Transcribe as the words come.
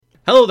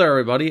Hello there,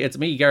 everybody. It's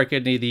me, Garrett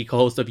Kidney, the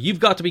co-host of You've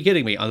Got to Be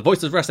Kidding Me on the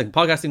Voices of Wrestling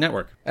Podcasting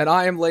Network. And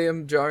I am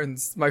Liam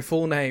Jones, my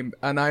full name,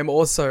 and I'm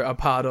also a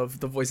part of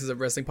the Voices of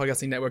Wrestling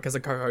Podcasting Network as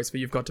a co-host for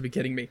You've Got to Be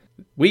Kidding Me.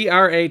 We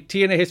are a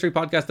TNA history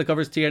podcast that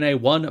covers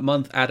TNA 1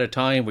 month at a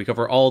time. We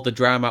cover all the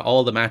drama,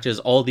 all the matches,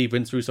 all the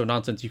Vince Russo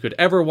nonsense you could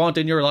ever want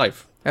in your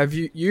life. Have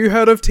you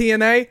heard of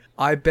TNA?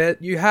 I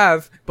bet you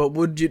have, but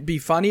would it be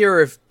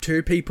funnier if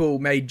two people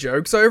made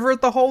jokes over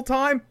it the whole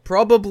time?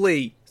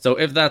 Probably. So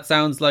if that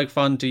sounds like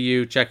fun to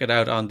you, check it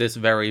out on this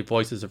very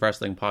Voices of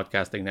Wrestling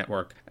Podcasting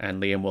Network,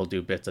 and Liam will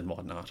do bits and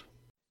whatnot.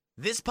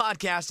 This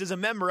podcast is a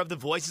member of the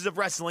Voices of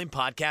Wrestling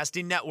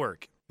Podcasting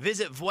Network.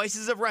 Visit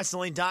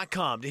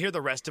voicesofwrestling.com to hear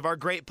the rest of our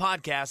great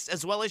podcasts,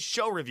 as well as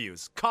show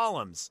reviews,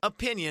 columns,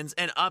 opinions,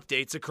 and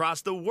updates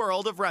across the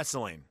world of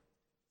wrestling.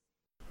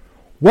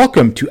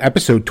 Welcome to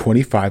episode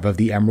 25 of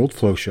the Emerald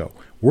Flow Show.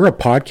 We're a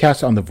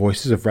podcast on the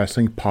Voices of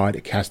Wrestling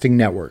Podcasting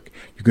Network.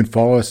 You can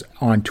follow us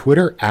on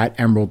Twitter at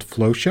Emerald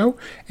Flow Show.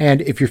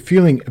 And if you're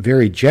feeling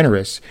very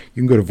generous,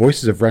 you can go to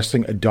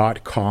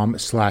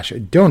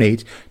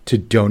voicesofwrestling.com/donate to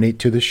donate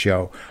to the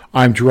show.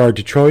 I'm Gerard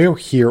DiTroio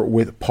here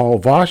with Paul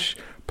Vosh.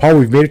 Paul,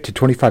 we've made it to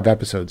 25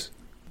 episodes.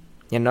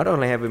 Yeah, not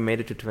only have we made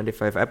it to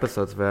 25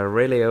 episodes, we're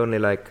really only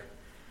like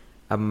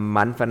a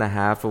month and a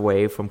half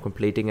away from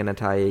completing an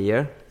entire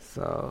year.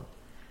 So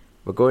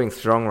we're going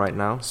strong right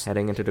now,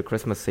 heading into the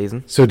Christmas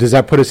season. So does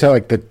that put us at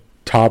like the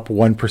top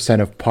 1%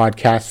 of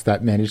podcasts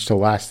that managed to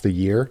last the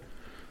year?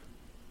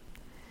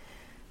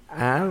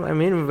 I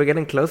mean, we're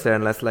getting closer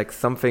unless like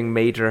something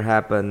major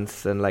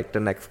happens in like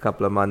the next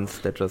couple of months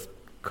that just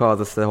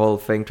causes the whole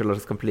thing to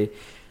just complete.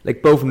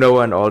 Like both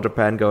Noah and All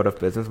Japan go out of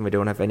business and we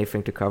don't have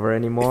anything to cover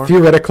anymore.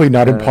 Theoretically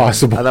not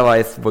impossible.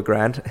 Otherwise, we're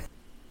grand.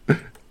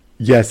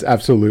 Yes,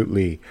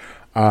 absolutely.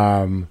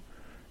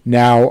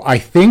 Now, I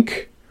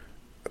think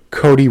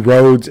Cody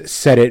Rhodes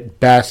said it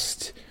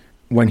best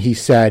when he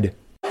said,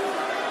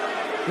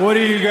 "What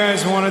do you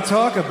guys want to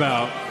talk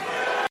about?"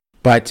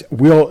 But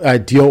we'll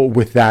deal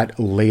with that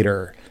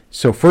later.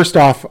 So first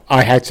off,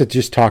 I had to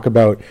just talk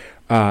about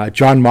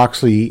Jon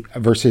Moxley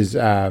versus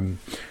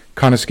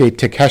Konosuke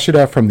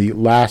Takeshita from the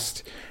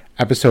last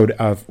episode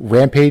of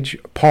Rampage.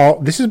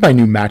 Paul, this is my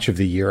new match of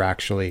the year,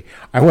 actually.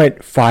 I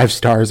went 5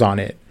 stars on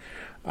it.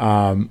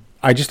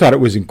 I just thought it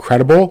was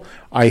incredible.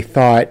 I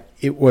thought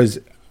it was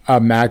a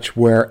match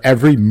where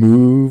every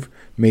move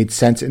made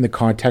sense in the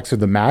context of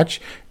the match.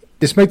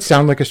 This might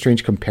sound like a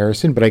strange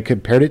comparison, but I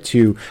compared it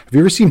to, have you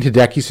ever seen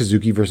Hideki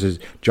Suzuki versus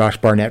Josh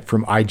Barnett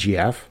from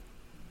IGF?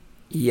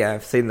 Yeah,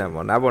 I've seen that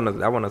one. That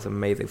one was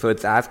amazing. So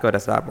it's as good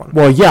as that one.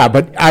 Well, yeah,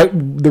 but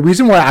the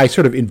reason why I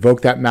sort of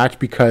invoked that match,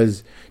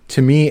 because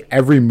to me,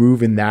 every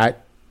move in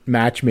that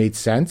match made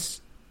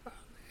sense,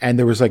 and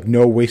there was like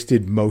no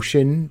wasted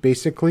motion,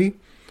 basically.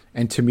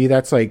 And to me,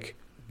 that's like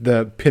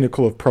the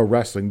pinnacle of pro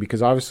wrestling,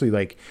 because obviously,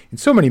 like in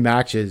so many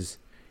matches,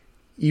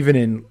 even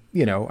in,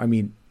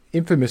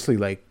 infamously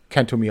like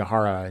Kento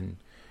Miyahara and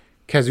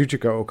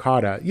Kazuchika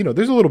Okada,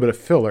 there's a little bit of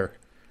filler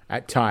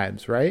at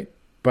times, right?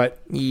 But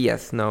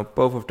yes, no,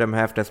 both of them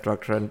have their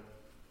structure, and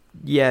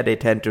yeah, they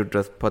tend to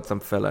just put some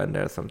filler in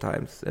there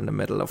sometimes in the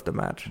middle of the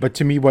match. But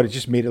to me, what it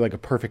just made it like a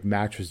perfect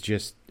match was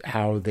just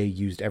how they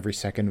used every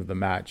second of the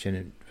match, and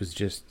it was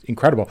just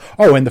incredible.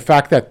 Oh, and the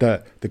fact that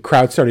the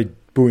crowd started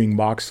booing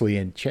Moxley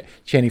and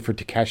chanting for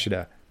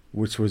Takeshita,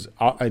 which was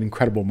an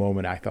incredible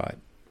moment, I thought.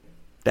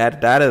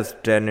 That is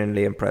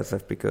genuinely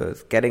impressive,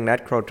 because getting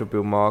that crowd to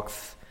boo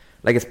Mox,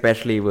 like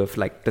especially with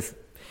like the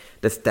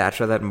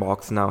stature that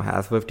Mox now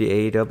has with the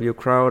AEW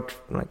crowd,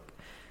 like,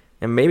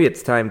 and maybe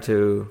it's time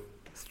to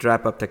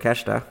strap up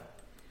Takeshita.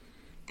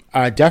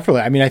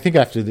 Definitely. I mean, I think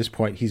after this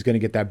point, he's going to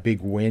get that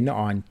big win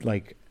on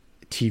like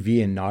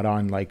TV and not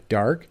on like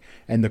Dark,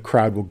 and the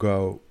crowd will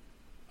go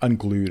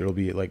unglued. It'll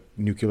be like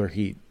nuclear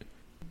heat.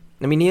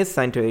 I mean, he is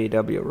signed to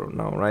AEW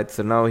now, right?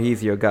 So now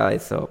he's your guy.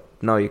 So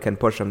now you can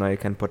push him. Now you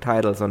can put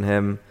titles on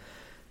him.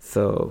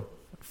 So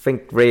I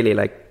think really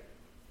like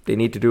they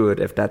need to do it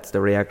if that's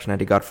the reaction that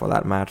he got for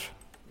that match.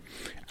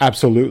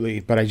 Absolutely.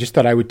 But I just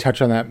thought I would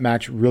touch on that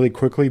match really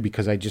quickly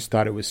because I just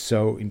thought it was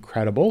so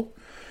incredible.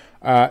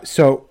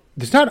 So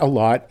there's not a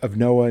lot of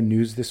Noah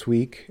news this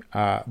week,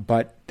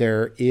 but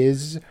there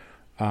is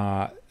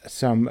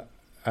some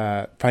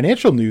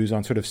financial news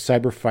on sort of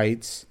Cyber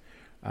Fight's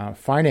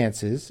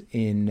finances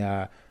in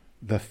the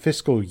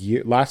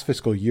last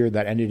fiscal year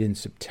that ended in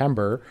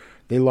September.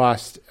 They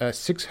lost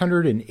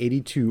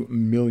 682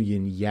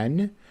 million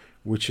yen,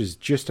 which is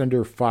just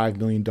under $5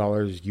 million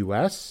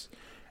US,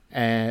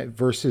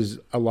 versus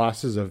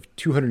losses of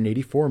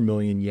 284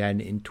 million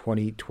yen in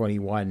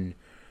 2021.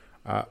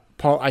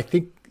 Paul, I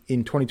think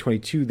in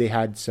 2022 they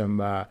had some,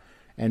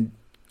 and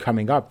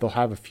coming up they'll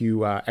have a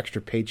few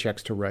extra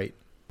paychecks to write.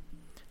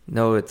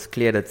 No, it's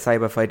clear that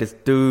Cyberfight is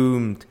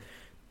doomed.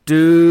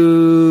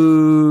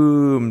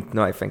 No,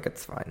 I think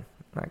it's fine.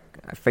 Like,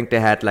 I think they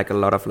had like a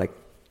lot of like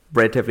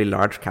relatively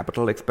large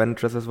capital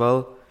expenditures as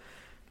well.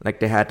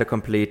 Like they had to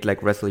complete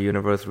like Wrestle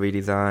Universe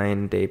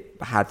redesign. They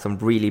had some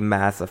really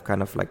massive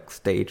kind of like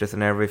stages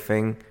and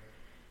everything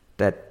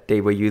that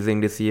they were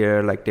using this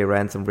year. Like, they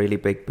ran some really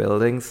big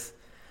buildings.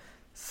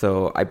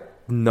 So I'm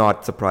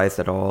not surprised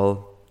at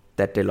all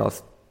that they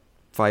lost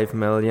 5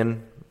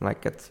 million.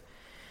 Like, it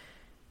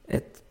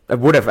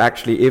would have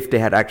actually, if they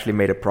had actually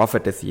made a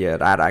profit this year,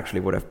 that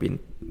actually would have been,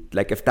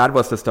 like, if that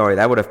was the story,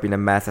 that would have been a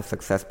massive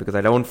success, because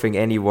I don't think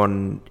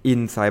anyone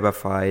in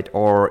Cyberfight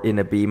or in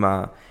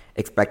Abema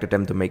expected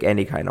them to make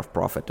any kind of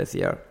profit this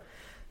year.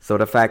 So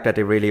the fact that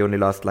they really only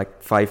lost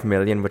like 5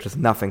 million, which is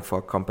nothing for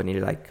a company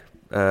like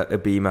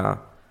Abema,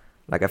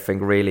 like, I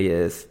think really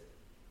is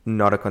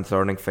not a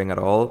concerning thing at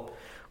all.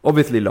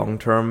 Obviously, long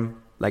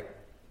term, like,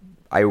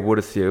 I would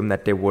assume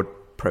that they would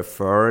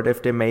prefer it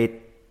if they made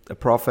a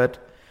profit.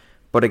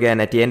 But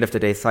again, at the end of the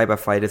day,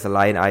 Cyberfight is a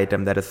line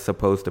item that is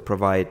supposed to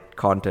provide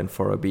content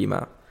for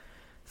Abema.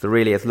 So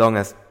really, as long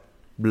as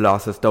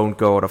losses don't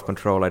go out of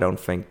control, I don't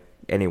think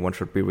anyone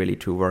should be really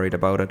too worried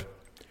about it.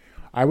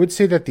 I would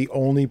say that the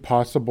only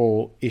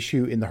possible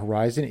issue in the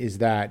horizon is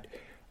that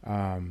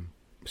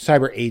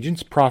Cyber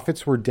Agents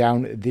profits were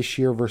down this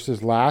year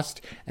versus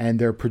last, and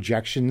their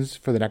projections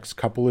for the next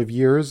couple of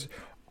years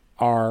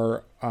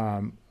are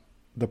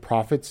the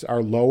profits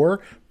are lower,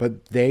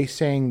 but they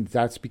saying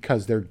that's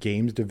because their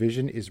games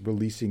division is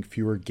releasing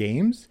fewer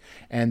games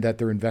and that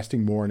they're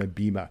investing more in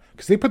Abema,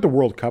 because they put the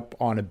World Cup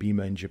on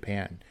Abema in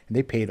Japan and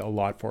they paid a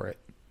lot for it.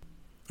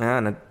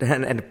 And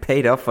it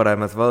paid off for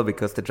them as well,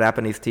 because the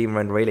Japanese team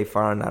went really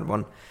far in that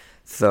one.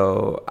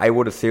 So I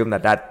would assume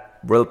that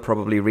will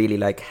probably really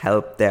like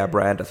help their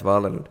brand as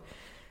well, and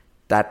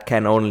that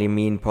can only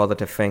mean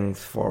positive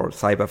things for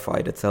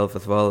Cyberfight itself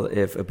as well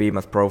if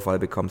Abema's profile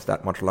becomes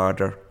that much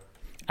larger.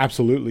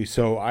 Absolutely.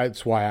 So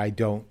that's why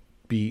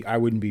I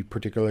wouldn't be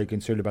particularly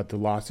concerned about the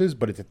losses,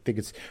 but I think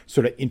it's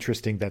sort of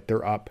interesting that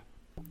they're up.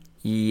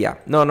 Yeah.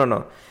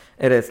 No.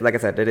 It is, like I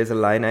said, it is a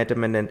line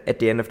item, and then at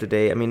the end of the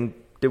day, I mean,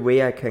 the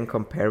way I can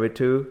compare it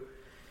to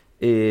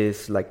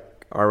is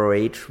like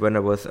ROH when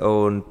it was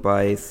owned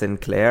by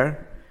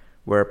Sinclair,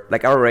 where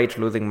like ROH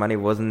losing money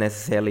wasn't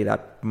necessarily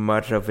that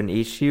much of an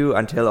issue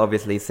until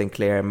obviously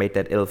Sinclair made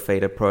that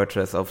ill-fated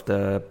purchase of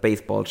the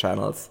baseball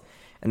channels.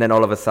 And then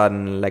all of a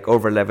sudden, like,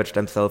 over-leveraged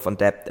themselves on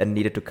debt and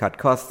needed to cut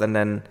costs. And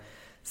then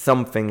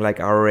something like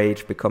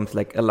ROH becomes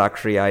like a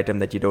luxury item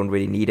that you don't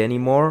really need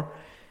anymore.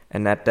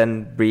 And that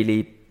then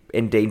really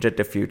endangered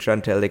the future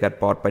until they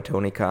got bought by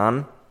Tony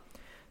Khan.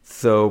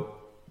 So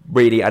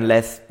really,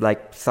 unless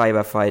like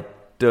Cyberfight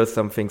does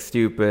something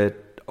stupid,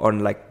 or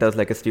like does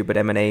like a stupid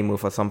M&A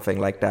move or something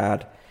like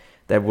that,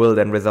 that will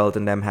then result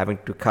in them having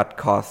to cut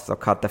costs or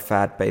cut the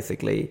fat,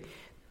 basically.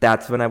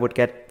 That's when I would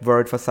get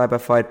worried for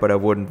Cyberfight, but I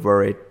wouldn't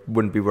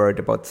be worried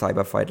about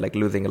Cyberfight like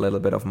losing a little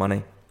bit of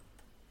money.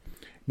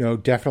 No,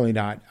 definitely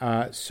not.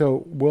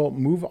 So we'll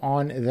move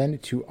on then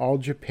to All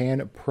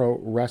Japan Pro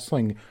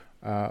Wrestling.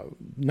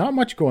 Not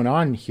much going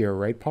on here,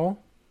 right,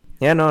 Paul?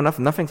 Yeah, no,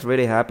 nothing's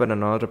really happened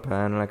in All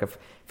Japan. Like, I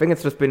think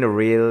it's just been a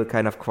real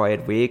kind of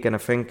quiet week, and I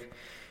think,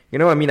 I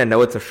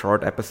know it's a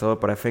short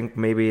episode, but I think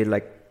maybe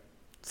like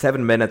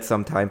 7 minutes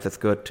sometimes it's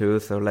good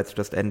too. So let's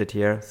just end it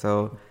here.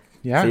 So.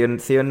 Yeah.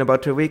 See you in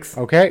about 2 weeks.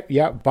 Okay.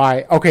 Yeah.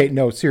 Bye. Okay.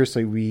 No,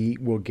 seriously, we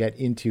will get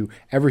into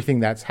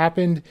everything that's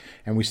happened.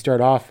 And we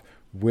start off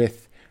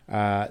with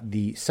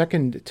the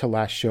second to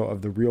last show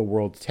of the Real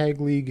World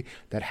Tag League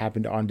that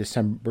happened on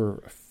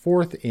December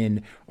 4th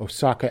in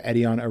Osaka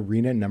Edion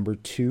Arena, number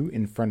 2,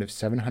 in front of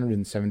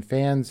 707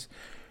 fans.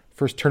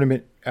 First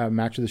tournament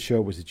match of the show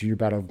was the Junior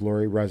Battle of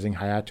Glory. Rising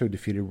Hayato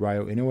defeated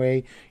Ryo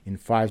Inoue in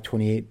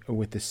 5:28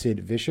 with the Sid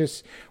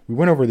Vicious. We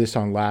went over this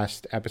on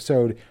last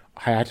episode.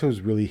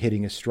 Hayato's really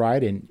hitting a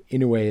stride, and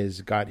Inoue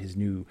has got his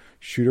new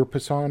shooter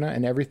persona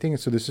and everything.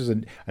 So this is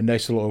a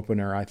nice little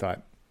opener, I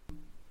thought.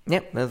 Yeah,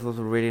 this was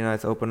a really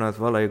nice opener as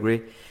well. I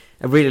agree.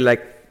 I really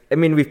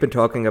we've been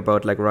talking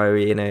about like Ryo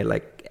Inoue,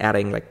 like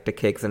adding like the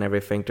kicks and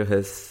everything to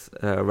his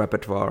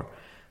repertoire.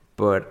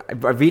 But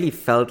I really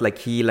felt like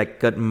he like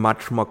got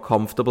much more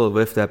comfortable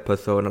with that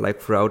persona like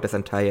throughout this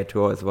entire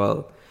tour as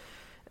well.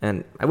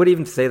 And I would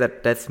even say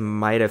that that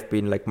might have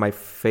been like my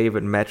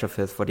favorite match of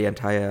his for the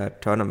entire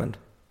tournament.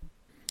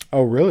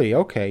 Oh, really?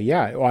 Okay,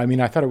 yeah. Well, I mean,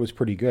 I thought it was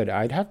pretty good.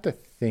 I'd have to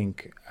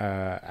think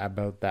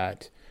about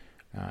that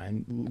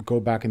and go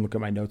back and look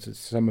at my notes at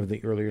some of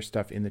the earlier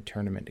stuff in the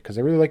tournament, because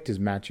I really liked his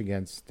match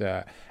against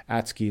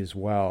Atsuki as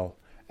well.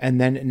 And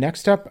then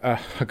next up,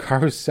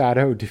 Hikaru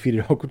Sato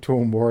defeated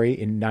Hokuto Omori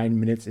in 9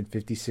 minutes and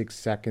 56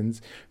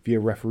 seconds via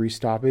referee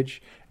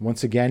stoppage. And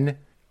once again,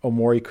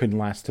 Omori couldn't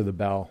last to the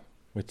bell,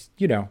 which,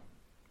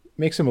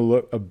 makes him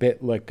a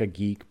bit like a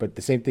geek, but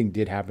the same thing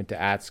did happen to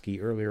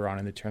Atsuki earlier on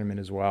in the tournament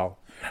as well.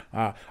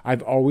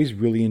 I've always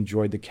really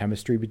enjoyed the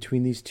chemistry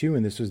between these two,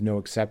 and this was no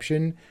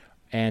exception.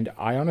 And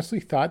I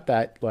honestly thought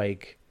that,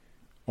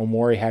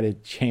 Omori had a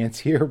chance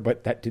here,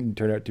 but that didn't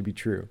turn out to be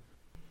true.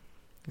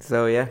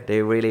 So yeah,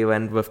 they really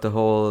went with the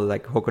whole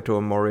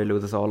Hokuto Omori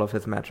loses all of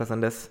his matches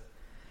in this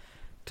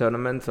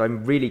tournament. So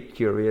I'm really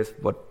curious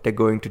what they're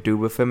going to do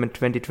with him in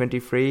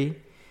 2023.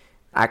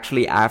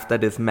 Actually, after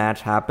this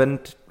match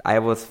happened, I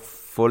was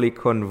fully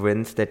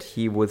convinced that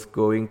he was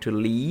going to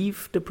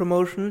leave the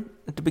promotion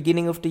at the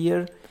beginning of the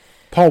year.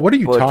 Paul, what are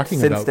you But talking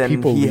since about? then,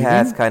 People he leaving?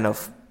 has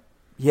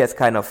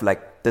kind of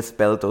like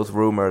dispelled those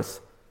rumors.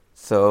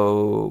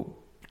 So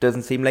it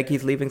doesn't seem like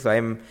he's leaving.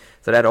 So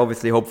that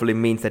obviously, hopefully,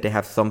 means that they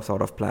have some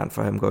sort of plan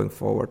for him going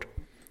forward.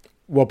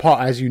 Well, Paul,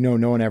 as you know,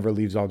 no one ever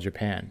leaves All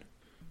Japan.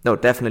 No,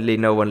 definitely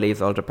no one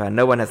leaves All Japan.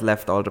 No one has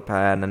left All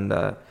Japan in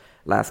the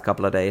last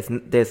couple of days.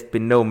 There's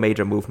been no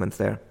major movements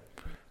there.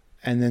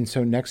 And then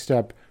so next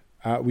up,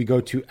 we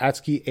go to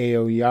Atsuki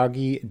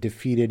Aoyagi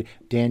defeated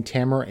Dan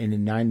Tammer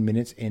in 9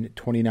 minutes and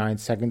 29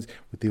 seconds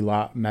with the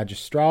La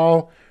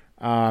Magistral.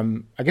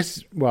 I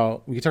guess,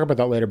 well, we can talk about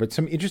that later, but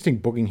some interesting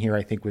booking here,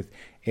 I think, with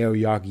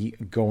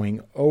Aoyagi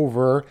going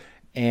over.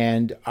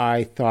 And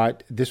I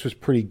thought this was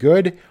pretty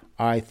good.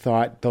 I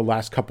thought the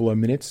last couple of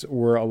minutes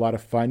were a lot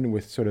of fun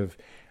with sort of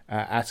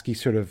Atsuki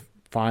sort of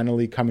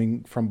finally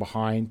coming from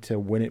behind to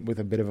win it with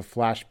a bit of a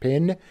flash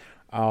pin.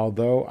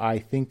 Although I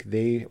think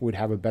they would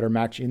have a better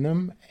match in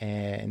them,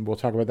 and we'll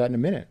talk about that in a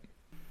minute.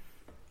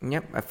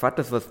 Yep, I thought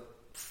this was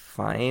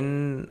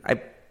fine.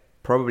 I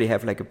probably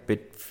have like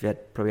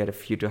probably had a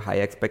few too high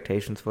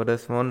expectations for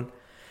this one,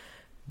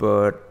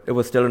 but it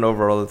was still an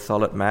overall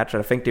solid match.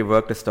 And I think they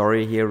worked the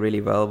story here really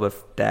well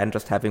with Dan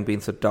just having been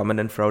so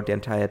dominant throughout the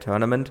entire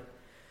tournament.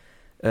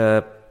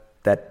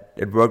 That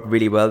it worked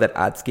really well that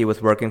Atsuki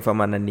was working from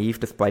underneath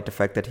despite the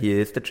fact that he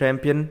is the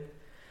champion.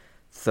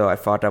 So I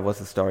thought that was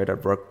a story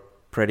that worked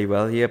pretty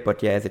well here.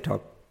 But yeah, as you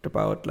talked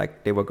about,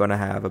 like they were going to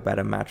have a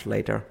better match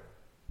later.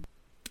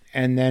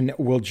 And then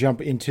we'll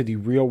jump into the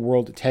real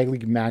world tag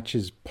league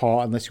matches, Paul,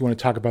 unless you want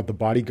to talk about the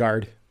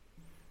Bodyguard.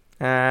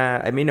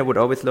 I mean, I would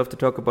always love to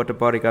talk about the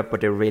Bodyguard,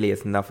 but there really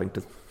is nothing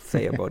to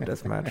say about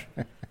this match.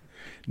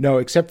 No,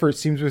 except for it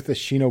seems with the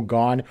Shino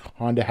gone,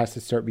 Honda has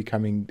to start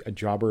becoming a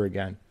jobber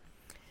again.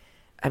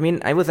 I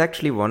mean, I was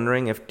actually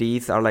wondering if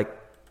these are like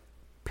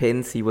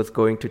pins he was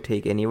going to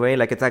take anyway.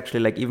 Like it's actually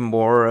like even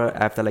more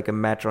after like a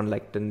match on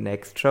like the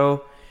next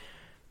show.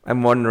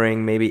 I'm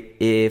wondering maybe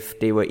if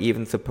they were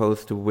even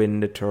supposed to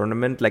win the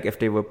tournament. Like if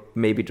they were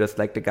maybe just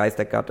like the guys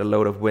that got a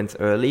load of wins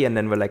early and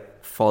then were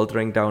like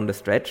faltering down the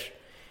stretch.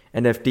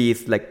 And if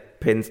these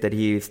like pins that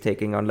he is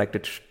taking on like the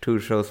two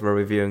shows we're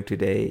reviewing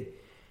today,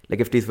 like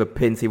if these were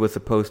pins he was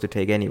supposed to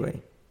take anyway.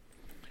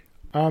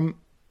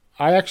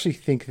 I actually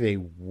think they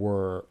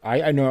were.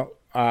 I know.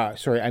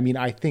 Sorry. I mean,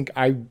 I think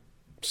I'm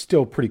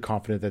still pretty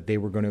confident that they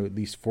were going to at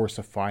least force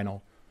a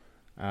final,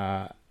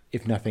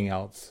 if nothing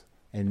else.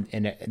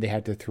 And they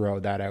had to throw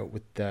that out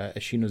with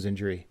Ashino's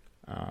injury.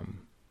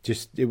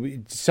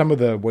 Some of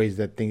the ways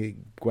that they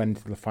went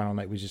into the final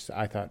night was just,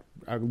 I thought,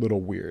 a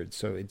little weird.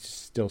 So it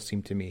still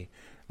seemed to me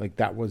like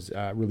that was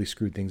really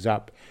screwed things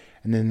up.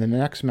 And then the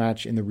next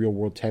match in the Real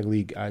World Tag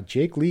League,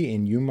 Jake Lee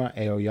and Yuma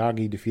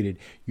Aoyagi defeated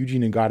Yuji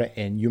Nagata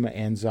and Yuma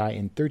Anzai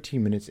in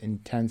 13 minutes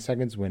and 10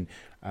 seconds when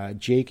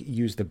Jake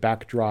used the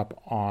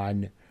backdrop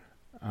on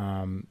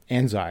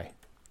Anzai.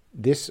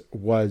 This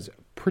was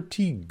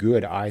pretty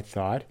good, I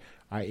thought.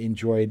 I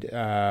enjoyed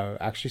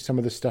actually some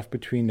of the stuff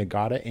between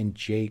Nagata and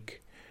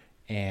Jake.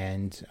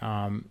 And,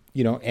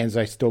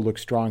 Anzai still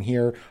looks strong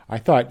here. I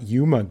thought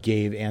Yuma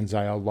gave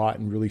Anzai a lot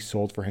and really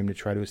sold for him to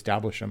try to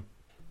establish him.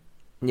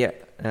 Yeah,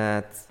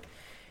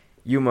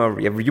 Yuma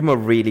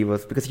really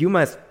was, because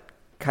Yuma is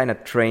kind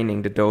of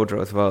training the dojo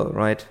as well,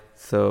 right?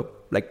 So,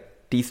 like,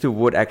 these two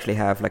would actually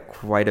have, like,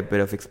 quite a bit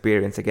of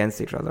experience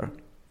against each other.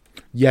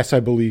 Yes,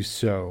 I believe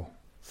so.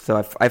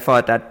 So I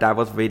thought that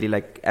was really,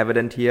 like,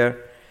 evident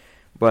here.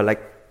 But,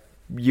 like,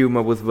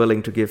 Yuma was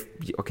willing to give,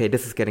 okay,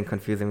 this is getting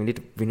confusing.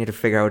 We need to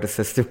figure out a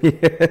system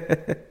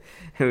here.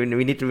 we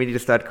need to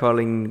start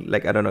calling,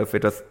 like, I don't know if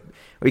it was,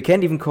 we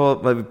can't even call,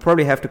 well, we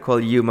probably have to call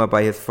Yuma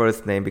by his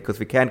first name because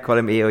we can't call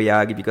him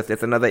Aoyagi because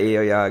there's another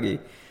Aoyagi.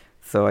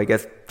 So I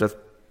guess just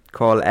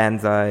call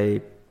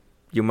Anzai,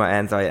 Yuma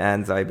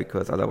Anzai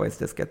because otherwise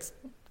this gets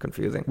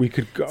confusing. We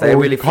could so I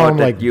really thought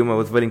that Yuma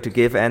was willing to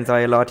give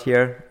Anzai a lot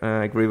here.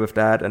 I agree with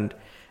that. And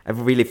I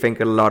really think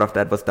a lot of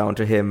that was down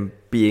to him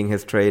being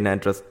his trainer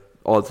and just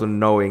also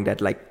knowing that,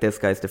 like, this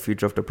guy's the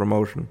future of the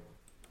promotion.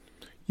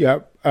 Yeah,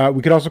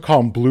 we could also call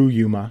him Blue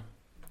Yuma.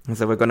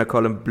 So we're going to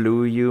call him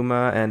Blue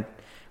Yuma. And,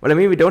 well, I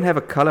mean, we don't have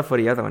a color for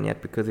the other one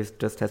yet because it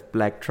just has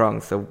black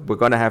trunks. So we're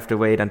going to have to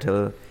wait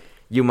until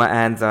Yuma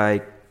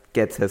Anzai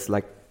gets his,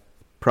 like,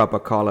 proper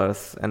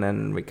colors. And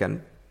then we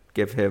can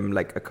give him,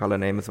 like, a color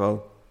name as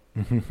well.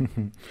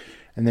 And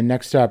then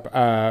next up,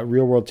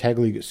 Real World Tag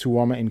League,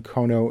 Suwama and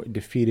Kono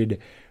defeated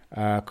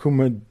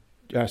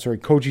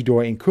Koji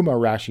Doi and Kuma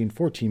Arashi in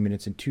 14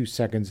 minutes and 2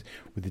 seconds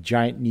with a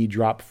giant knee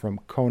drop from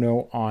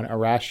Kono on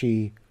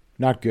Arashi.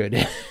 Not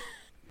good.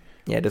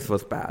 Yeah, this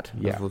was bad.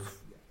 Yeah. This was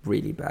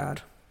really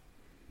bad.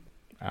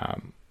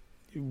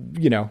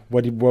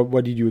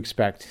 What did you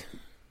expect,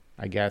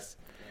 I guess?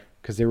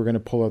 Because they were going to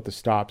pull out the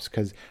stops.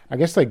 Because I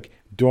guess, like,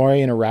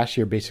 Doi and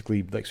Arashi are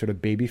basically, like, sort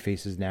of baby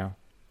faces now.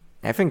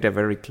 I think they're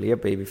very clear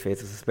baby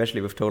faces,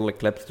 especially with Total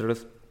Eclipse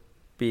just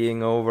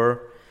being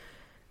over.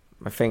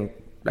 I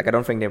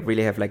don't think they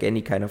really have, like,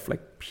 any kind of,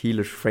 like,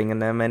 heelish thing in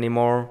them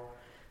anymore.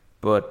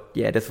 But,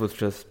 yeah, this was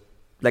just,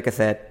 like I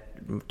said,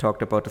 we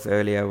talked about this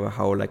earlier,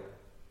 how, like,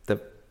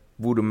 the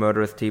Voodoo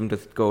Murderers team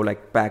just go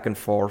like back and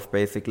forth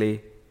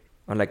basically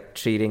on like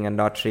cheating and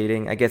not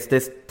cheating. I guess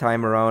this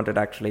time around it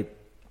actually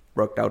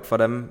worked out for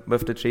them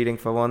with the cheating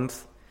for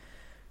once.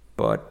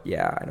 But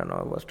yeah, I don't know,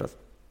 it was just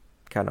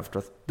kind of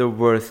just the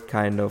worst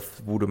kind of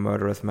Voodoo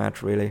Murderers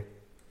match really.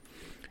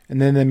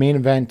 And then the main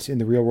event in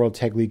the Real World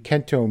Tag League,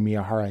 Kento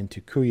Miyahara and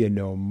Takuya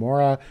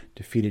Nomura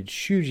defeated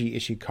Shuji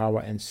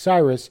Ishikawa and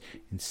Cyrus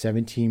in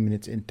 17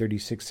 minutes and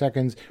 36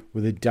 seconds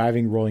with a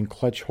diving rolling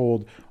clutch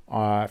hold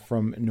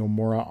from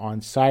Nomura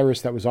on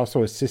Cyrus. That was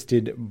also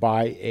assisted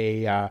by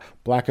a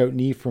blackout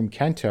knee from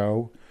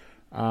Kento.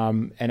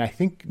 And I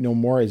think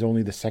Nomura is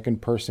only the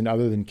second person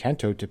other than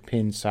Kento to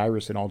pin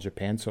Cyrus in All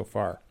Japan so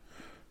far.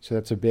 So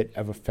that's a bit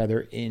of a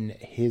feather in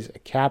his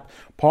cap.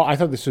 Paul, I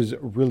thought this was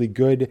really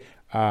good.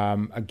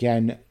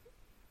 Again,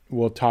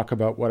 we'll talk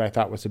about what I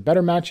thought was a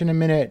better match in a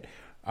minute.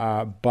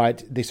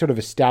 But they sort of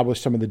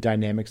established some of the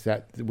dynamics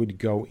that would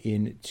go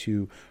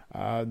into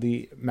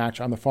the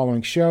match on the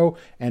following show.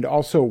 And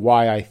also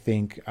why I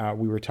think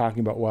we were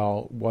talking about,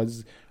 well,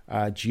 was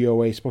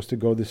GOA supposed to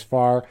go this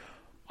far?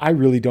 I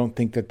really don't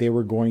think that they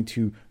were going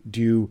to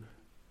do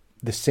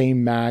the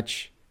same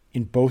match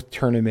in both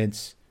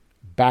tournaments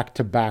back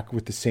to back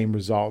with the same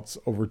results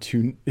over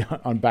two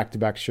on back to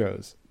back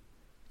shows.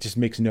 Just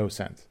makes no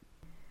sense.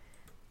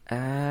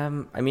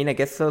 I mean, I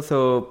guess so.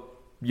 So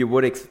you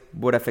would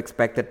have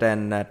expected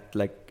then that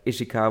like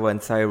Ishikawa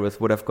and Cyrus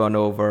would have gone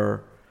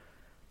over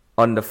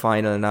on the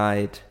final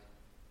night,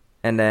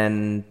 and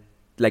then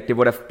like they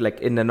would have like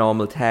in the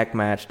normal tag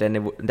match.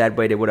 Then that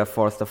way they would have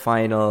forced the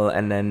final,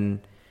 and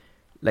then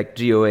like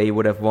GOA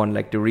would have won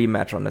like the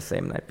rematch on the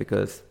same night,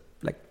 because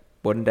like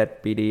wouldn't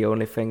that be the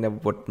only thing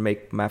that would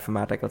make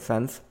mathematical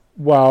sense?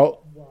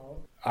 Well,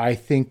 I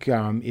think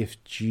I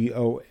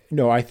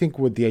think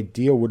what the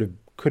ideal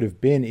could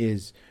have been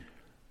is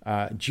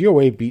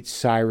GOA beat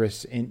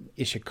Cyrus and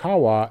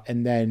Ishikawa,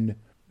 and then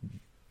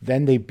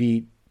they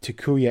beat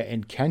Takuya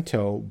and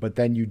Kento, but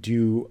then you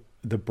do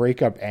the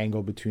breakup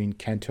angle between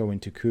Kento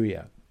and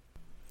Takuya.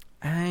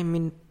 I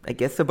mean, I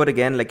guess so, but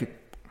again, like you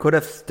could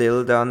have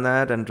still done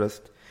that and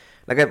just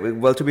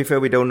well, to be fair,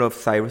 we don't know if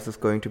Cyrus is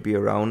going to be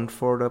around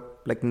for the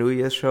like New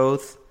Year's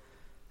shows,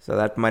 so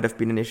that might have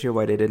been an issue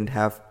why they didn't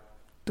have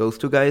those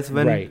two guys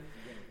win. Right.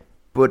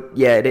 But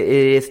yeah, it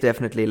is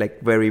definitely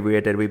like very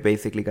weird that we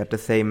basically got the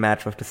same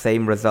match with the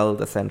same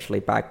result essentially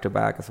back to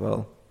back as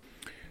well.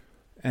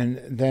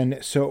 And then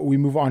so we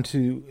move on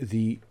to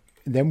the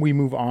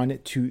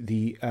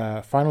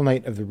final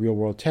night of the Real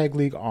World Tag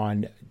League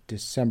on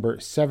December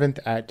 7th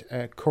at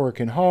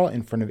Korakuen Hall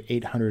in front of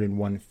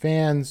 801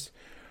 fans.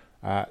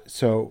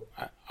 So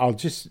I'll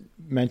just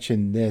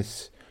mention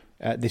this.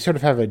 They sort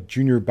of have a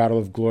Junior Battle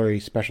of Glory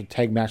special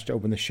tag match to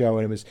open the show,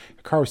 and it was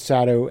Hikaru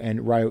Sato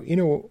and Ryo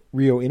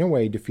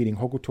Inoue defeating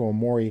Hokuto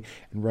Omori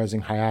and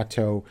Rezing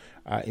Hayato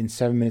in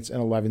 7 minutes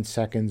and 11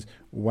 seconds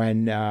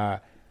when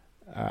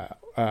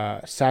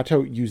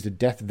Sato used a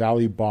Death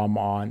Valley bomb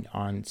on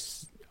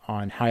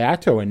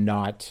Hayato and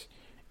not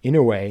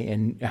Inoue,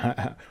 and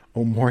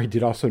Omori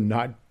did also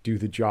not do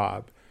the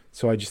job.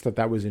 So I just thought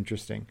that was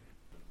interesting.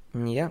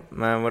 Yeah,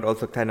 would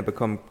also kind of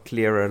become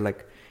clearer,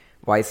 like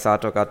why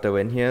Sato got the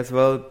win here as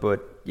well.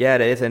 But yeah,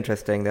 it is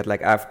interesting that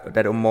like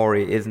that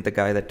Omori isn't the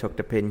guy that took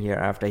the pin here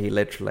after he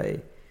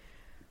literally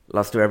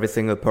lost to every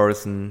single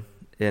person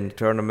in the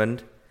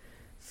tournament.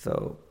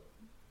 So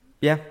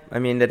yeah, I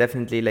mean, they're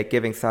definitely like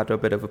giving Sato a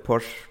bit of a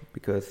push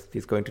because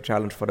he's going to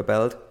challenge for the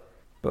belt.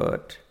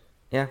 But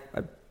yeah,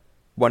 I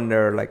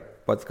wonder like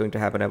what's going to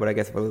happen there. But I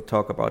guess we'll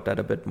talk about that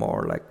a bit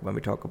more like when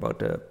we talk about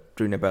the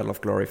Junior Battle of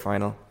Glory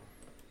final.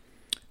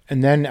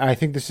 And then I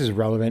think this is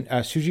relevant.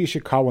 Shuji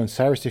Ishikawa and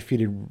Cyrus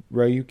defeated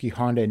Ryuki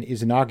Honda and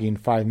Izanagi in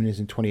 5 minutes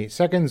and 28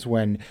 seconds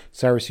when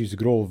Cyrus used a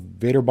good old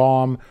Vader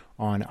bomb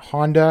on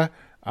Honda.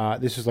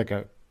 This was like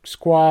a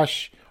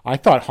squash. I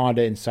thought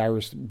Honda and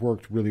Cyrus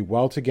worked really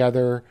well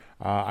together.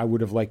 I would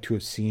have liked to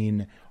have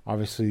seen,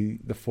 obviously,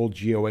 the full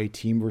GOA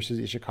team versus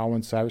Ishikawa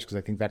and Cyrus, because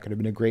I think that could have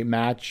been a great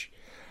match.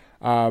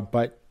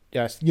 But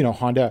yes,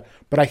 Honda.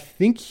 But I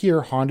think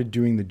here Honda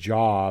doing the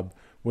job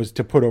was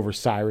to put over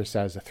Cyrus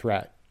as a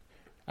threat,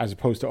 as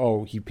opposed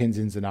to, he pins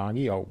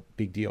Izanagi,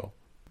 big deal.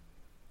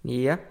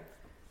 Yeah.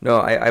 No,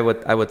 I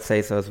would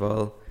say so as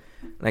well.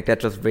 Like that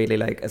just really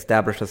like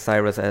establishes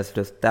Cyrus as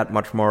just that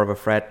much more of a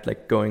threat,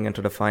 like going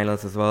into the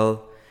finals as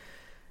well.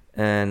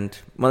 And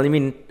well, I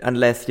mean,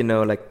 unless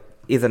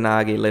like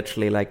Izanagi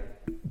literally like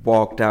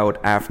walked out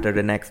after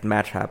the next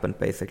match happened,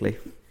 basically.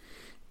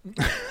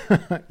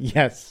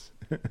 Yes.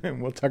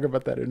 We'll talk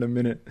about that in a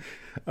minute.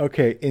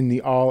 Okay, in the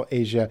All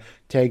Asia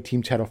Tag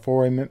Team Title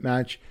 4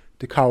 match,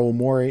 Takao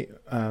Omori,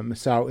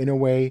 Masao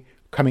Inoue,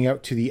 coming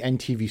out to the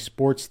NTV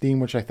Sports theme,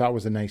 which I thought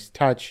was a nice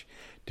touch,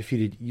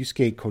 defeated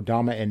Yusuke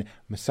Kodama and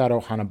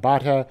Masato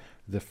Hanabata,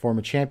 the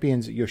former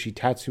champions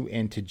Yoshitatsu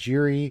and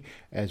Tajiri,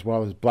 as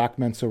well as Black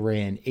Menso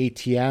Ray and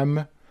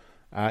ATM,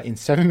 in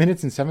 7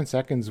 minutes and 7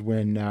 seconds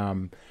when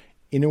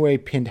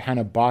Inoue pinned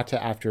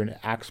Hanabata after an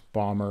axe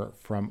bomber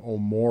from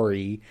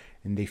Omori,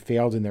 and they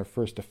failed in their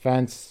first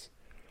defense.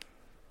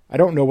 I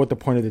don't know what the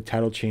point of the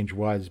title change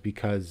was,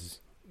 because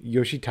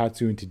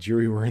Yoshitatsu and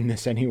Tajiri were in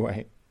this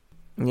anyway.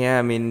 Yeah,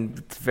 I mean,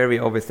 it's very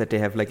obvious that they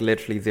have like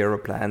literally zero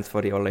plans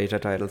for the All Asia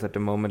titles at the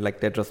moment. Like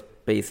they're just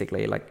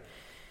basically like,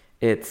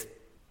 it's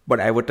what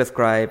I would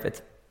describe.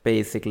 It's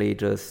basically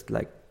just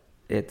like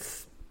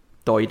it's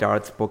Doi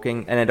Darts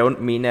booking, and I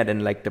don't mean that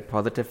in like the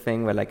positive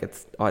thing where like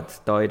it's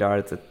Doi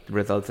Darts, it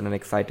results in an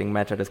exciting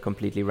match that is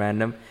completely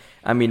random.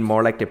 I mean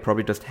more like they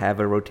probably just have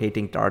a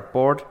rotating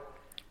dartboard,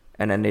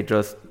 and then they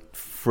just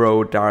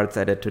throw darts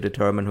at it to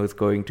determine who's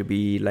going to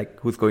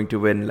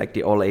win like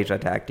the All Asia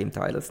tag team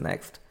titles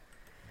next.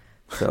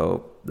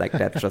 So like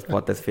that's just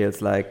what this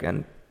feels like,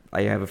 and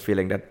I have a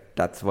feeling that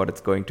that's what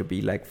it's going to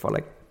be like for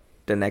like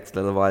the next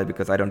little while,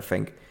 because I don't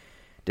think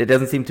there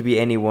doesn't seem to be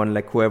anyone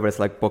like whoever is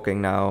like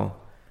booking now.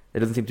 There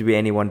doesn't seem to be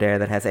anyone there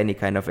that has any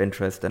kind of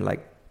interest in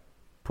like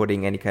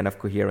putting any kind of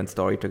coherent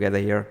story together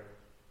here.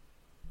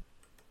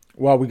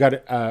 Well, we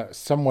got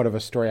somewhat of a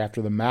story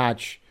after the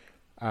match.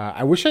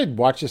 I wish I'd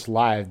watched this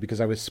live because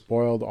I was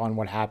spoiled on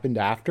what happened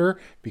after,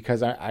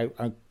 because I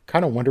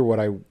kind of wonder what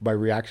my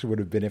reaction would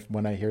have been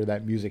when I hear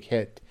that music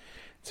hit.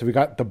 So we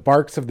got the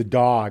barks of the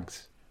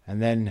dogs,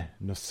 and then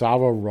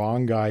Nosawa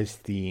Wrong Guy's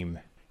theme.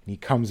 And he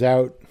comes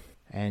out,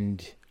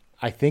 and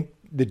I think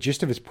the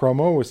gist of his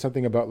promo was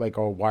something about like,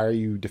 oh, why are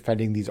you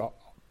defending these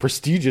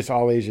prestigious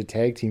All Asia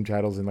tag team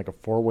titles in like a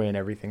 4-way and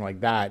everything like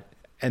that?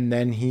 And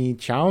then he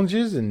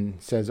challenges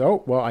and says,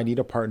 oh, well, I need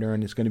a partner,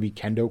 and it's going to be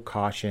Kendo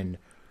Caution.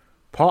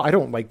 Paul, I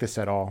don't like this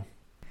at all.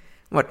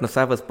 What,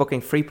 Nosawa's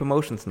booking 3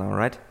 promotions now,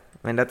 right?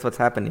 I mean, that's what's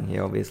happening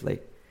here, obviously.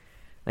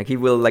 Like he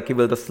will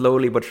just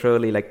slowly but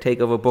surely like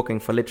take over booking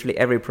for literally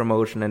every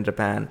promotion in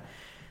Japan.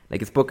 Like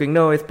he's booking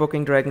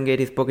Dragon Gate,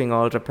 he's booking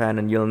All Japan,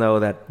 and you'll know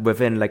that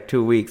within like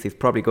 2 weeks he's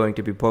probably going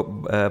to be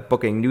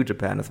booking New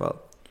Japan as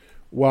well.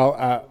 Well,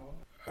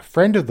 a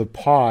friend of the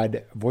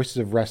pod, Voices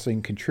of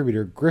Wrestling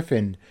contributor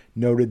Griffin,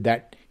 noted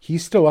that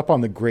he's still up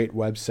on the Great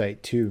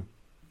website too.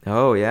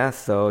 Oh yeah,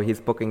 so he's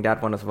booking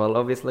that one as well,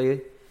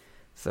 obviously.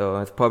 So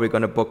it's probably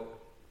going to book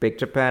Big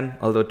Japan.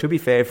 Although, to be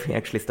fair, if he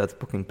actually starts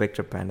booking Big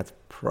Japan, that's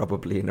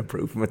probably an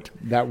improvement.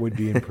 That would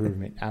be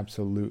improvement,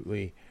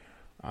 absolutely.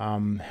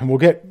 And we'll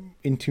get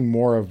into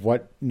more of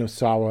what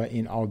Nosawa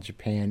in All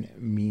Japan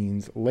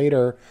means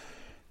later.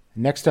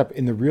 Next up,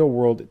 in the Real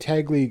World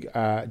Tag League,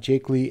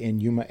 Jake Lee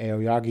and Yuma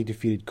Aoyagi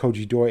defeated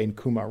Koji Doi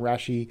and Kuma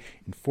Arashi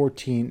in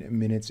 14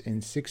 minutes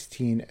and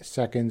 16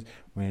 seconds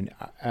when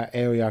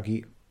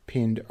Aoyagi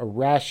pinned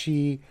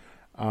Arashi.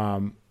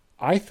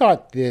 I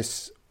thought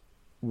this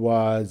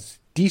was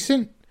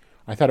decent.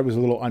 I thought it was a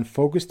little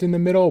unfocused in the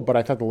middle, but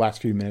I thought the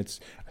last few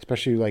minutes,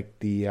 especially like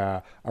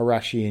the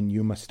Arashi and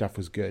Yuma stuff,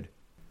 was good.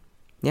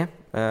 Yeah,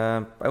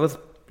 I was a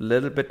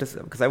little bit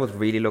because I was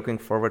really looking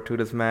forward to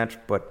this match,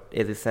 but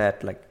as I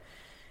said, like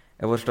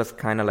it was just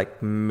kind of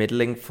like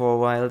middling for a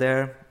while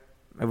there.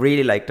 I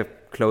really liked the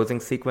closing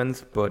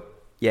sequence, but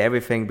yeah,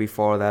 everything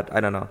before that, I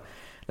don't know.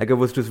 Like it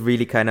was just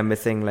really kind of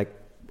missing like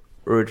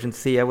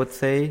urgency, I would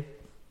say,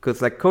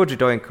 because like Koji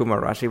Doi and Kuma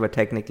Arashi were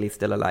technically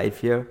still alive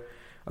here.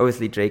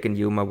 Obviously, Jake and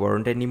Yuma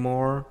weren't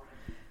anymore,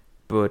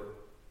 but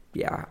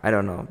yeah, I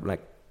don't know.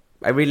 Like,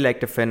 I really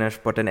liked the finish,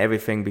 but then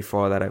everything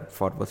before that I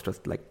thought was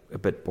just like a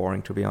bit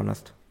boring, to be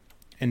honest.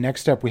 And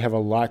next up, we have a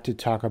lot to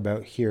talk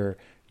about here.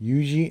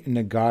 Yuji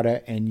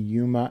Nagata and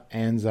Yuma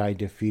Anzai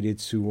defeated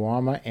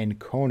Suwama and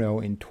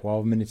Kono in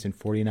 12 minutes and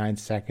 49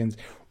 seconds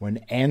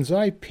when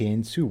Anzai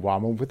pinned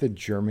Suwama with a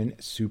German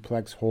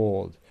suplex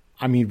hold.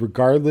 I mean,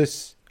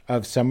 regardless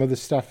of some of the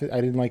stuff that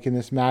I didn't like in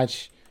this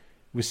match,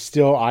 was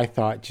still, I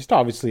thought, just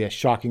obviously a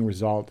shocking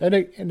result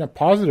and a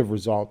positive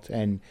result.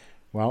 And,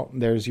 well,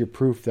 there's your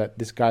proof that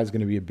this guy's going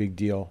to be a big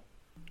deal.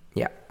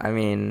 Yeah, I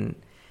mean,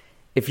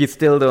 if you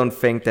still don't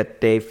think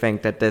that they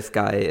think that this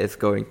guy is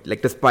going,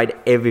 like, despite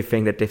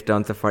everything that they've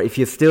done so far, if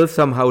you still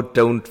somehow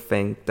don't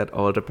think that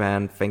All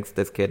Japan thinks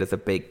this kid is a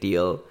big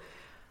deal,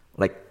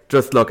 like,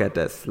 just look at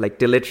this. Like,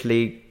 they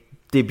literally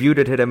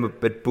debuted him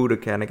at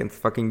Budokan against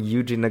fucking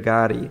Yuji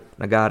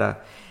Nagata.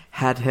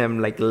 Had him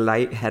like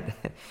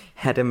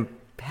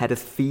had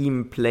his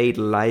theme played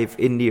live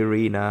in the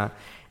arena,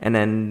 and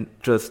then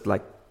just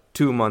like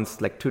 2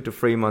 to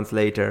 3 months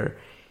later,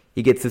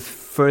 he gets his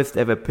first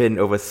ever pin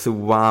over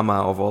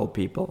Suwama of all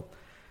people.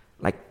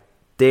 Like,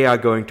 they are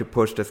going to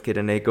push this kid,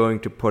 and they're going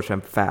to push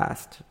him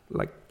fast.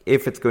 Like,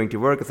 if it's going to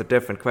work is a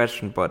different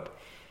question, but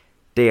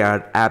they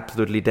are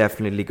absolutely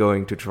definitely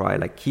going to try.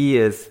 Like, he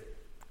is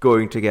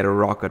going to get a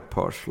rocket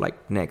push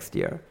like next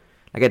year.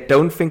 Like, I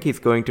don't think he's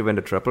going to win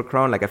the Triple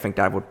Crown. Like, I think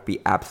that would be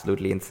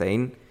absolutely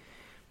insane.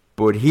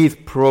 But he's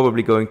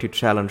probably going to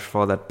challenge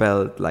for that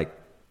belt. Like,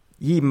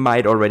 he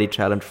might already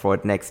challenge for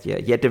it next year.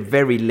 He at the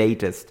very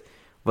latest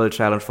will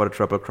challenge for the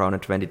Triple Crown in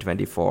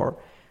 2024.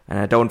 And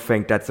I don't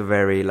think that's a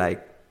very,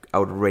 like,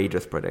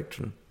 outrageous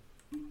prediction.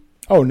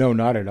 Oh, no,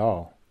 not at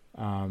all.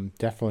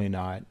 Definitely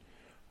not.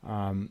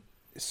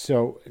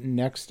 So,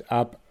 next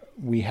up,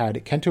 we had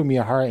Kento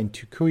Miyahara and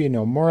Takuya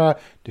Nomura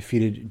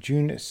defeated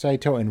Jun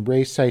Saito and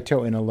Rei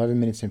Saito in 11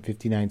 minutes and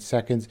 59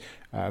 seconds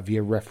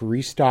via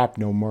referee stop.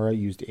 Nomura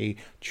used a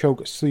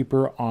choke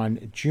sleeper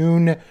on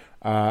Jun.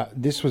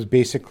 This was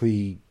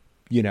basically,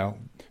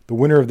 the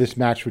winner of this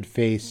match would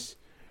face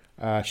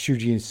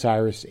Shuji and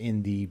Cyrus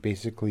in the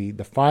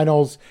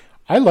finals.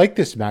 I like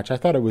this match. I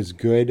thought it was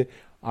good.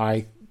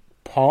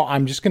 Paul,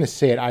 I'm just going to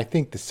say it. I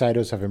think the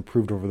Saitos have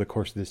improved over the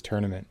course of this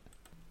tournament.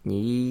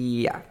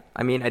 Yeah.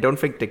 I mean, I don't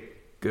think they're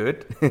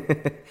good.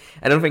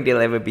 I don't think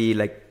they'll ever be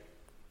like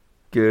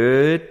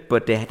good,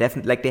 but they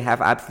definitely they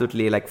have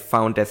absolutely like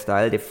found their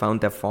style. They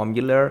found their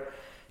formula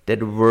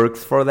that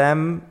works for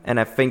them. And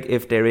I think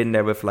if they're in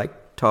there with like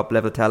top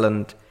level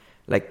talent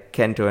like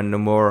Kento and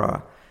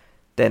Nomura,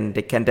 then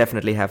they can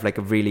definitely have like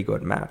a really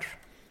good match.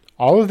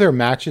 All of their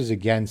matches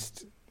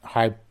against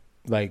high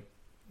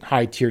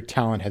tier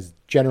talent has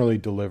generally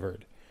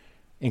delivered.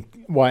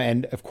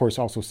 And of course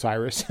also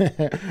Cyrus.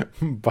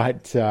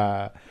 But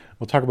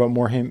we'll talk about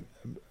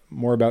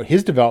more about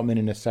his development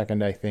in a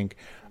second, I think.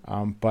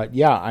 But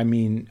yeah, I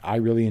mean, I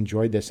really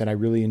enjoyed this, and I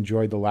really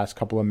enjoyed the last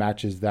couple of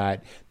matches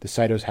that the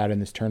Saitos had in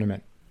this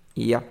tournament.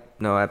 Yeah,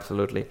 no,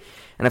 absolutely.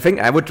 And I think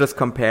I would just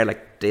compare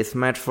like this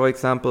match, for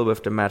example,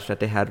 with the match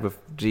that they had with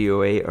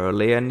GOA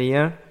earlier in the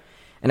year.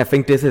 And I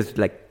think this is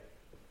like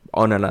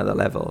on another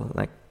level.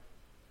 Like,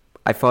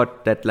 I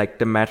thought that like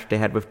the match they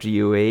had with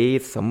GOA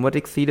somewhat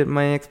exceeded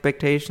my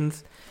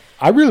expectations.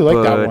 I really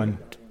like that one.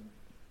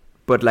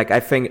 But like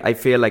I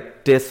feel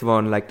like this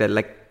one, like that,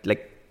 like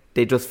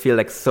they just feel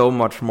like so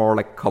much more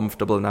like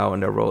comfortable now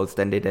in their roles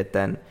than they did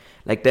then.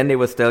 Like then they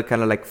were still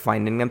kind of like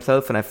finding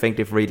themselves, and I think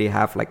they really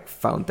have like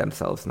found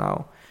themselves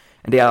now.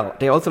 And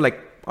they also like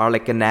are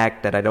like an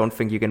act that I don't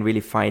think you can really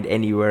find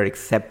anywhere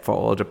except for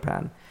All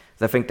Japan.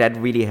 So I think that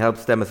really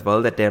helps them as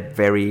well, that they're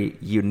very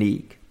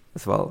unique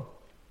as well.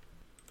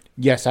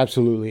 Yes,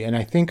 absolutely. And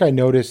I think I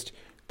noticed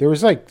there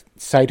was like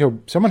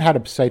someone had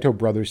a Saito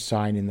Brothers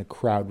sign in the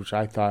crowd, which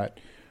I thought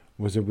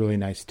was a really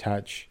nice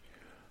touch.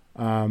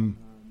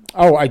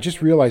 I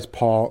just realized,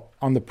 Paul,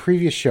 on the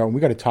previous show, and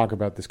we got to talk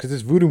about this because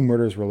this Voodoo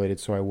Murder is related,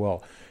 so I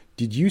will.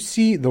 Did you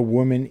see the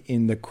woman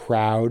in the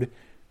crowd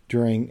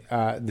during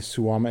the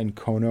Suwama and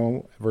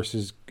Kono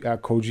versus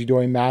Koji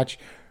Doi match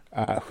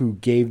who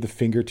gave the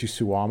finger to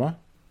Suwama?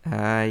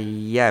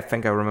 Yeah, I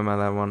think I remember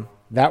that one.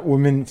 That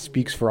woman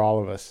speaks for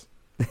all of us.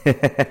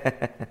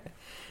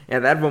 Yeah,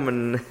 that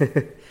woman,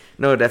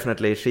 no,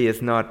 definitely. She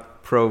is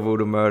not pro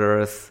Voodoo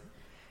Murderers.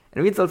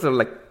 And it's also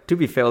like, to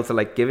be fair, also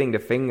like giving the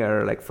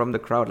finger like from the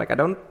crowd. Like I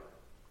don't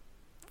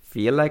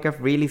feel like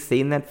I've really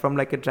seen that from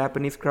like a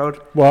Japanese crowd.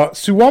 Well,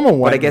 Suwama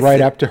went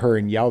right up to her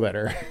and yelled at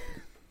her.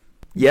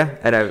 Yeah,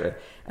 and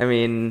I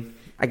mean,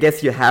 I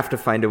guess you have to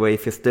find a way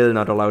if you're still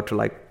not allowed to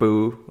like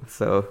boo.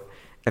 So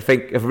I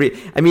think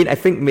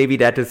maybe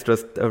that is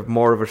just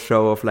more of a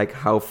show of like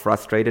how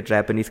frustrated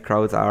Japanese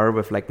crowds are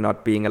with like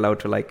not being allowed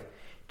to like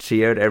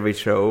cheer at every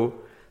show,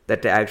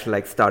 that they're actually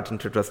like starting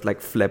to just like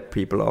flip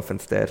people off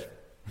instead.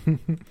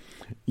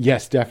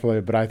 Yes, definitely.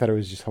 But I thought it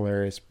was just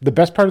hilarious. The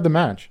best part of the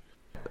match.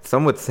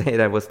 Some would say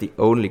that was the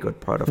only good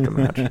part of the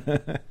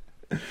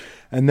match.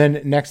 And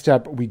then next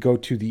up, we go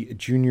to the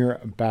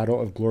Junior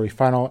Battle of Glory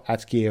final.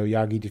 Atsuki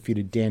Aoyagi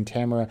defeated Dan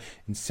Tamura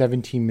in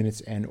 17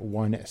 minutes and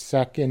 1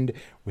 second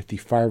with the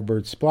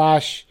Firebird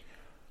Splash.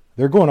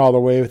 They're going all the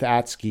way with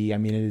Atsuki. I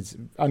mean, it is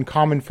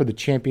uncommon for the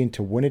champion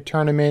to win a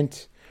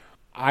tournament.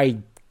 I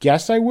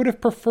guess I would have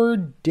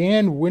preferred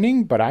Dan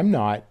winning, but I'm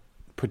not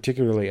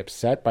particularly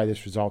upset by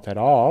this result at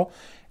all.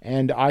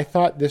 And I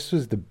thought this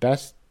was the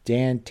best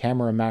Dan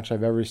Tamura match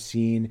I've ever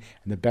seen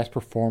and the best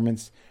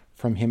performance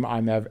from him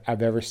I've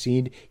ever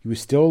seen. He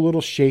was still a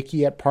little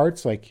shaky at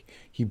parts, like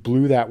he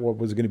blew that what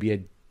was going to be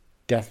a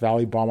Death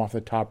Valley bomb off the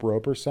top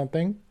rope or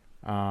something.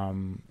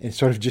 It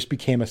sort of just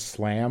became a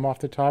slam off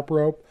the top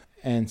rope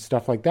and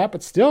stuff like that.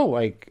 But still,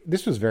 like,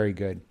 this was very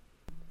good.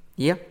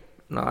 Yeah,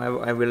 no,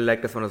 I really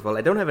like this one as well.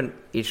 I don't have an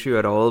issue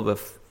at all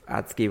with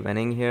Atsuki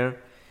winning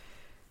here.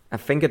 I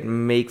think it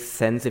makes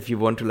sense if you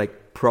want to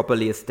like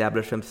properly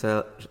establish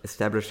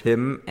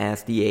him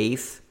as the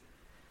ace.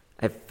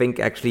 I think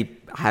actually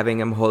having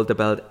him hold the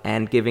belt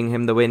and giving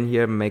him the win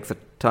here makes a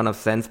ton of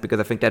sense, because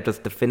I think that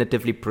just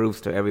definitively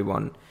proves to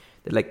everyone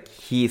that like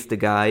he's the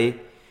guy.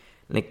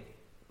 Like,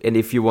 and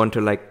if you want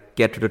to like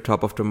get to the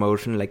top of the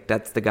motion, like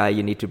that's the guy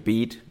you need to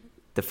beat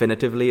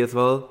definitively as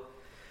well.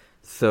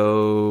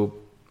 So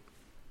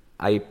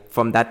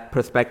from that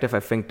perspective, I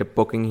think the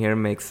booking here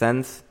makes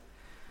sense.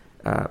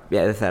 As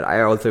I said,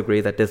 I also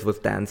agree that this was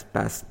Dan's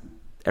best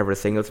ever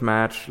singles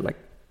match. Like,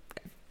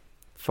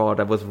 thought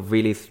that was a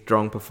really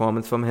strong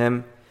performance from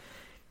him.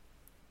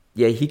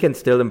 Yeah, he can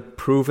still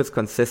improve his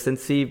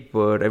consistency,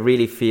 but I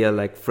really feel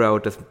like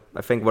throughout this,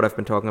 I think what I've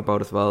been talking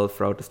about as well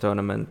throughout this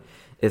tournament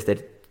is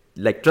that,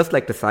 like, just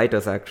like the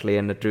Saitos actually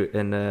in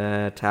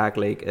the tag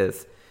league,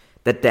 is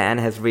that Dan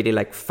has really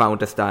like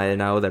found a style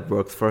now that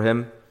works for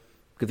him,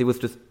 because he was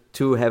just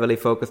too heavily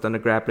focused on the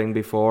grappling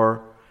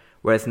before.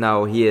 Whereas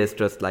now he is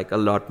just like a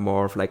lot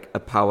more of like a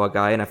power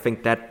guy, and I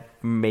think that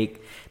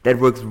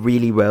works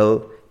really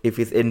well if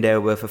he's in there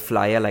with a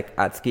flyer like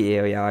Atsuki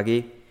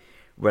Aoyagi,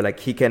 where like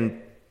he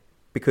can,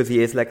 because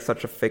he is like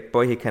such a thick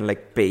boy, he can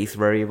like base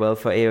very well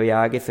for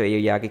Aoyagi, so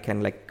Aoyagi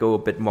can like go a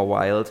bit more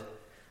wild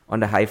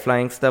on the high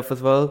flying stuff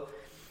as well.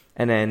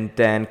 and then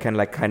Dan can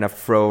like kind of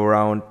throw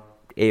around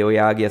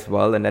Aoyagi as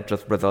well, and that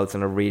just results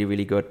in a really,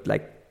 really good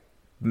like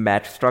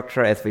match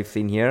structure as we've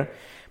seen here.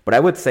 But I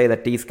would say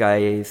that these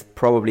guys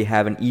probably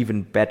have an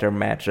even better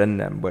match in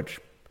them, which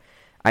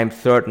I'm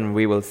certain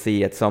we will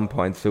see at some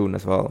point soon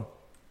as well.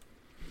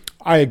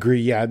 I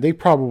agree. Yeah, they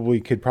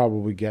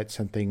could get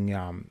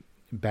something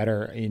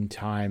better in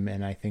time,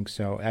 and I think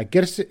so. I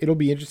guess it'll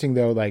be interesting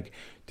though. Like,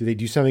 do they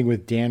do something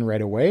with Dan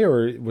right away,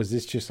 or was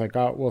this just like,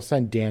 oh, we'll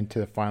send Dan to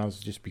the finals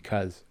just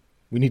because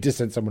we need to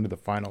send someone to the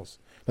finals?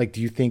 Like,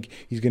 do you think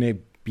he's going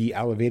to be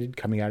elevated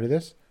coming out of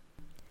this?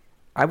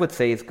 I would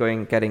say he's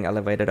getting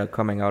elevated or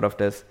coming out of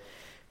this,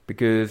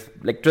 because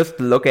like just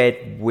look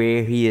at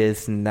where he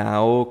is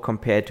now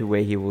compared to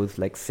where he was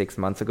like 6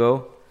 months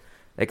ago.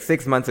 Like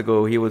 6 months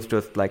ago, he was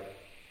just like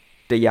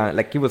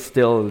he was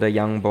still the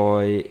young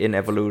boy in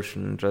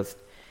Evolution, just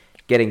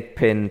getting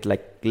pinned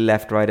like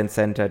left, right, and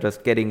center,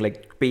 just getting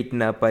like beaten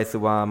up by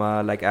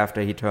Suwama like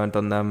after he turned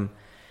on them.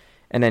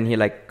 And then he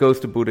like goes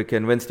to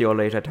Budokan, wins the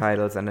All Asia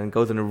titles, and then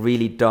goes on a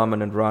really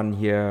dominant run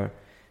here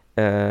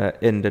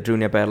in the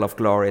Junior Battle of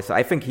Glory. So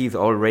I think he's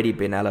already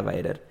been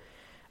elevated.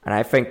 And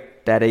I think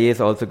that he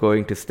is also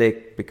going to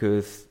stick,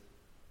 because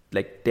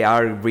like they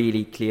are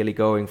really clearly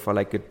going for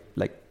like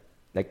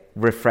a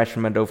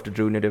refreshment of the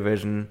junior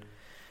division.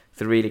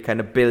 So really kind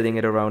of building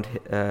it around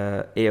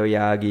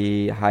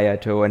Aoyagi,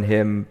 Hayato, and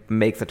him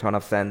makes a ton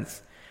of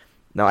sense.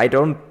 Now, I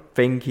don't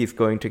think he's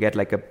going to get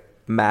like a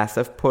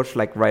massive push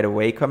like right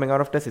away coming out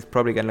of this. He's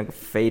probably going to like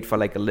fade for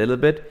like a little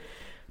bit.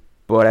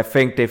 But I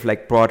think they've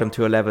like brought him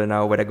to a level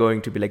now where they're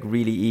going to be like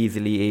really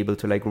easily able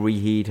to like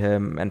reheat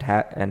him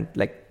and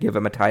like give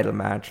him a title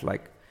match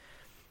like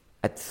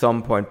at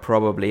some point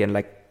probably in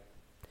like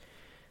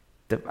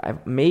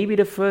maybe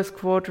the first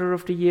quarter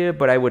of the year.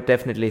 But I would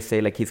definitely say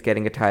like he's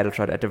getting a title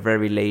shot at the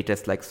very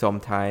latest like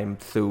sometime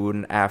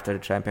soon after the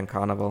Champion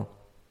Carnival.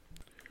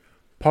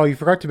 Paul, you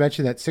forgot to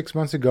mention that 6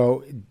 months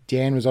ago,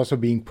 Dan was also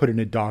being put in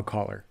a dog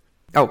collar.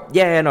 Oh,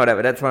 yeah, no,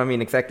 that's what I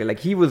mean exactly. Like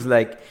he was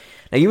like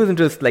he wasn't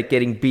just like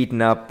getting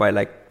beaten up by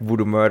like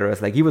voodoo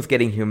murderers, like he was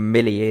getting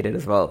humiliated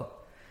as well.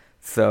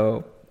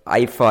 So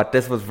I thought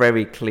this was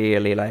very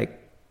clearly like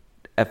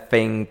a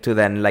thing to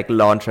then like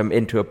launch him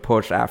into a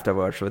push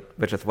afterwards,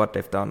 which is what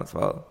they've done as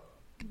well.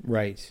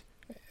 Right.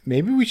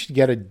 Maybe we should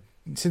get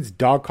since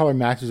dog collar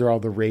matches are all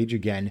the rage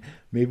again,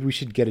 maybe we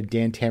should get a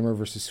Dan Tammer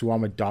versus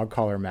Suwama dog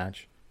collar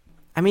match.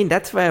 I mean,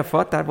 that's where I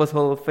thought that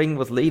whole thing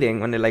was leading,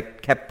 when they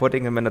like kept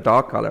putting him in a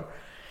dog collar.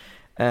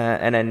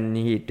 And then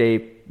he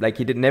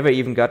never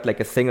even got like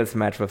a singles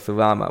match with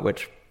Suwama,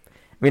 which, I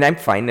mean, I'm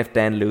fine if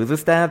Dan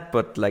loses that,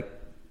 but like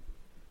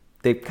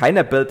they kind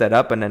of built that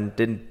up and then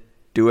didn't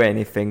do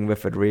anything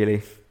with it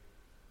really.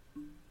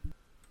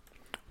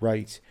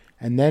 Right.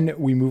 And then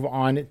we move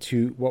on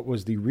to what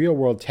was the Real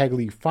World Tag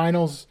League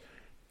Finals.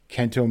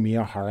 Kento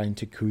Miyahara and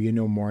Takuya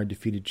Nomura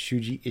defeated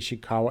Shuji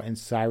Ishikawa and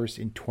Cyrus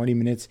in 20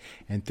 minutes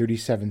and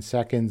 37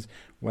 seconds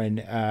when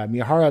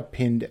Miyahara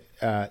pinned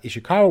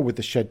Ishikawa with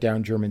the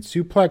shutdown German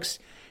suplex.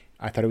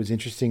 I thought it was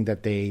interesting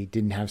that they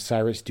didn't have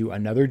Cyrus do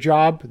another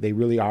job. They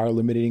really are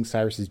eliminating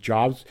Cyrus's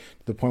jobs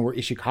to the point where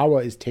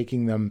Ishikawa is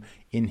taking them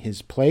in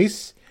his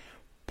place.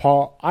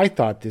 Paul, I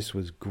thought this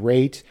was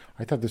great.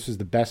 I thought this was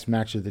the best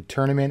match of the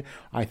tournament.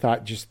 I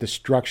thought just the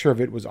structure of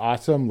it was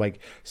awesome.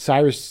 Like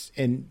Cyrus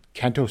and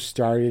Kento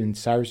started, and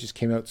Cyrus just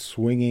came out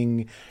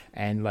swinging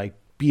and like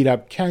beat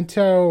up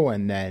Kento,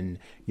 and then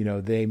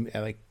they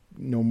like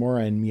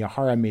Nomura and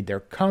Miyahara made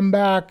their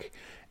comeback,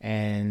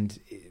 and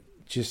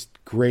just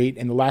great.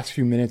 In the last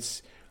few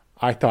minutes,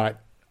 I thought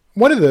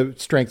one of the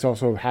strengths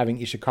also of having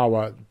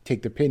Ishikawa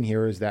take the pin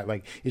here is that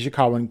like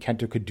Ishikawa and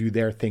Kento could do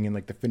their thing in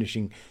like the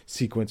finishing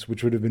sequence,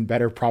 which would have been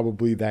better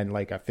probably than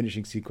like a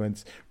finishing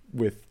sequence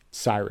with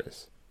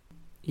Cyrus.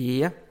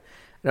 Yeah.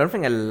 I don't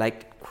think I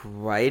liked it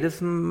quite as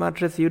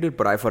much as you did,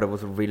 but I thought it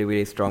was a really,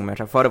 really strong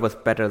match. I thought it was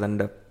better than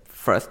the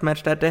first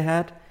match that they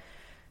had.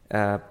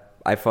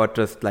 I thought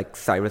just like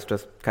Cyrus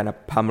just kind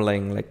of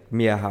pummeling like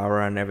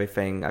Miyahara and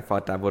everything. I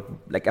thought that would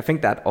I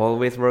think that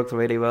always works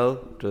really well.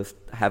 Just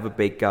have a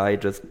big guy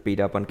just beat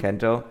up on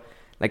Kento.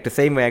 Like the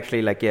same way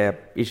actually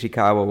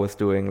Ishikawa was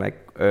doing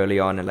like early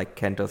on in like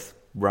Kento's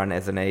run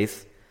as an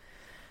ace.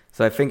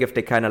 So I think if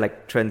they kind of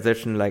like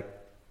transition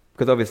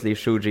because obviously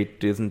Shuji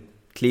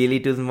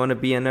doesn't want to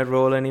be in that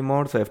role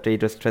anymore. So if they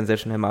just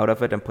transition him out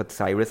of it and put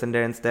Cyrus in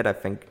there instead, I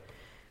think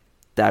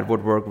that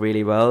would work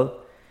really well.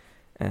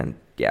 And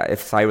yeah,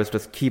 if Cyrus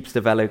just keeps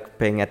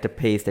developing at the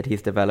pace that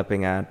he's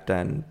developing at,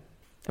 then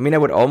I mean, I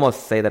would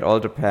almost say that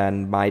All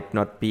Japan might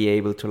not be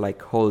able to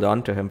like hold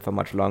on to him for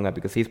much longer,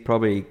 because he's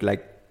probably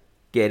like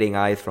getting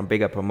eyes from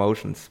bigger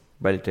promotions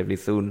relatively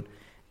soon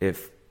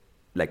if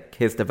like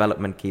his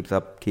development keeps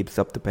up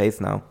the pace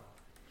now.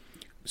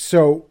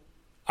 So,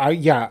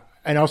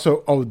 and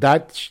also,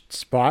 that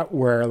spot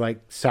where like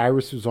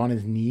Cyrus was on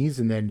his knees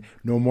and then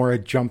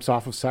Nomura jumps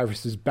off of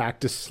Cyrus's back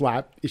to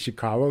slap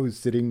Ishikawa, who's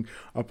sitting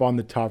up on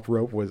the top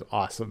rope, was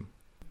awesome.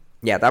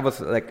 Yeah, that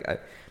was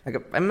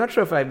I'm not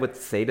sure if I would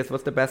say this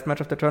was the best match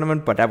of the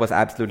tournament, but that was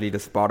absolutely the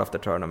spot of the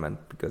tournament,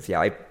 because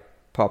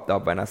popped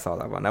up when I saw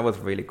that one. That was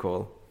really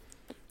cool.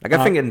 Like,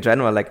 I think in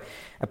general, like,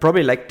 I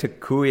probably like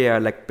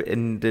Takuya, like,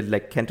 in the,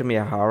 like, Kento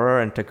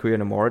Miyahara and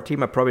Takuya Nomura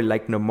team, I probably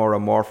liked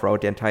Nomura more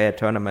throughout the entire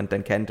tournament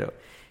than Kento.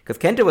 Because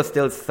Kento was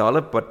still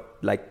solid, but,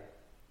 like,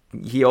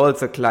 he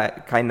also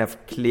kind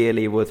of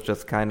clearly was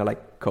just kind of,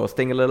 like,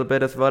 coasting a little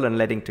bit as well and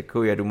letting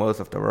Takuya do most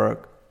of the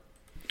work.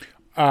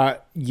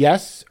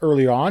 Yes,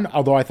 early on,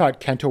 although I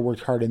thought Kento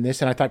worked hard in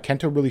this, and I thought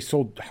Kento really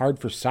sold hard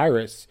for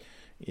Cyrus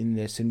in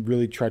this and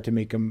really tried to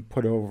make him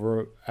put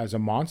over as a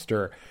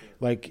monster.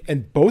 Like,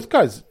 and both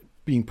guys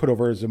being put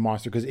over as a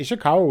monster, because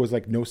Ishikawa was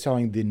like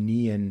no-selling the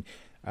knee and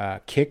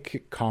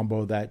kick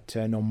combo that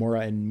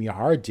Nomura and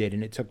Miyahara did,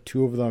 and it took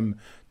two of them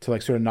to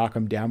like sort of knock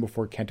him down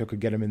before Kento could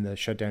get him in the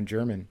shutdown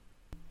German.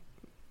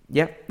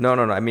 Yeah, no.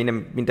 I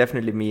mean,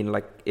 definitely mean,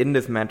 like, in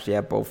this match,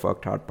 yeah, both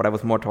worked hard, but I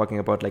was more talking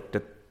about, like,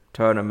 the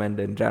tournament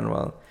in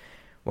general,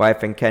 where I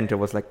think Kento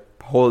was, like,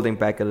 holding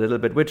back a little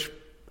bit, which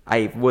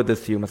I would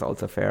assume is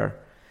also fair.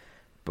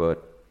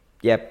 But,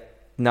 yeah,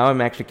 now I'm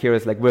actually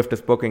curious, like, with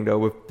this booking, though,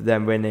 with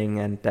them winning,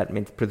 and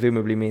that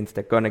presumably means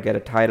they're going to get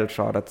a title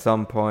shot at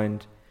some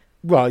point.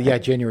 Well, yeah,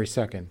 January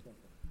 2nd.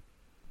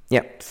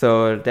 Yeah,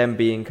 so them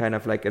being kind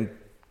of, like, in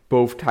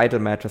both title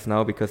matches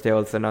now, because they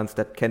also announced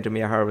that Kento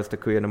Miyahara with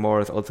Takuya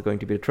Nomura is also going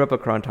to be a Triple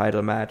Crown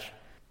title match.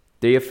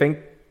 Do you think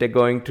they're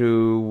going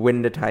to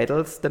win the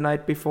titles the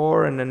night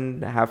before and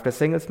then have the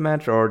singles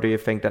match, or do you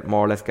think that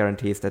more or less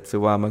guarantees that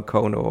Suwama and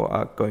Kono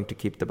are going to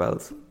keep the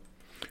belts?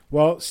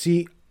 Well,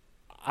 see,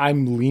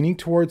 I'm leaning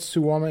towards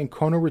Suwama and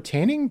Kono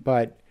retaining,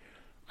 but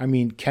I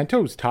mean,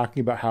 Kento was talking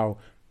about how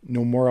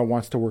Nomura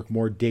wants to work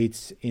more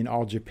dates in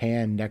All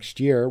Japan next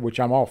year, which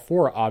I'm all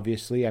for,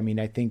 obviously. I mean,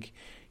 I think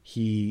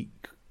he,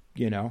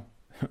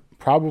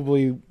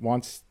 probably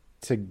wants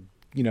to,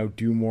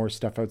 do more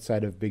stuff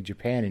outside of Big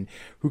Japan, and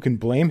who can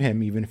blame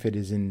him, even if it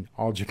is in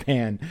All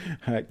Japan,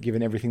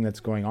 given everything that's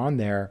going on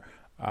there.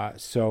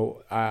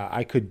 So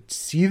I could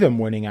see them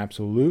winning,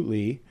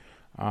 absolutely.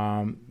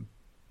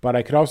 But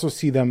I could also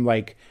see them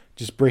like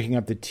just breaking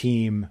up the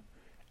team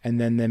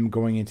and then them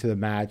going into the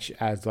match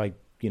as like,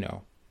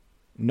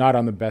 not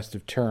on the best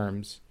of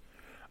terms.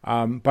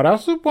 But I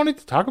also wanted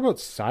to talk about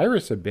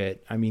Cyrus a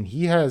bit. I mean,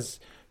 he has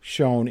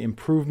shown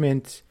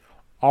improvement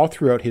all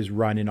throughout his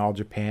run in All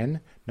Japan,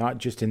 not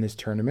just in this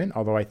tournament,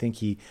 although I think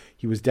he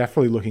was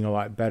definitely looking a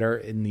lot better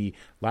in the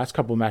last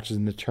couple of matches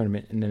in the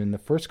tournament and then in the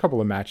first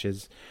couple of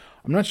matches.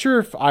 I'm not sure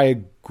if I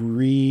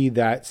agree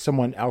that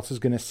someone else is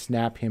going to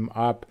snap him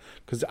up,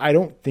 because I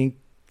don't think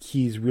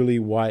he's really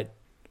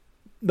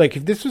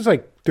if this was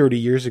like 30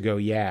 years ago,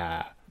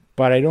 yeah,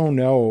 but I don't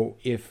know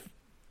if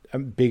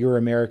bigger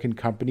American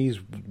companies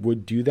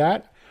would do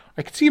that.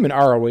 I could see him in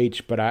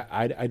ROH, but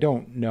I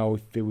don't know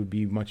if it would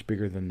be much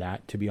bigger than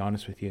that, to be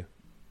honest with you.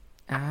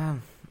 I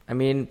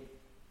mean,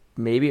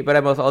 maybe, but I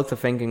was also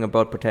thinking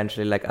about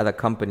potentially like other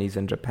companies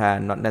in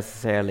Japan, not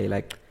necessarily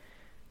like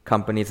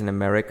companies in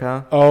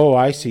America. Oh,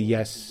 I see.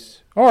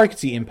 Yes. Oh, I could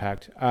see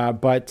Impact.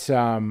 But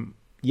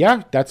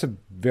yeah, that's a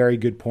very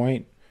good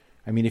point.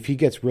 I mean, if he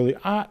gets really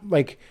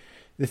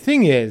the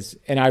thing is,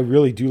 and I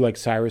really do like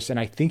Cyrus, and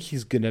I think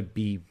he's gonna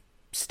be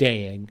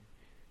staying,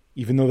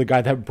 even though the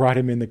guy that brought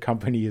him in the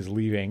company is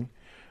leaving,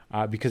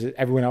 because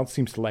everyone else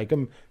seems to like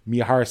him.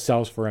 Miyahara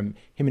sells for him.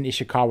 Him and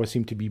Ishikawa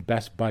seem to be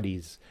best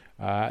buddies,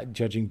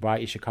 judging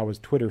by Ishikawa's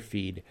Twitter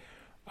feed.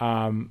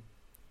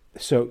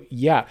 So,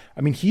 yeah,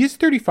 I mean, he is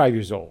 35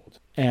 years old.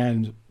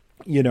 And,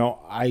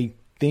 I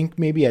think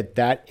maybe at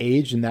that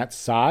age and that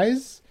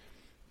size,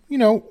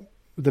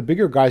 the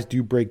bigger guys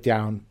do break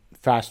down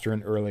faster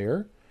and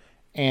earlier.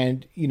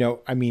 And,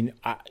 I mean,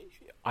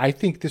 I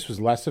think this was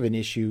less of an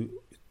issue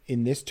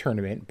in this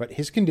tournament, but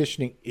his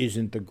conditioning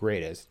isn't the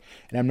greatest.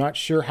 And I'm not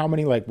sure how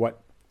many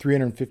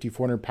 350,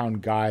 400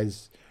 pound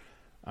guys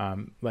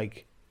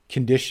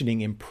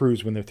conditioning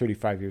improves when they're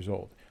 35 years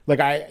old.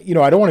 I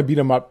don't want to beat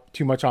him up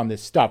too much on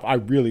this stuff. I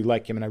really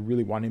like him and I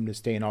really want him to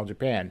stay in All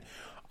Japan.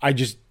 I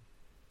just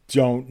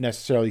don't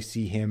necessarily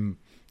see him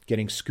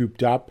getting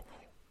scooped up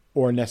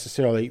or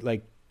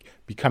necessarily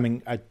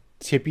becoming a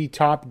tippy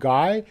top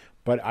guy,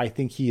 but I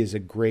think he is a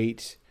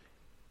great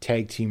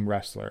tag team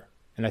wrestler.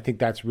 And I think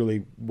that's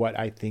really what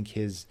I think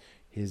his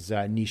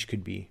niche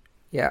could be.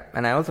 Yeah,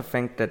 and I also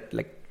think that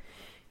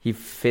he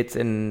fits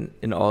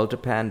in All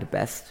Japan the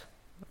best.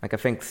 I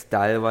think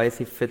style-wise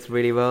he fits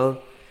really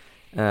well.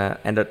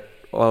 And that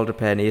All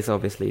Japan is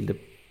obviously the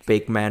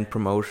big man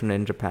promotion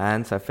in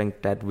Japan, so I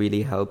think that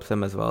really helps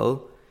him as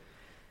well.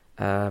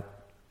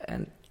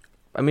 And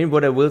I mean,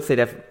 what I will say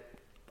that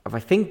I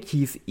think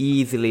he's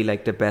easily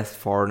the best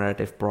foreigner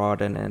they've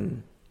brought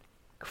in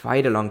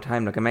quite a long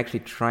time. I'm actually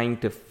trying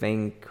to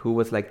think who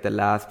was the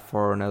last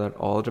foreigner that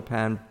All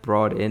Japan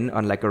brought in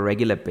on a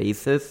regular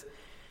basis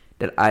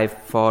that I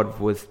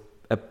thought was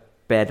a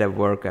better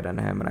worker than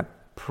him, and I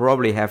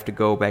probably have to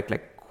go back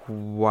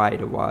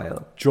quite a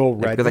while. Joel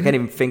Redman? Because I can't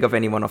even think of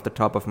anyone off the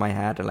top of my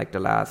head in the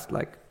last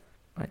I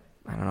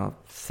don't know,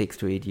 6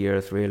 to 8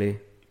 years really.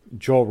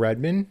 Joel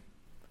Redman?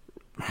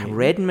 Maybe.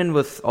 Redman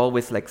was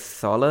always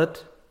solid.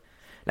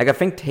 I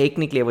think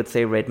technically I would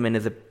say Redman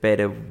is a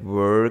better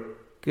worker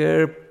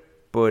quicker,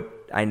 but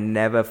I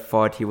never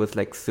thought he was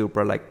like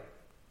super like.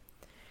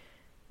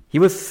 He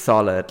was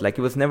solid. Like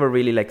he was never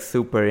really like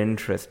super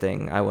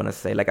interesting. I want to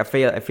say. Like I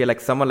feel like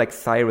someone like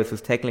Cyrus,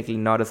 who's technically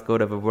not as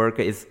good of a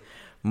worker, is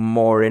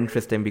more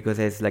interesting because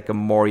he has like a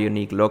more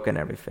unique look and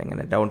everything.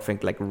 And I don't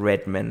think like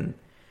Redmond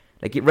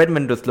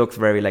just looks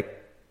very like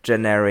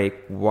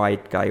generic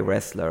white guy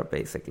wrestler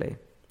basically.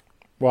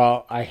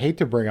 Well, I hate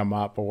to bring him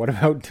up, but what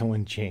about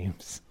Dylan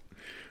James?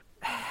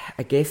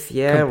 I guess,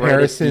 yeah,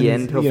 right at the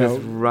end of his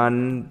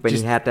run, when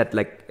he had that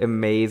like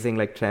amazing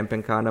like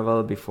champion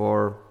carnival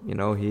before,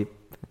 he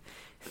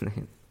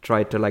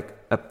tried to like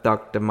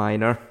abduct the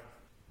minor.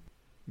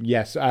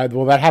 Yes,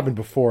 well, that happened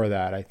before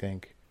that, I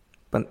think.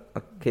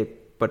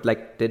 But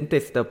like, didn't they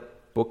stop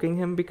booking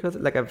him because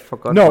like I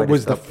forgot? No, it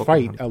was the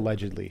fight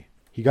allegedly.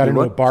 He got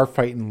into a bar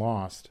fight and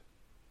lost.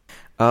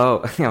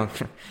 Oh,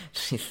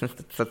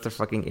 such a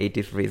fucking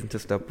 80s reason to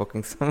stop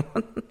booking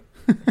someone.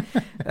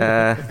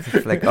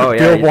 Like, oh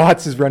yeah, Bill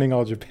Watts is running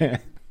all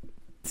Japan.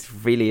 It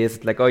really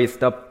is like, oh, you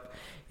stop.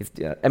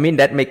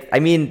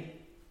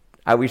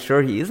 Are we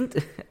sure he isn't?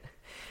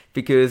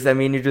 Because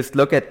you just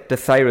look at the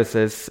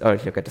Cyruses, or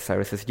look at the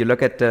Cyruses. You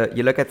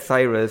look at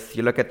Cyrus,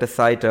 you look at the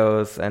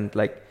Saitos, and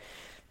like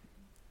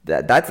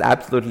that's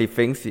absolutely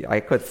things I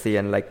could see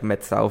in like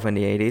Mid-South in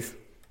the 80s.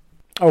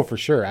 Oh, for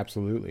sure,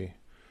 absolutely.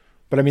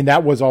 But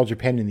that was all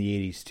Japan in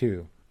the 80s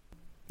too.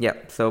 Yeah,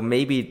 so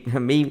maybe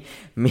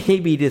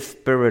the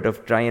spirit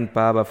of Giant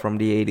Baba from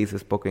the 80s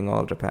is booking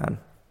all Japan.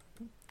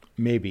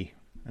 Maybe.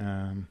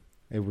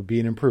 It would be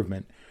an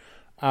improvement.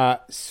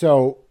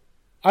 So,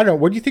 I don't know.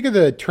 What do you think of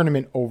the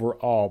tournament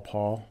overall,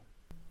 Paul?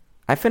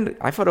 I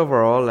thought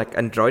overall, like,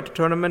 enjoyed the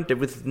tournament. There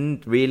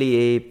wasn't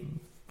really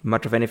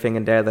much of anything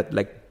in there that,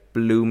 like,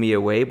 blew me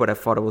away, but I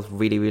thought it was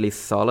really, really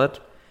solid.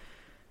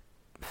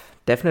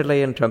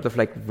 Definitely in terms of,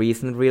 like,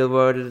 recent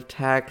real-world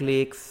tag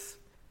leagues,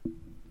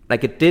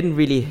 like, it didn't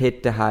really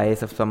hit the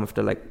highs of some of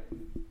the,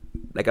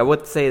 like I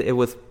would say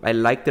I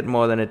liked it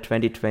more than the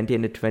 2020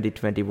 and the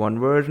 2021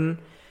 version.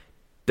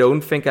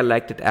 Don't think I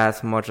liked it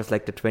as much as,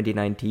 like, the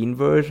 2019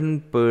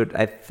 version, but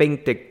I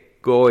think they're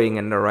going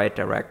in the right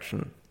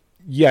direction.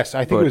 Yes,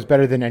 I think it was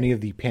better than any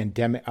of the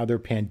other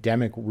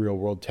pandemic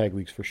real-world tag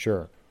leagues for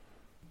sure.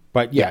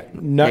 But, yeah.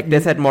 Like,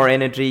 this had more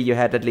energy. You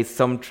had at least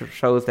some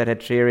shows that had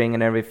cheering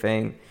and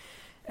everything.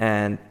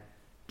 And,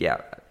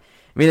 yeah.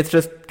 It's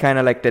just kind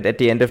of like that at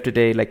the end of the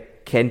day,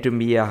 like, Kento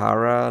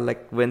Miyahara,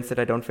 like, wins that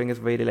I don't think is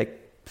really, like,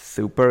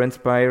 super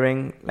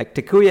inspiring. Like,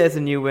 Takuya is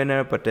a new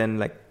winner, but then,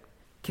 like,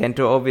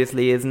 Kento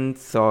obviously isn't.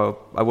 So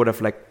I would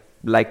have, like,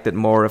 liked it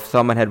more if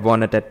someone had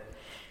won it that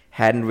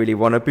hadn't really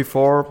won it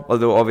before.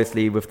 Although,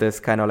 obviously, with this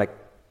kind of,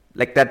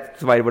 like,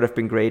 that's why it would have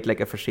been great,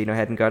 like, if Ashino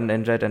hadn't gotten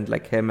injured and,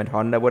 like, him and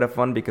Honda would have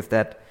won, because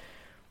that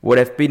would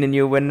have been a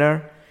new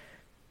winner.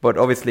 But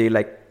obviously,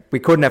 like, we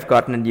couldn't have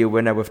gotten a new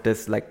winner with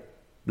this, like,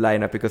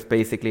 lineup, because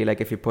basically, like,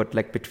 if you put,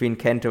 like, between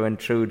Kento and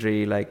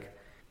Tsuji, like,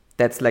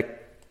 that's, like,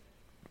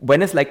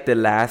 when is, like, the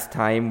last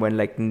time when,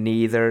 like,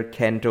 neither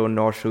Kento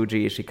nor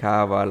Shuji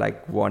Ishikawa,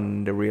 like,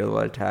 won the real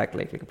world tag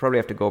league? Like, you probably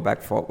have to go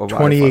back for a while.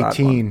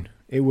 2018.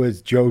 It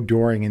was Joe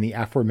Doring and the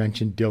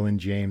aforementioned Dylan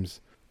James.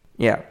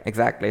 Yeah,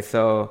 exactly.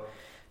 So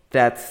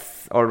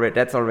that's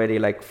already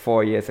like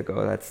 4 years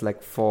ago. That's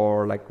like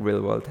 4 like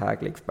real world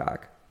tag leagues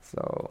back.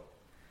 So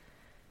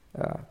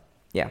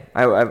yeah,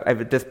 I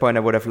at this point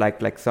I would have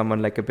liked like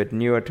someone like a bit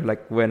newer to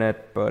like win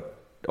it, but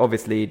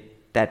obviously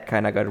that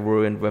kind of got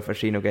ruined with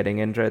Ashino getting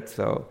injured.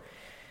 So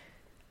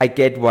I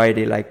get why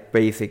they like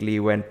basically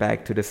went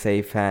back to the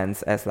safe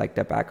hands as like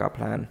their backup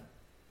plan.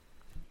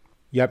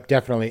 Yep,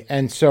 definitely.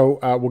 And so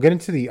we'll get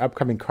into the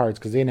upcoming cards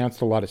because they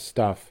announced a lot of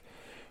stuff.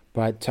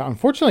 But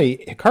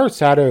unfortunately, Hikaru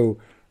Sato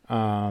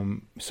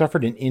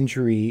suffered an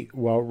injury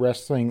while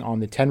wrestling on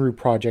the Tenru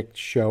Project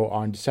show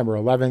on December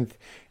 11th.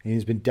 And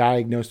he's been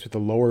diagnosed with a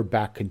lower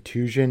back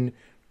contusion,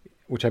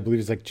 which I believe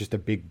is like just a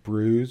big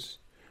bruise.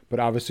 But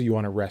obviously you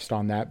want to rest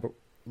on that, but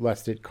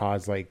lest it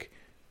cause like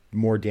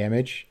more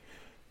damage.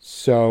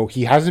 So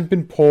he hasn't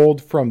been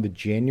pulled from the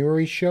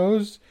January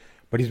shows,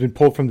 but he's been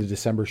pulled from the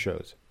December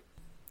shows.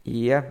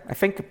 Yeah, I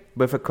think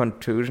with a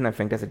contusion, I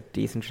think there's a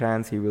decent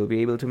chance he will be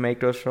able to make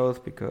those shows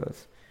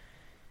because,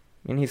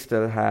 I mean, he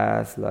still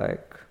has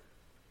like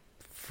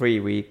 3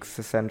 weeks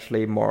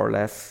essentially, more or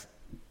less,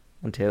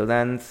 until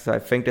then. So I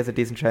think there's a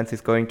decent chance he's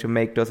going to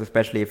make those,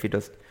 especially if he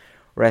just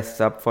rests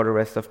up for the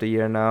rest of the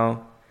year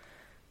now.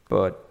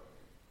 But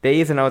there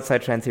is an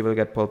outside chance he will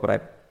get pulled, but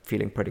I'm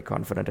feeling pretty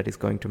confident that he's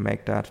going to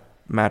make that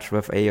match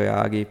with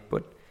Aoyagi.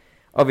 But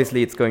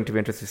obviously, it's going to be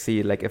interesting to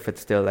see like if it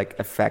still like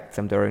affects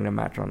him during the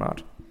match or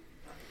not.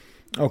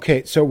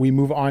 Okay, so we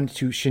move on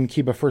to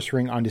Shinkiba First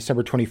Ring on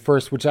December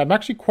 21st, which I'm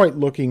actually quite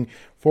looking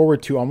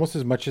forward to almost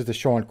as much as the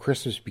show on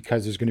Christmas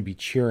because there's going to be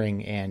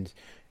cheering, and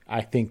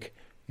I think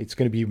it's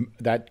going to be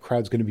that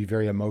crowd's going to be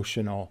very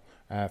emotional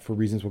for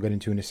reasons we'll get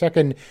into in a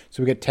second.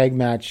 So we get tag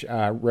match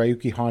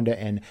Ryuki Honda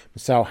and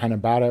Masao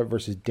Hanabata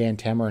versus Dan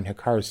Tamura and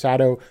Hikaru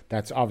Sato.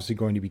 That's obviously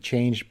going to be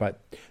changed,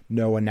 but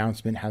no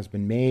announcement has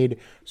been made.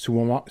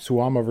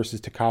 Suwama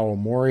versus Takao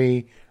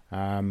Omori.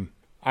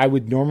 I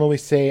would normally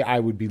say I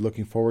would be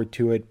looking forward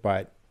to it,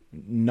 but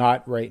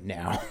not right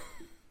now.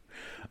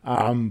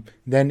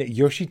 Then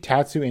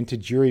Yoshitatsu and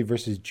Tajiri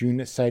versus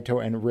Jun Saito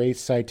and Rei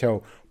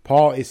Saito.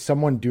 Paul, is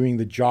someone doing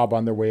the job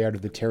on their way out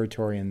of the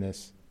territory in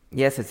this?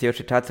 Yes, it's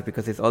Yoshitatsu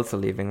because he's also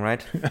leaving,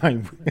 right?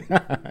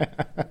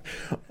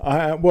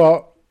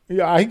 Well,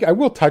 yeah, I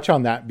will touch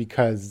on that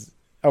because,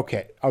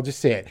 okay, I'll just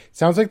say it.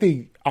 Sounds like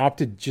they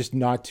opted just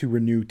not to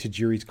renew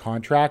Tajiri's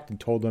contract and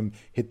told him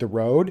hit the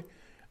road.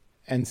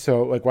 And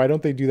so, like, why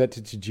don't they do that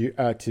to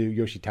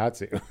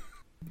Yoshitatsu?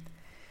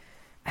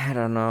 I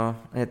don't know.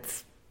 I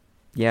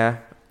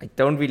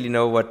don't really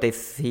know what they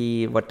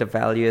see, what the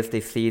value is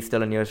they see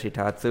still in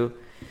Yoshitatsu.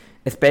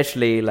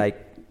 Especially, like,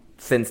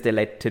 since they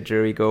let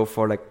Tajiri go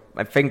for, like,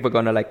 I think we're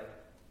gonna, like,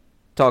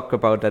 talk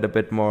about that a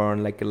bit more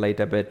on, like, a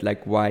later bit,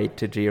 like, why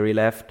Tajiri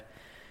left.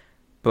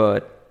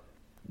 But,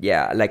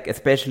 yeah, like,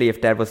 especially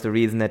if that was the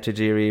reason that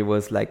Tajiri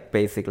was, like,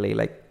 basically,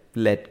 like,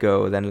 let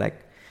go, then,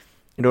 like,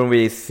 I don't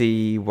really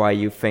see why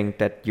you think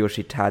that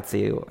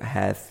Yoshitatsu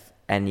has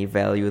any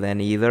value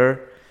then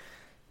either.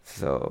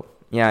 So,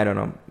 yeah, I don't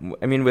know.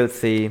 I mean, we'll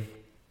see.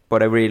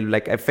 But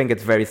I think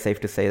it's very safe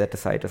to say that the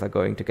Saitos are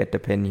going to get the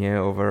pin here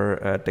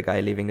over the guy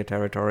leaving the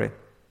territory,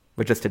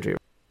 which is Tajiri.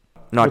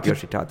 Not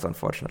Yoshitatsu,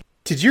 unfortunately.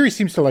 Tajiri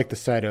seems to like the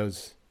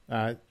Saitos,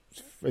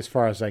 as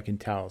far as I can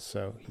tell.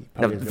 So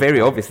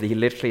very obviously, he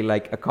literally,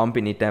 like,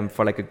 accompanied them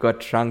for, like, a good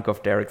chunk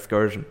of their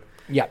excursion.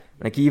 Yeah.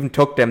 Like, he even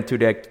took them to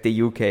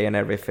the UK and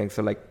everything.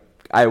 So, like,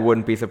 I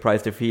wouldn't be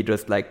surprised if he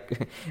just,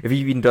 like, if he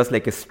even does,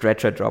 like, a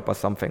stretcher drop or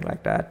something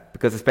like that.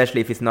 Because especially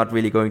if he's not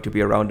really going to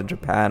be around in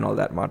Japan all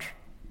that much.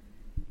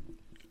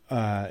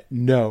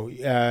 No,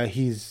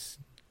 he's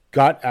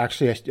got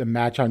actually a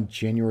match on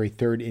January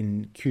 3rd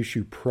in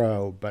Kyushu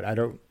Pro, but I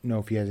don't know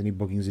if he has any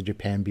bookings in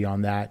Japan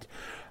beyond that.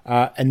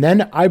 And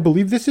then I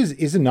believe this is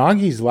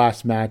Izanagi's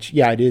last match.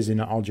 Yeah, it is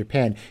in All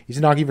Japan.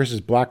 Izanagi versus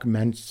Black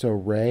Menso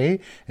Ray.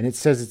 And it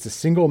says it's a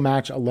single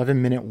match,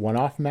 11-minute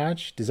one-off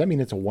match. Does that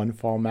mean it's a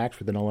one-fall match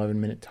with an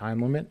 11-minute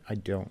time limit? I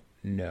don't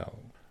know.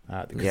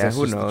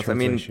 Who knows? I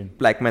mean,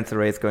 Black Menso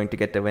Ray is going to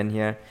get the win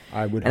here.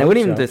 I wouldn't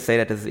even just say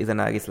that this is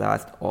Izanagi's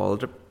last All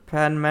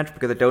Japan match,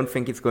 because I don't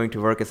think it's going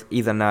to work as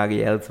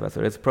Izanagi elsewhere.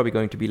 So it's probably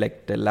going to be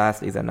like the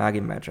last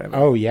Izanagi match ever.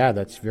 Oh, yeah,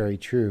 that's very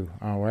true.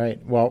 All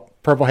right. Well,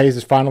 Purple Haze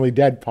is finally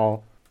dead,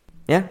 Paul.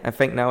 Yeah, I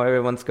think now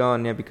everyone's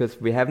gone, because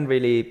we haven't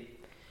really...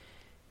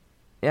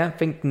 Yeah, I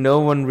think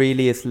no one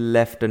really is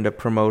left in the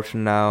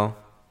promotion now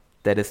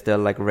that is still,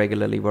 like,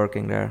 regularly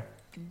working there.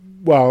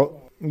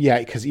 Well, yeah,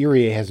 because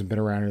Irie hasn't been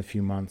around in a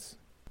few months.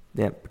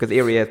 Yeah, because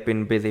Irie has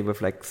been busy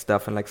with, like,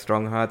 stuff and, like,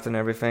 Strong Hearts and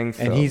everything.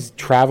 So. And he's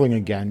traveling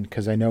again,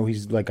 because I know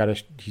he's like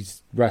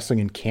he's wrestling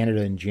in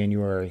Canada in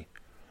January.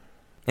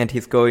 And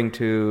he's going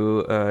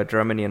to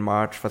Germany in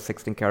March for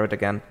 16 Carat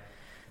again.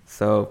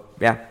 So,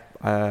 yeah,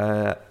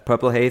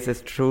 Purple Haze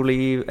is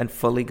truly and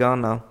fully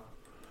gone now.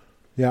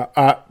 Yeah.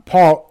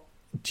 Paul,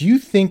 do you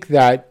think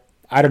that,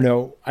 I don't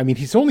know, I mean,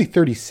 he's only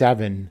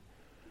 37.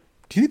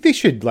 Do you think they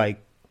should,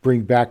 like,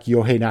 bring back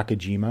Yohei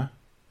Nakajima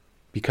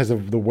because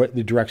of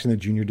the direction the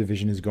junior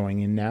division is going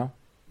in now?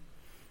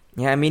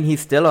 Yeah, I mean,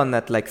 he's still on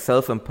that, like,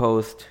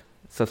 self-imposed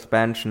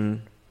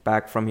suspension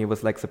back from he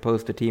was, like,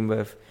 supposed to team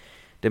with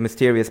the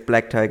mysterious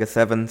Black Tiger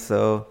 7.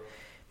 So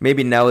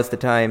maybe now is the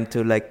time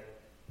to, like,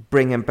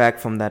 bring him back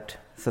from that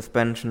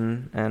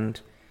suspension. And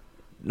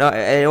no,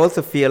 I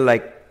also feel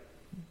like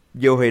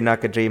Yohei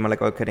Nakajima,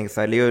 like, all kidding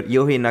aside,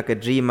 Yohei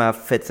Nakajima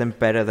fits him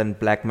better than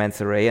Black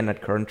Menso Ray in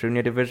that current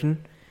junior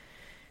division.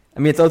 I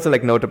mean, it's also,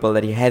 like, notable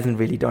that he hasn't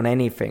really done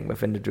anything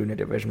within the junior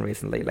division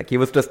recently. Like, he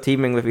was just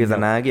teaming with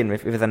Izanagi, and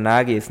if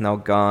Izanagi is now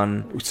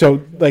gone...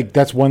 So, like,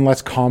 that's one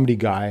less comedy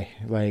guy.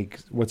 Like,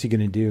 what's he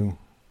going to do?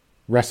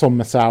 Wrestle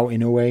Masao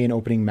Inoue in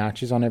opening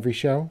matches on every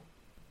show?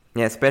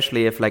 Yeah,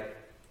 especially if, like,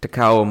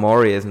 Takao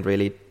Omori isn't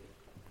really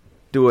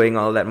doing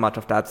all that much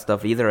of that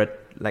stuff either.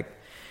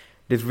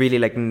 There's really,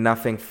 like,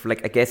 nothing...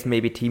 Like, I guess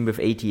maybe team with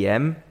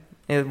ATM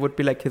it would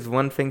be, like, his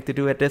one thing to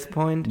do at this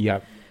point. Yeah.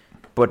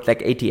 But, like,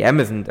 ATM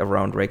isn't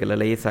around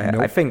regularly, so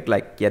I think,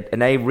 like, yeah,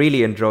 and I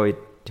really enjoyed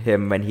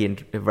him when he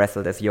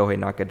wrestled as Yohei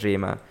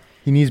Nakajima.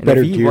 He needs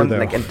better gear, though.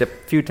 Like, and the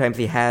few times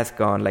he has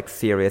gone, like,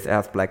 serious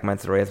as Black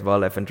Menso Ray as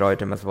well, I've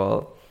enjoyed him as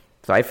well.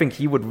 So I think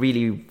he would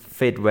really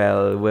fit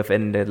well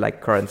within the,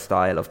 like, current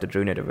style of the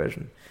junior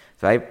division.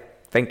 So I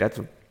think that's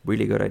a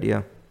really good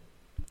idea.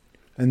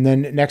 And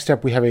then next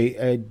up, we have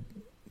a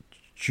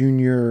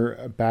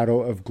Junior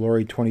Battle of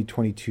Glory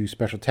 2022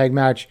 special tag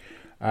match.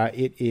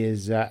 It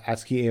is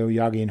Atsuki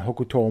Aoyagi and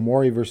Hokuto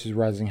Omori versus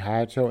Rising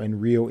Hayato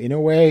and Ryo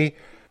Inoue.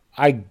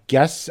 I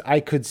guess I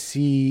could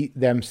see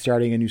them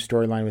starting a new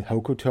storyline with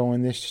Hokuto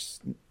in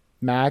this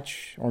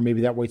match, or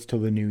maybe that waits till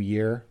the new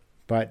year.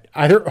 But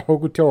either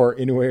Hokuto or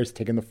Inoue is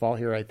taking the fall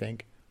here, I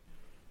think.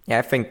 Yeah,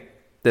 I think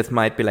this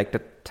might be, like,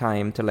 the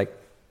time to, like,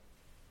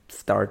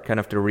 start kind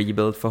of the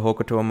rebuild for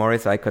Hokuto Omori,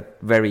 so I could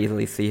very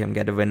easily see him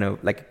get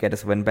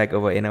his win back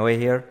over Inoue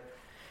here,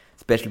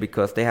 especially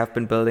because they have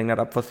been building that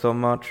up for so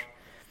much.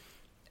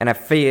 And I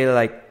feel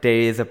like there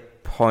is a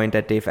point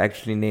that they've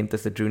actually named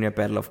this a Junior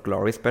Battle of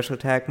Glory special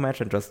tag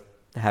match and just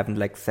haven't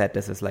like said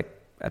this is like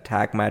a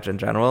tag match in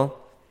general.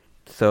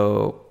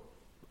 So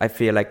I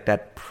feel like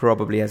that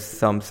probably has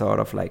some sort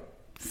of like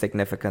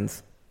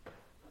significance.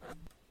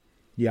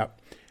 Yep.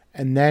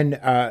 And then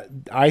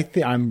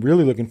I'm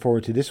really looking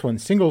forward to this one.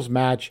 Singles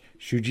match,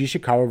 Shuji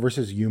Ishikawa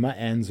versus Yuma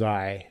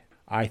Anzai.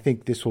 I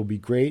think this will be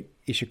great.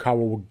 Ishikawa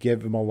will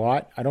give him a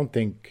lot. I don't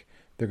think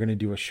they're going to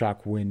do a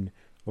shock win,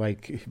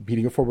 like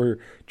beating a former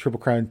Triple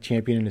Crown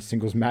champion in a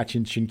singles match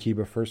in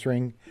Shinkiba first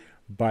ring.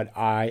 But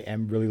I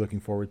am really looking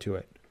forward to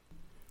it.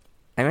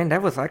 I mean,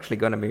 that was actually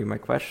going to be my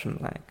question.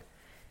 Like,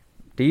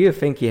 do you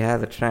think he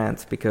has a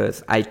chance?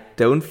 Because I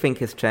don't think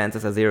his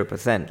chances are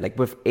 0%. Like,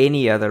 with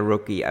any other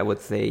rookie, I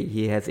would say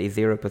he has a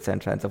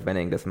 0% chance of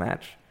winning this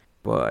match.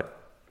 But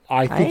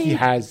I think he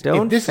has.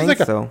 Don't think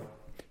so.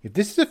 If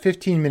this is a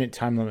 15-minute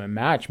time limit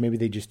match, maybe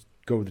they just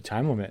go with the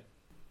time limit.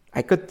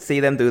 I could see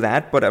them do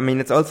that, but I mean,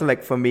 it's also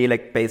like for me,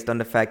 like based on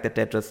the fact that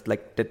they're just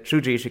like that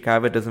Shuji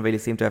Ishikawa doesn't really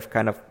seem to have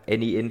kind of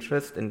any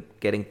interest in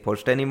getting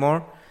pushed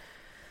anymore.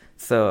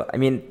 So, I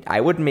mean, I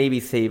would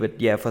maybe save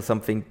it, for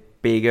something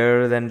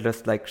bigger than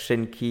just like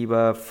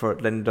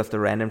than just a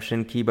random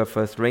Shinkiba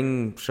first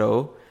ring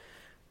show.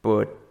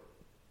 But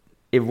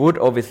it would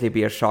obviously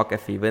be a shock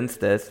if he wins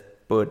this,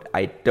 but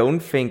I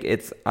don't think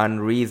it's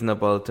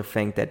unreasonable to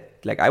think that,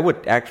 like, I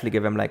would actually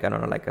give him like, I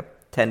don't know, like a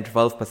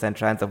 10-12%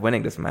 chance of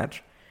winning this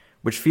match,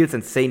 which feels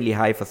insanely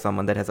high for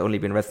someone that has only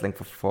been wrestling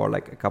for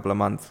like a couple of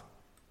months.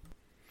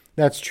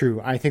 That's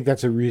true. I think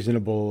that's a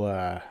reasonable.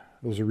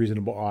 Those are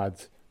reasonable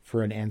odds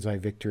for an Anzai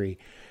victory.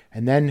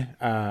 And then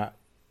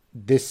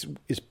this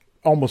is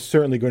almost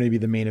certainly going to be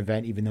the main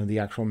event, even though the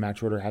actual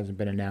match order hasn't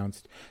been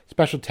announced.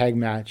 Special tag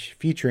match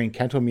featuring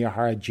Kento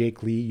Miyahara,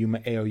 Jake Lee, Yuma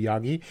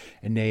Aoyagi,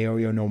 and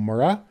Naoya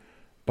Nomura.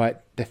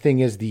 But the thing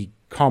is, the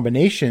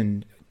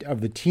combination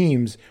of the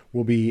teams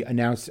will be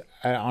announced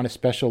on a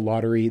special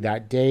lottery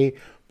that day.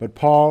 But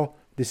Paul,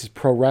 this is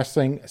pro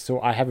wrestling, so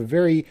I have a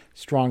very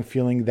strong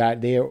feeling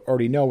that they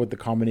already know what the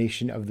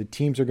combination of the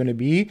teams are going to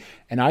be,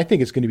 and I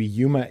think it's going to be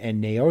Yuma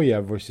and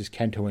Naoya versus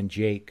Kento and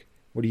Jake.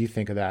 What do you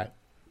think of that?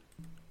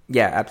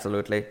 Yeah,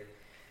 absolutely.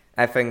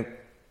 I think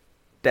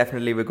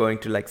definitely we're going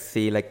to like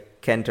see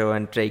like Kento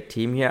and Jake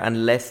team here,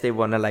 unless they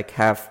want to like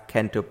have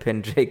Kento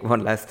pin Jake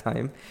one last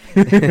time.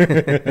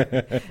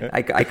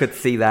 I could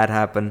see that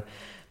happen.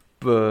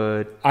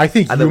 But I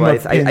think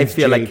otherwise, I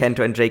feel Jake. like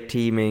Kento and Jake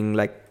teaming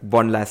like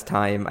one last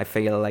time. I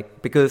feel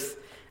like, because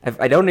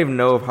I don't even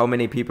know how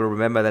many people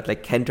remember that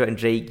like Kento and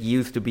Jake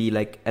used to be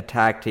like a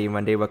tag team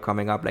when they were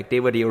coming up. Like they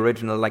were the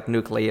original like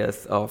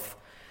nucleus of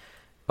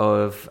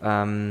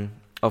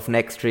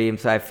Next Stream.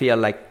 So I feel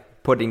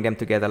like putting them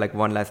together like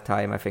one last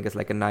time, I think is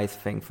like a nice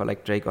thing for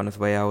like Jake on his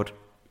way out.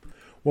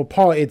 Well,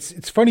 Paul,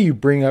 it's funny you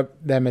bring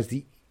up them as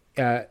the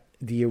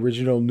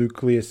original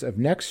nucleus of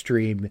Next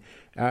Stream.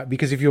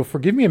 Because if you'll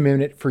forgive me a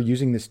minute for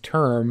using this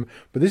term,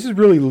 but this is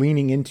really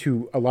leaning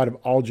into a lot of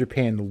All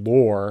Japan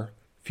lore,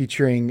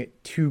 featuring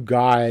two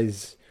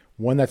guys,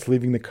 one that's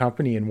leaving the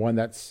company and one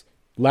that's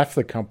left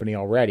the company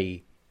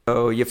already.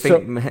 Oh, you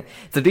think?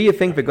 So do you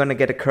think we're going to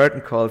get a curtain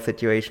call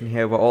situation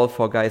here where all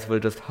four guys will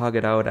just hug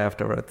it out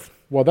afterwards?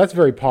 Well, that's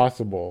very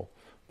possible,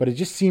 but it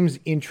just seems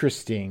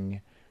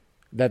interesting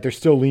that they're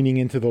still leaning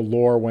into the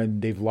lore when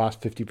they've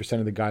lost 50%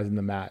 of the guys in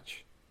the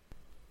match.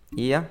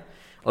 Yeah.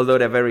 Although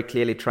they're very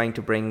clearly trying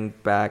to bring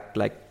back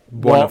like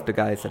one of the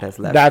guys that has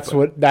left.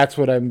 That's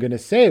what I'm gonna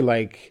say.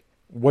 Like,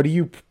 what do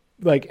you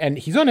like? And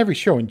he's on every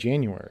show in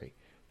January.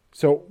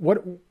 So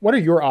what are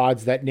your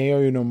odds that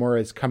Naoya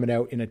Nomura is coming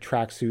out in a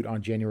tracksuit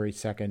on January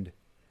 2nd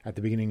at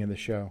the beginning of the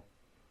show?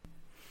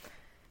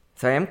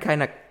 So I am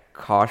kind of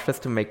cautious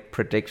to make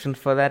predictions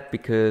for that,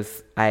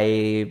 because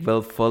I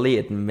will fully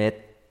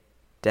admit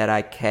that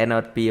I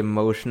cannot be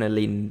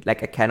emotionally,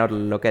 like I cannot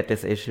look at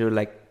this issue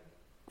like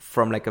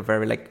from like a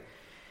very like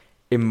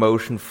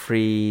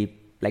emotion-free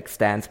like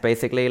stance,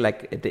 basically.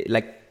 Like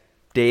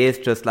there is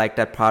just like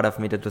that part of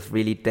me that just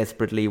really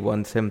desperately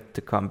wants him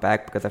to come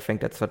back, because I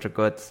think that's such a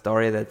good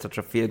story, that's such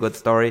a feel-good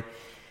story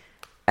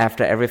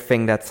after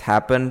everything that's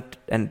happened,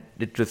 and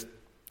it's just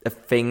a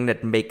thing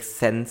that makes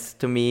sense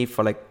to me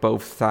for like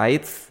both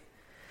sides.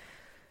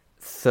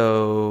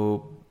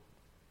 So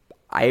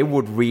I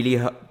would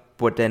really,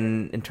 but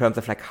then in terms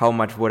of like how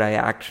much would I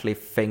actually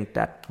think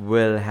that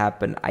will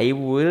happen, I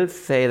will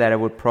say that I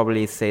would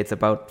probably say it's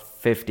about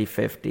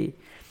 50-50.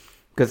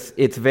 Because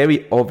it's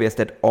very obvious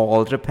that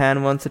all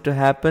Japan wants it to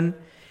happen.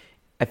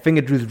 I think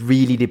it just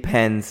really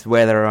depends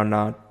whether or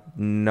not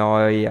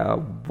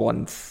Naoya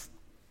wants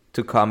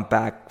to come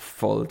back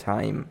full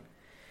time.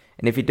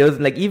 And if he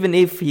doesn't, like even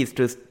if he's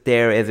just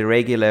there as a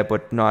regular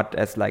but not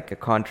as like a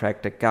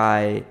contracted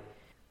guy,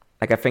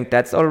 like I think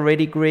that's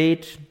already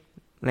great.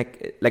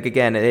 Like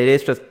again, it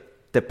is just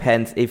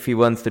depends if he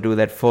wants to do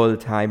that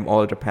full-time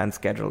All Japan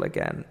schedule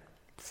again.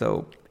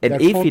 So, and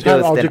That if he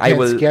does, All then I Japan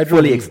will schedule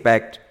fully is-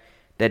 expect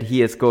that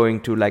he is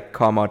going to like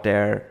come out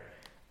there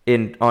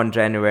on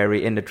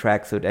January in the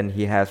tracksuit, and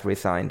he has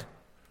resigned.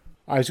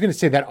 I was going to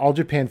say that All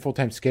Japan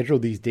full-time schedule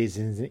these days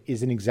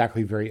isn't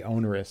exactly very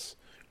onerous.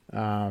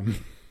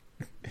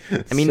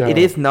 I mean, it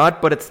is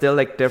not, but it's still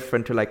like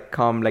different to like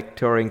come like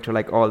touring to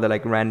like all the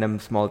like random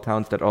small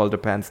towns that All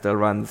Japan still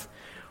runs,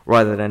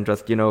 rather than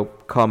just, you know,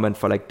 comment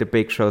for like the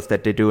big shows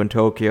that they do in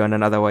Tokyo and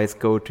then otherwise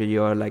go to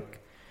your like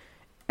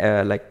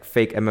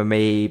fake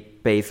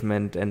MMA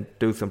basement and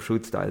do some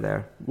shoot style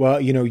there. Well,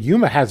 you know,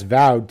 Yuma has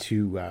vowed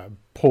to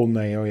pull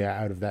Naoya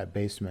out of that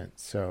basement.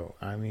 So,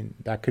 I mean,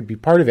 that could be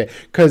part of it.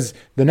 Because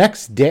the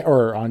next day,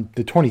 or on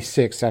the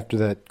 26th after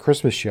the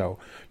Christmas show,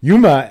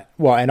 Yuma,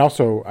 well, and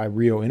also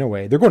Ryo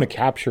Inoue, they're going to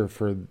capture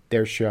for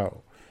their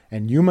show.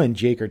 And Yuma and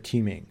Jake are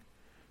teaming.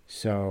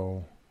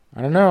 So,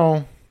 I don't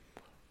know.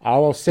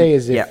 All I'll say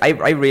is I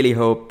really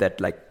hope that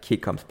like he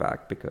comes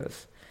back,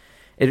 because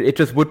it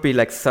just would be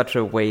like such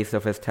a waste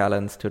of his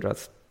talents to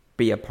just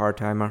be a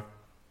part-timer.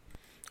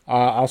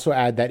 Also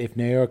add that if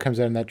Naoya comes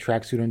out in that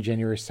tracksuit on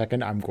January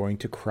 2nd, I'm going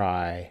to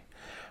cry.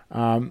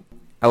 Oh,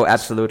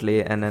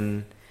 absolutely. And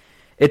then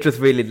it just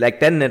really,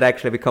 like, then it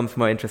actually becomes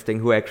more interesting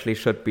who actually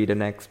should be the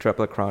next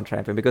Triple Crown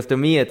champion. Because to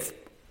me,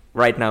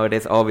 right now it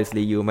is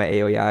obviously Yuma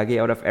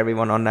Aoyagi out of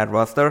everyone on that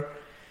roster.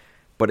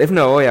 But if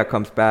Naoya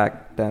comes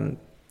back, then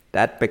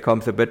that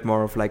becomes a bit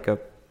more of like a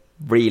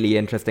really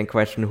interesting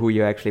question, who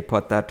you actually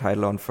put that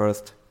title on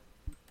first.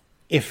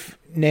 If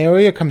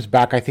Naoya comes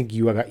back, I think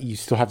you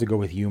still have to go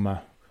with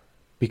Yuma.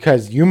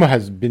 Because Yuma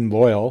has been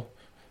loyal,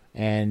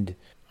 and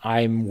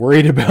I'm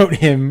worried about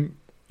him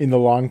in the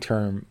long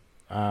term,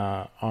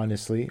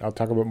 honestly. I'll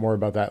talk more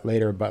about that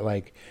later, but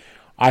like,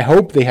 I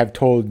hope they have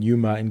told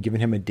Yuma and given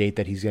him a date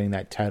that he's getting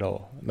that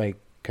title. Like,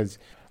 because,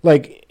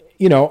 like,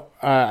 you know,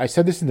 I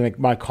said this in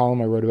my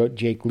column I wrote about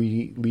Jake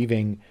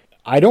leaving.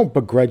 I don't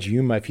begrudge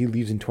Yuma if he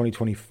leaves in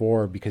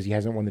 2024 because he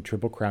hasn't won the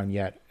Triple Crown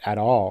yet at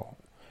all.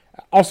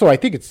 Also, I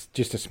think it's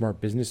just a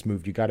smart business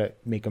move. You got to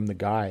make him the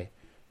guy.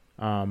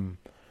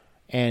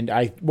 And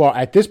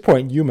at this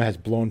point, Yuma has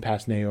blown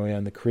past Naoya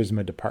in the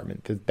charisma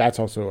department. That's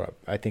also,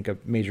 I think, a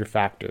major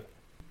factor.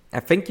 I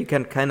think you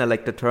can kind of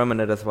like determine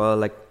it as well,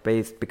 like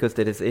because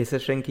this is a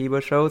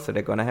Shinkiba show, so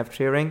they're gonna have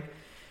cheering.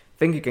 I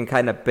think you can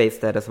kind of base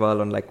that as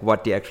well on like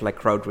what the actual like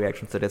crowd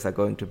reactions to this are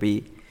going to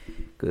be,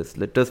 because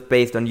just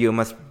based on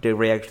the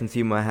reactions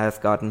Yuma has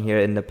gotten here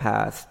in the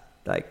past,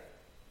 like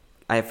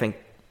I think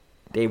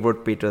they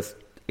would be just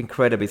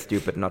incredibly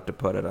stupid not to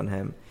put it on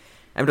him.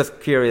 I'm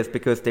just curious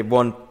because they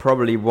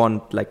probably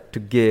want like to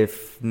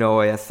give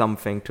Naoya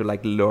something to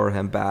like lure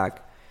him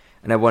back,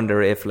 and I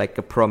wonder if like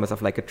a promise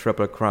of like a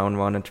Triple Crown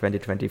one in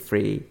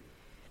 2023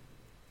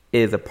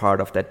 is a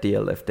part of that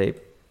deal if they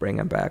bring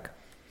him back.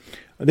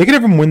 They could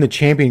have him win the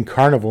Champion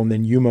Carnival and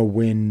then Yuma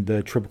win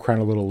the Triple Crown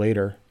a little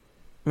later.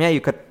 Yeah, you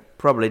could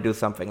probably do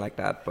something like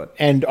that, but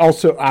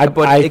also I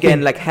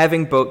think, like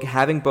having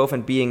both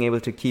and being able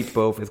to keep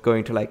both is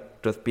going to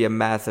like just be a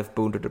massive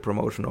boon to the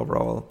promotion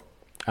overall.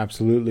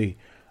 Absolutely.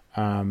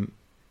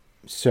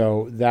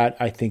 So that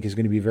I think is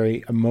going to be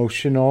very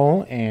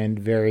emotional and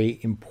very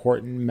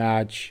important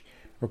match,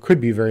 or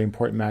could be a very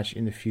important match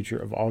in the future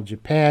of All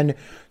Japan.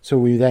 So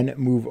we then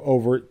move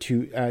over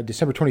to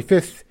December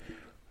 25th,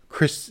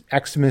 Chris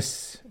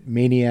Xmas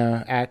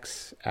Mania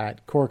X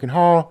at Korakuen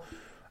Hall.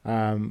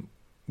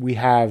 We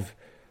have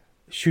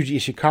Shuji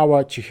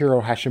Ishikawa,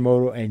 Chihiro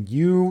Hashimoto, and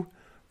Yu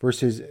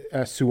versus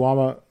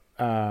Suwama,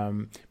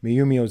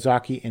 Mayumi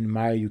Ozaki, and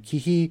Maya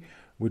Yukihi,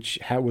 which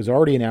was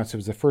already announced. It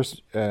was the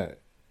first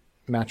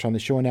match on the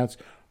show announced.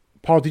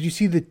 Paul, did you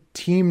see the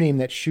team name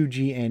that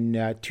Shuji and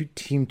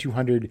Team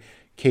 200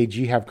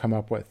 KG have come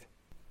up with?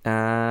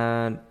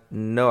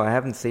 No, I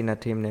haven't seen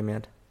that team name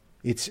yet.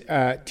 It's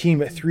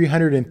Team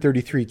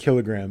 333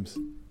 kilograms.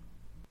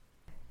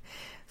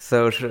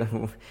 So,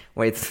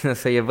 wait,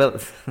 so you will...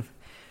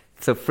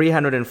 So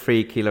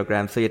 303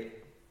 kilograms, so you're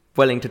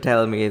willing to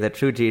tell me that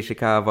Shuji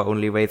Ishikawa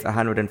only weighs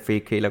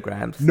 103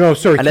 kilograms? No,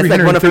 sorry, unless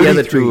like one of the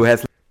other two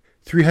has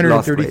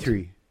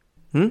 333.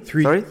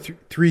 Sorry?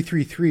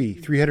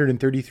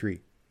 333.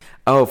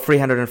 Oh,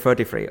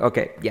 333.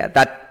 Okay, yeah,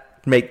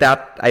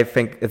 that I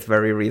think is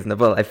very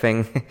reasonable. I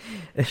think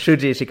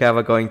Shuji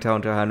Ishikawa going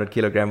down to 100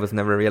 kilograms was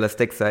never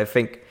realistic, so I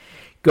think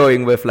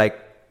going with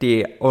like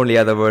the only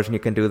other version you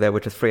can do there,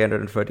 which is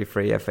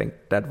 333, I think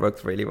that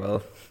works really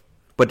well.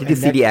 But did you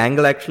see the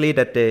angle actually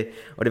or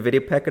the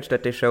video package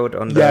that they showed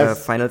on the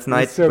finals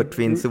night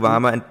between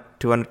Suwama and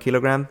 200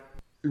 kilograms?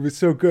 It was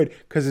so good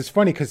because it's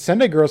funny because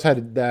Sendai Girls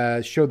had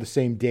a show the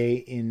same day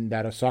in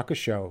that Osaka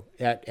show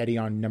at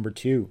Edion number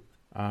 2.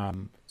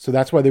 So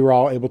that's why they were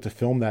all able to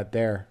film that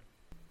there.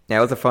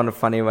 Yeah, it was found it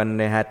funny when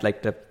they had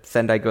like the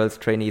Sendai Girls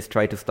trainees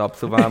try to stop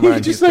Suwama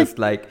and he's just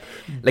like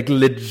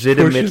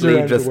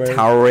legitimately just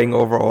towering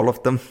over all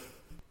of them.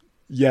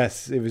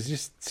 Yes, it was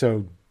just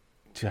so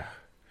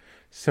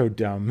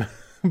dumb,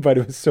 but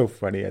it was so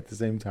funny at the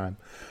same time.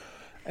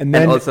 And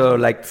also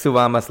like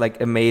Suwama's like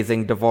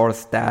amazing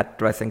divorce dad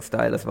dressing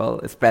style as well,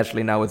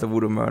 especially now as a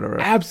voodoo murderer.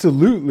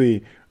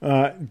 Absolutely.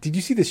 Did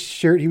you see the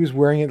shirt he was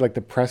wearing at like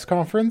the press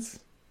conference?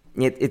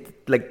 It's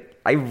like,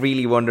 I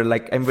really wonder,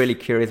 like, I'm really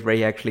curious where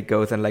he actually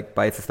goes and like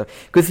buys the stuff.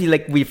 Because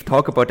we've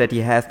talked about that he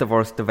has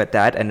divorced the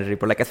dad energy,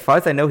 but like as far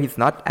as I know, he's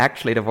not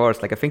actually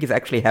divorced. Like I think he's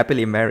actually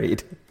happily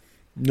married.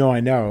 No, I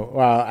know.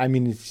 Well, I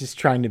mean, he's just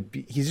trying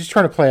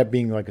to play up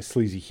being like a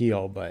sleazy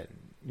heel, but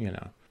you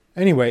know.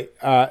 Anyway,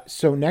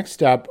 so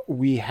next up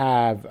we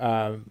have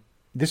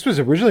this was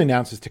originally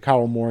announced as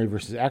Takao Mori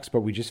versus X,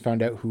 but we just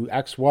found out who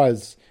X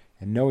was,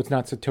 and no, it's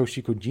not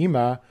Satoshi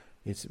Kojima.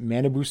 It's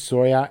Manabu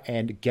Soya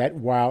and Get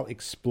Wild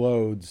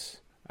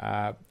Explodes.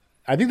 I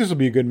think this will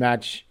be a good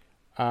match,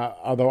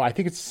 although I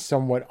think it's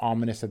somewhat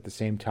ominous at the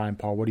same time.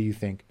 Paul, what do you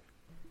think?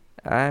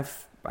 I'm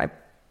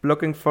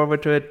looking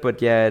forward to it,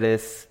 but yeah, it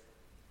is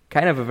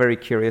kind of a very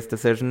curious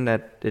decision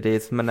that it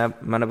is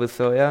Manabu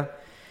Soya.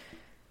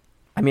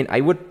 I mean,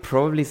 I would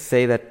probably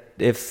say that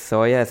if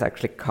Soya is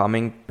actually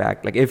coming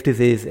back, like if this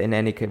is in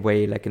any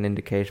way like an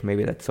indication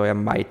maybe that Soya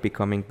might be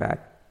coming back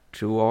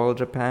to All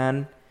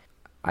Japan,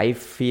 I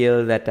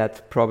feel that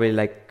that's probably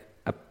like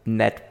a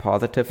net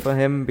positive for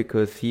him,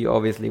 because he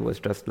obviously was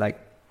just like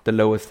the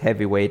lowest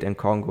heavyweight in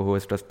Congo who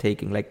was just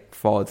taking like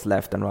falls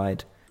left and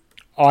right.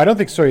 Oh, I don't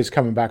think Soya's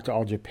coming back to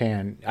All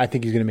Japan. I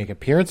think he's going to make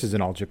appearances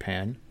in All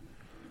Japan.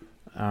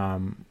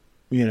 But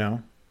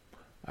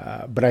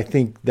I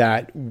think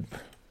that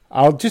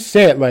I'll just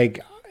say it, like,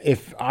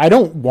 if I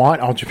don't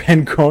want All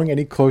Japan going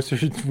any closer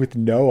with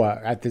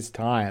Noah at this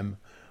time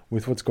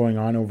with what's going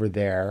on over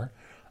there.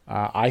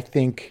 I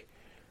think,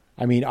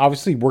 I mean,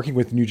 obviously working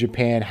with New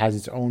Japan has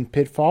its own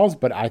pitfalls,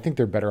 but I think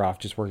they're better off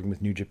just working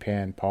with New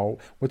Japan. Paul,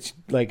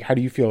 how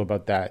do you feel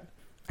about that?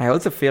 I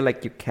also feel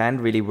like you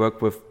can't really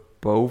work with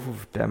both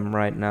of them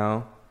right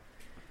now,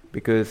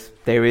 because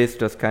there is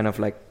just kind of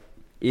like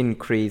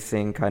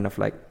increasing kind of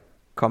like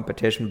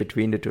competition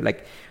between the two.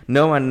 Like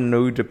Noah and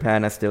New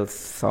Japan are still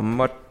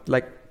somewhat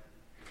like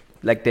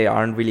they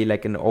aren't really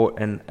like an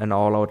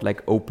all out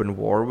like open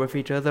war with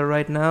each other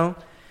right now.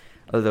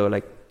 Although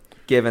like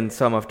given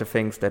some of the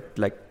things that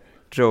like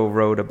Joe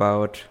wrote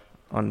about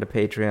on the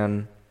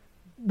Patreon,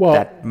 well,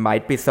 that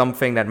might be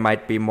something that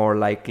might be more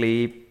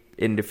likely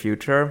in the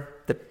future,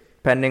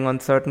 depending on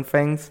certain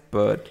things.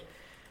 But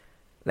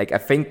like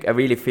I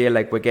really feel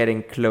like we're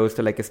getting close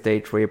to like a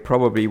stage where you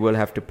probably will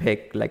have to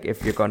pick like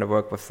if you're going to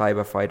work with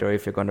Cyberfight or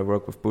if you're going to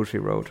work with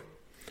Bushiroad.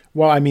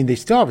 Well, I mean, they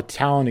still have a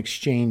talent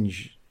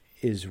exchange,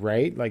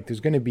 right? Like there's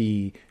going to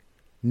be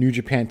New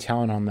Japan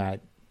talent on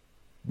that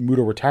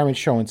Muto retirement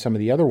show and some of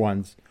the other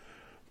ones.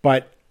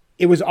 But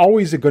it was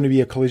always going to be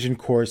a collision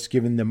course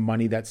given the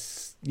money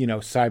that's,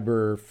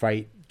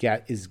 Cyberfight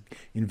is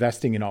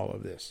investing in all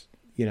of this.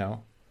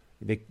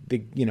 They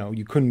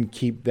you couldn't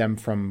keep them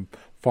from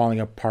falling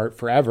apart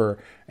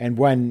forever. And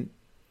when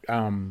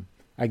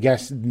I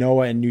guess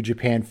Noah and New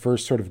Japan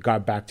first sort of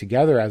got back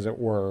together, as it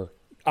were,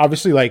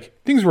 obviously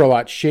like things were a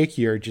lot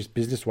shakier just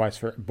business wise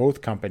for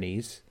both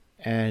companies.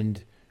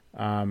 And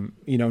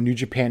New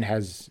Japan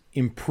has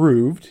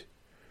improved,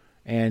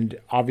 and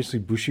obviously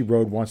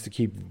Bushiroad wants to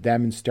keep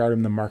them and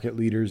Stardom the market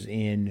leaders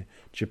in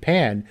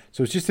Japan.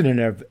 So it's just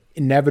an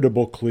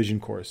inevitable collision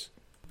course.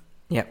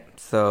 Yeah.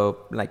 So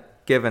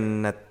like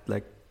given that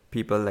like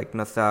people like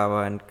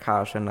Nosawa and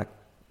Kashin like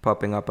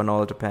popping up on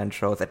All Japan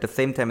shows at the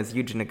same time as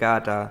Yuji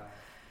Nagata,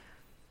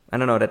 I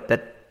don't know,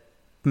 that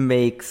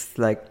makes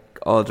like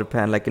All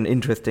Japan like an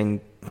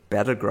interesting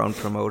battleground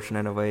promotion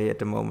in a way at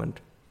the moment.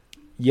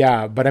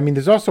 Yeah, but I mean,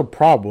 there's also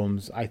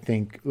problems, I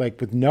think,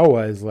 like with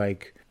Noah is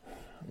like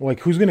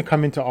who's going to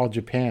come into All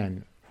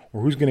Japan,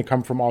 or who's going to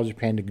come from All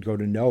Japan to go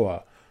to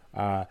Noah?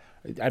 I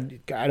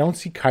don't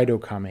see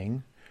Kaito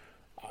coming.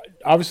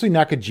 Obviously,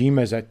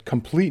 Nakajima is a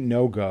complete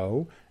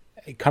no-go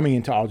coming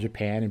into All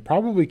Japan, and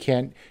probably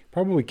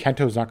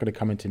Kento's not going to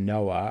come into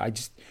Noah.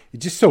 It's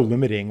just so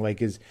limiting. Like,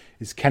 is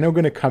Kento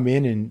going to come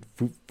in and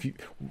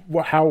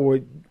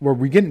were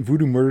we getting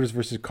Voodoo Murders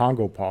versus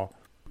Congo, Paul?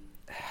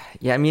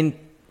 Yeah, I mean,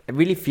 I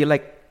really feel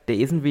like there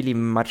isn't really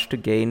much to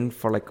gain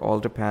for like All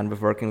Japan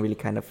with working really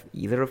kind of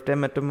either of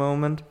them at the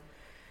moment.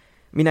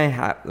 I mean, I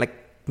have like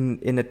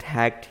in a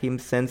tag team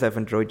sense, I've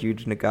enjoyed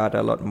Yuji Nagata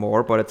a lot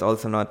more, but it's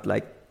also not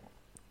like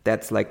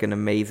that's like an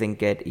amazing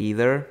get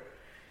either.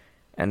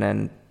 And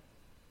then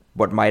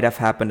what might have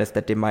happened is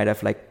that they might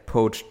have like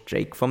poached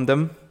Jake from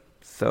them.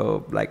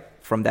 So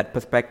like from that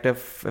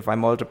perspective, if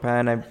I'm All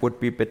Japan, I would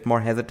be a bit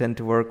more hesitant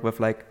to work with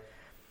like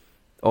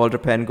All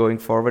Japan going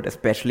forward,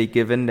 especially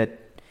given that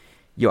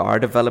you are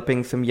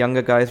developing some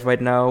younger guys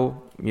right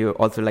now. You're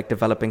also like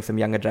developing some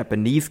younger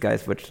Japanese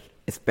guys, which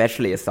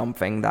especially is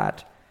something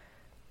that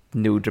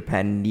New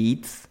Japan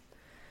needs.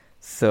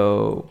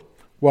 So,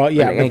 well,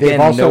 yeah, but but again, they've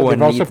also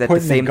needs at the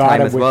same Nagata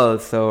time as well.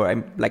 So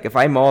I'm like, if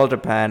I'm All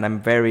Japan,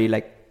 I'm very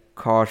like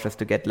cautious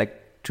to get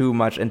like too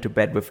much into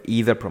bed with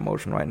either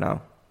promotion right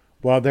now.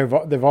 Well,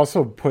 they've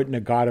also put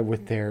Nagata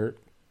with their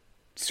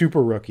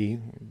super rookie,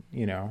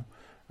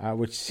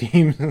 which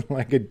seems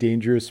like a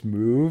dangerous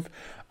move.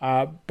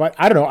 But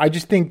I don't know. I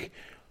just think,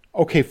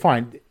 okay,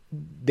 fine.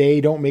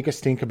 They don't make a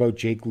stink about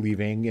Jake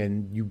leaving,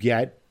 and you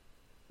get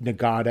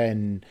Nagata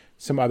and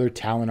some other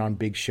talent on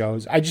big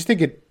shows. I just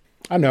think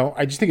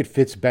it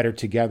fits better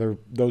together,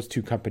 those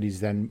two companies,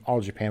 than All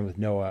Japan with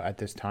Noah at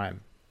this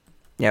time.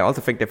 Yeah, I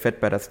also think they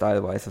fit better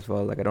style-wise as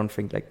well. Like, I don't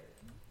think the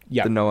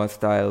Noah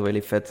style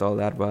really fits all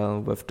that well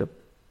with the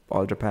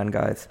All Japan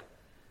guys.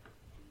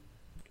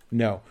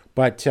 No.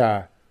 But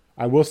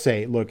I will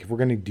say, look, if we're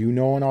going to do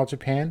Noah in All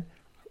Japan,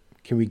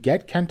 can we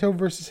get Kento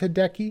versus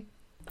Hideki?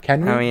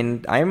 Can we? I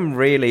mean, I'm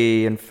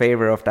really in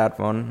favor of that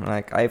one.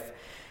 Like,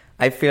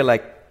 I feel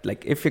like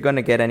if you're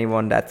gonna get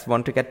anyone, that's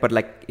one to get. But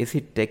like, is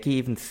Hideki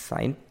even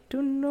signed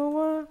to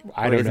Noah?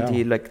 I don't know. Isn't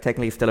he like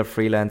technically still a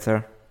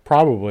freelancer?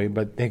 Probably,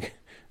 but there's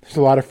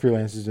a lot of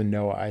freelancers in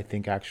Noah, I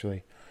think,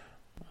 actually.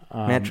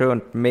 Metro,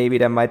 and maybe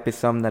there might be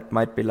some that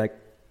might be like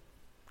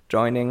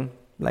joining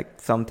like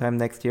sometime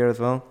next year as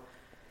well.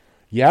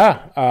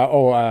 Yeah.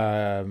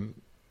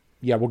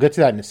 Yeah, we'll get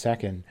to that in a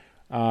second.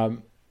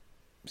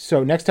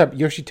 So next up,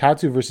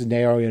 Yoshitatsu versus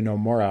Naoya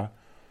Nomura.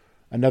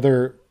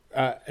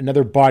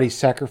 Another body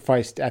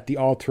sacrificed at the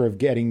altar of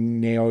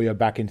getting Naoya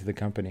back into the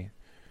company.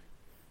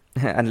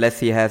 Unless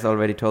he has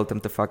already told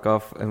them to fuck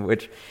off.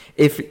 Which,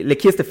 here's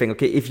the thing,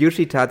 okay? If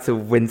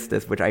Yoshitatsu wins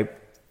this, which I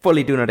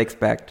fully do not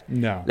expect.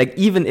 No. Like,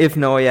 even if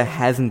Naoya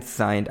hasn't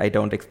signed, I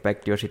don't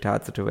expect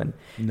Yoshitatsu to win.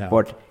 No.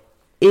 But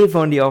if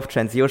on the off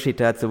chance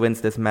Yoshitatsu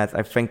wins this match,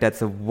 I think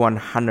that's a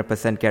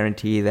 100%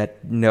 guarantee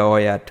that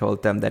Naoya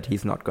told them that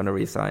he's not going to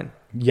resign.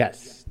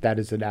 Yes, that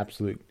is an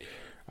absolute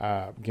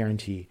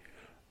guarantee.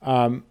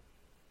 So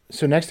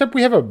next up,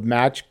 we have a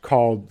match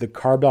called the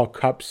Carbell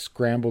Cup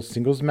Scramble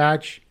Singles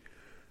Match.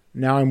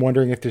 Now I'm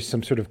wondering if there's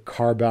some sort of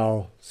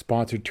Carbell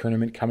sponsored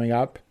tournament coming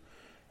up.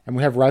 And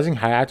we have Rising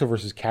Hayato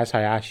versus Kaz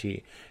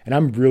Hayashi. And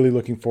I'm really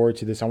looking forward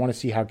to this. I want to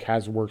see how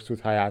Kaz works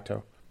with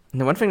Hayato.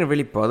 The one thing that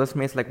really bothers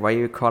me is, like, why are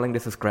you calling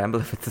this a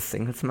scramble if it's a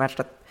singles match?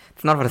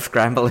 It's not what a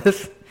scramble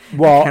is.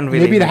 Well,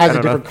 maybe it has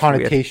a different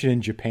connotation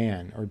in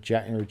Japan or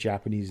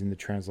Japanese in the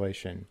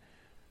translation.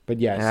 But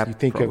yes, yeah, you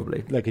think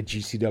probably of like a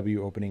GCW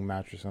opening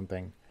match or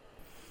something.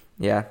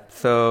 Yeah,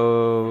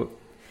 so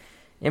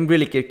I'm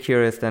really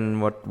curious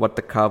then what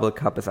the Carbell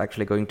Cup is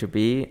actually going to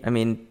be. I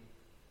mean,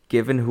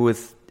 given who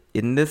is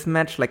in this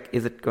match, like,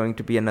 is it going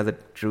to be another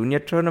junior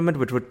tournament,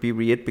 which would be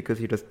weird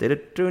because you just did a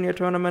junior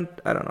tournament?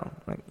 I don't know.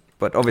 Like,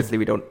 but obviously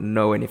we don't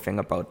know anything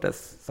about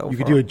this so far. You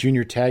could do a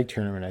junior tag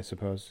tournament, I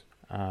suppose.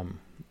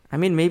 I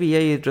mean, maybe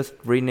you just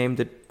rename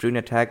the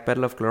junior tag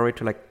Battle of Glory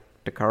to like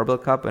the Carbell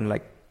Cup and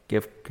like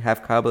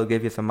have Carbell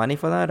give you some money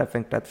for that. I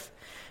think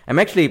I'm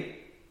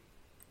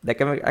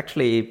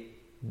actually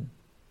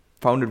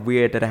found it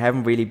weird that I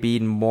haven't really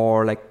been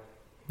more like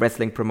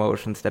wrestling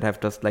promotions that have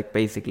just like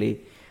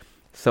basically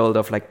sold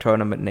off like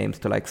tournament names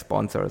to like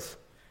sponsors.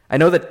 I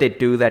know that they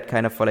do that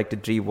kind of for like the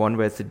G1,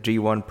 where it's the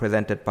G1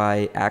 presented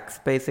by Axe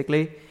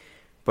basically,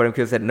 but I'm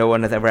curious that no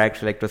one has ever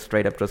actually like just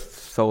straight up just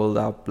sold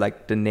up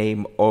like the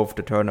name of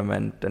the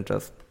tournament and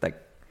just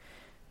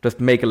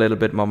make a little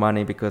bit more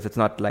money, because it's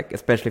not like,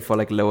 especially for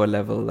like lower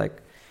level,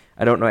 like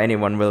I don't know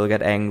anyone will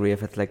get angry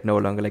if it's like no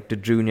longer like the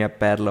junior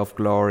Battle of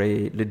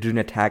Glory, the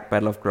junior tag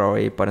Battle of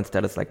Glory, but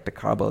instead it's like the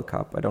Carbell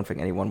Cup. I don't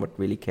think anyone would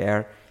really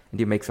care,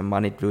 and you make some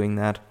money doing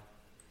that.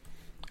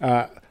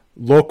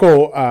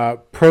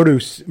 Local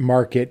produce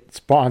market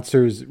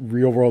sponsors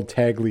Real World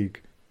Tag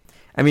League.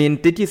 I mean,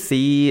 did you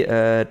see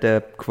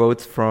the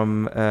quotes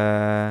from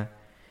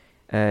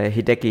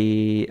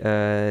Hideki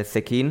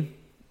Sekin,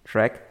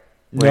 Shrek?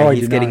 Where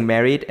he's getting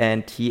married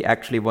and he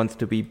actually wants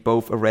to be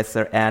both a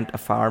wrestler and a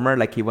farmer.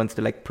 Like, he wants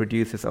to like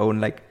produce his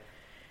own like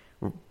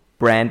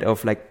brand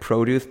of like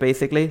produce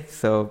basically.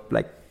 So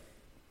like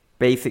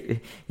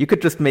basically you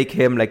could just make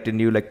him like the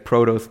new like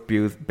produce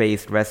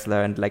based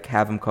wrestler and like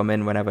have him come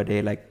in whenever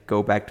they like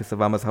go back to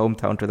Savama's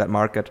hometown to that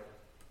market.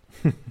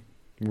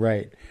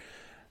 Right.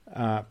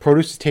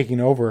 Produce is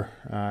taking over.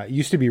 It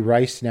used to be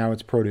rice, now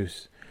it's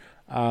produce.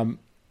 And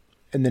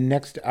then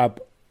next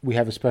up we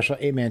have a special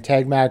 8-man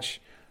tag match.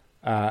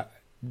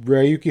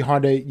 Ryuki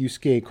Honda,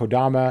 Yusuke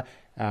Kodama,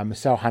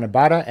 Masao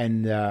Hanabata,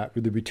 and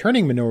the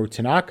returning Minoru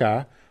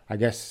Tanaka, I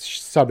guess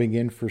subbing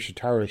in for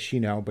Shotaro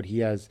Ashino, but he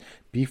has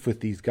beef with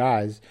these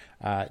guys.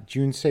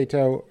 Jun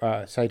Saito,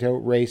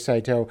 Rei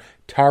Saito,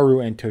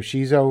 Taru, and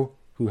Toshizo,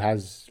 who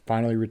has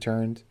finally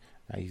returned.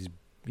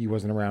 He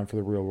wasn't around for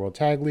the Real World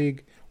Tag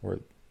League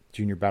or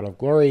Junior Battle of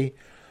Glory.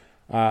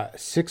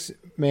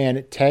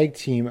 6-man tag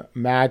team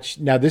match.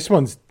 Now this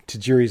one's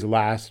Tajiri's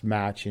last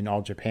match in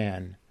All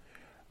Japan.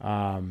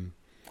 So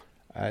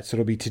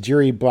it'll be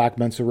Tajiri, Black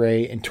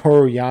Mensuray, and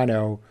Toru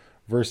Yano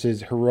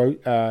versus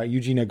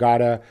Yuji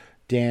Nagata,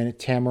 Dan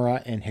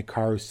Tamura, and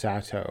Hikaru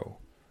Sato.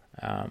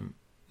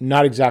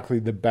 Not exactly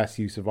the best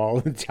use of all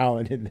of the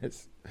talent in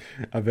this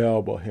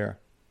available here.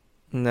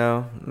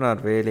 No,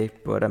 not really.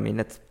 But I mean,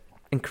 it's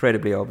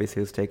incredibly obvious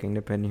who's taking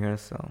the pin here,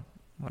 so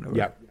whatever.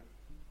 Yep.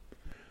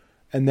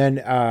 And then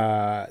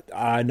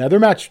another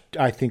match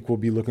I think we'll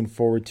be looking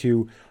forward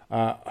to.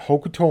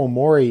 Hokuto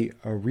Omori,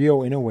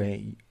 Ryo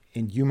Inoue,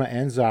 and Yuma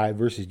Anzai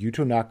versus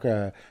Yuto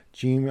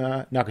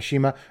Nakashima,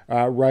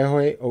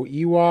 Raihoe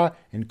Oiwa,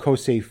 and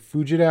Kosei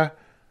Fujita.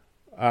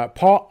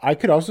 Paul, I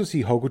could also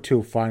see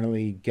Hokuto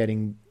finally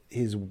getting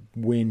his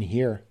win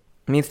here.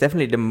 I mean, it's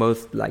definitely the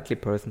most likely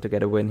person to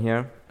get a win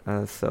here.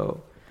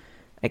 So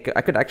I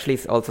could actually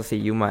also see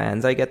Yuma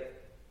Anzai get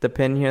the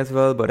pin here as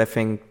well, but I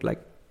think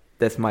like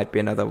this might be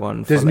another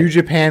one. Does New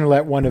Japan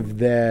let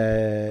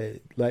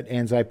Anzai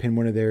pin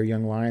one of their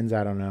young lions?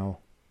 I don't know.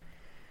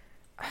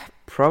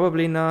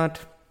 Probably not,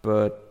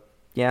 but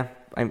yeah,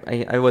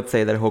 I would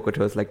say that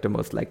Hokuto is like the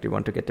most likely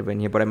one to get the win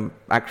here. But I'm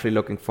actually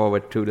looking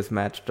forward to this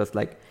match, just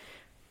like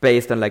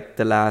based on like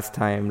the last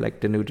time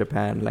like the New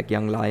Japan, like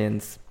Young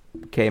Lions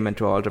came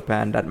into All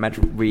Japan, that match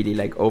really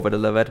like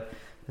over-delivered.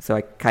 So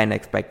I kind of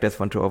expect this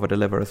one to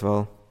over-deliver as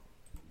well.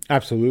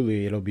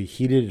 Absolutely. It'll be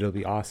heated. It'll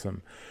be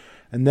awesome.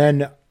 And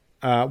then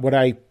what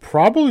I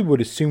probably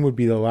would assume would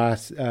be the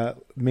last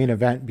main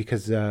event,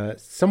 because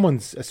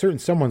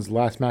someone's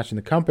last match in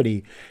the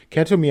company,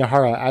 Kento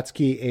Miyahara,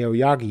 Atsuki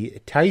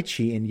Aoyagi,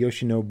 Taichi, and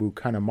Yoshinobu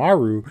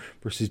Kanemaru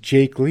versus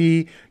Jake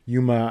Lee,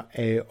 Yuma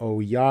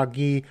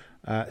Aoyagi,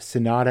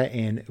 Sanada,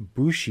 and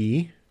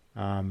Bushi.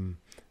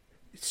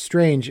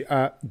 Strange.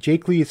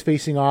 Jake Lee is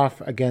facing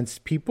off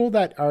against people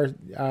that are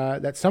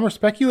that some are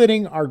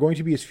speculating are going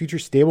to be his future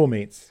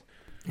stablemates.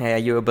 Hey, are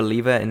you a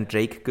believer in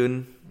Jake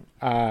Gun?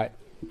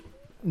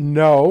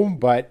 No,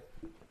 but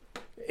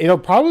it'll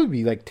probably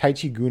be like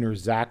Taichi Gun or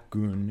Zach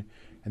Gun,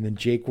 and then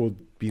Jake will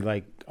be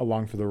like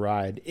along for the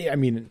ride. I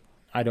mean,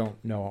 I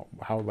don't know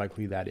how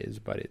likely that is,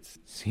 but it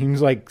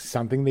seems like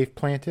something they've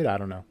planted. I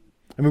don't know.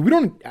 I mean, we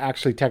don't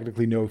actually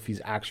technically know if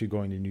he's actually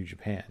going to New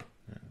Japan.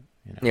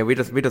 You know. Yeah,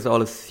 we just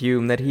all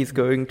assume that he's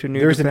going to New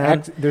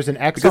Japan. There's an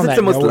X because on it's that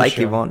the most Noah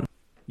likely show. one.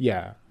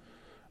 Yeah,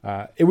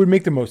 it would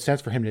make the most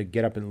sense for him to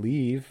get up and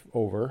leave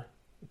over.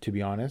 To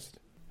be honest,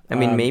 I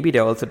mean, maybe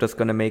they're also just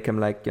gonna make him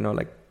like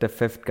like the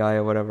fifth guy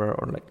or whatever,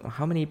 or like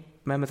how many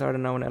members are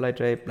there now in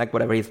LIJ? Like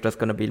whatever, he's just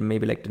gonna be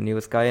maybe like the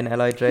newest guy in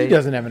LIJ. He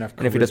doesn't have enough.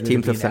 And if he just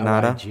teams with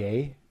Sanada,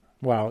 LIJ,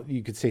 well,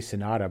 you could say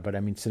Sanada, but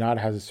I mean, Sanada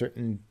has a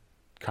certain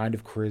kind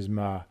of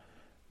charisma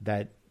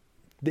that.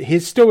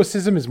 His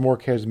stoicism is more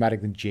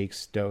charismatic than Jake's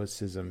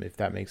stoicism, if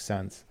that makes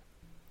sense.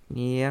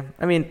 Yeah,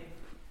 I mean,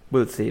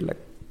 we'll see. Like,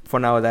 for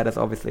now, that is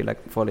obviously,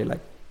 like, fully, like...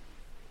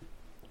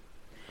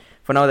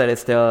 For now, that is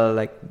still,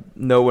 like,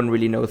 no one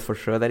really knows for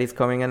sure that he's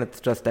coming in.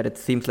 It's just that it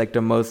seems like the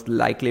most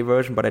likely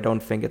version, but I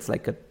don't think it's,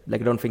 like, I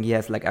don't think he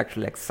has, like,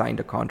 actually, like, signed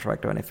a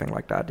contract or anything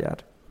like that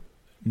yet.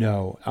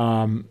 No.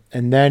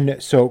 And then,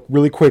 so,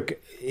 really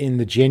quick, in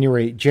the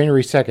January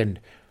 2nd,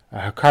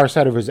 Hikaru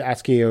Sato versus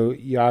Atsuki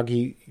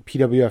Aoyagi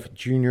PWF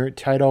Junior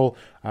title,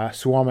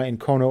 Suwama and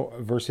Kono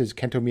versus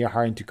Kento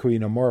Miyahara and Takuya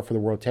Nomura for the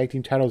World Tag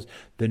Team titles,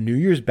 the New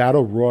Year's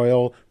Battle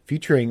Royal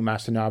featuring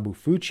Masanobu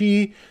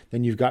Fuchi.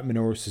 Then you've got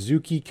Minoru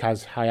Suzuki,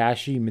 Kaz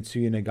Hayashi,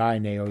 Mitsuya Nagai,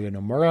 and Naoya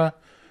Nomura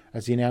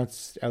as the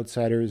announced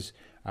outsiders.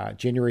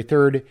 January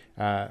 3rd,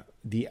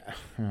 the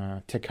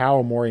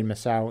Takao Mori and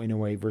Masao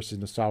Inoue versus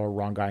Nosawa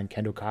Rongai and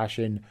Kendo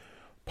Kashin.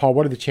 Paul,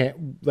 what are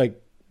the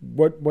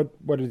what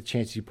are the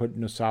chances you put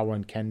Nosawa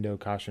and Kendo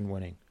Kashin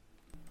winning?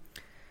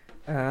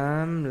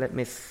 Let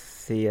me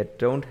see. I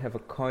don't have a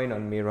coin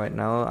on me right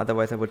now.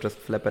 Otherwise, I would just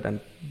flip it and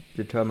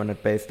determine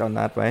it based on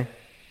that way.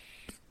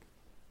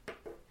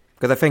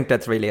 Because I think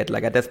that's really it.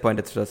 Like, at this point,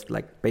 it's just,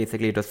 like,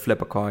 basically just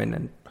flip a coin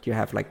and you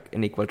have, like,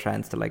 an equal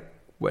chance to, like,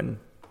 win,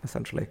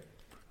 essentially.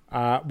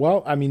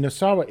 Well, I mean,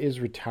 Nosawa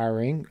is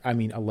retiring. I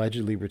mean,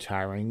 allegedly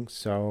retiring.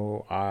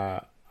 So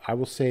I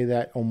will say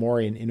that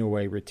Omori and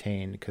Inoue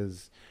retain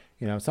because,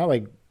 it's not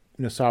like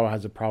Nosawa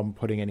has a problem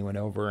putting anyone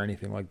over or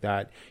anything like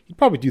that. He'd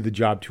probably do the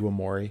job to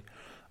Omori.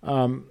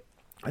 And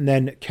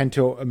then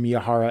Kento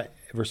Miyahara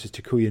versus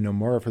Takuya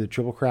Nomura for the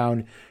Triple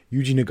Crown.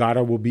 Yuji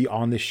Nagata will be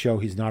on this show.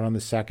 He's not on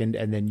the second.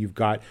 And then you've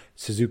got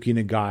Suzuki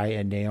Nagai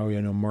and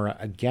Naoya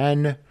Nomura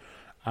again.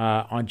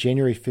 On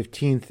January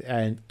 15th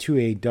at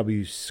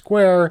 2AW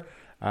Square.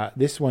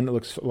 This one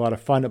looks a lot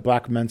of fun.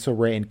 Black Menso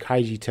Ray and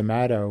Kaiji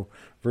Tamato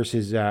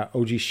versus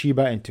Oji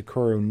Shiba and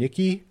Takuro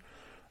Niki.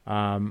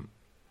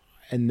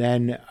 And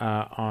then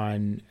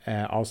on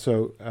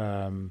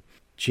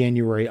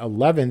January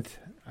 11th,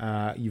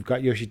 you've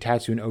got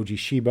Yoshitatsu and Oji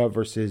Shiba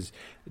versus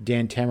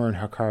Dan Tamura and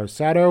Hikaru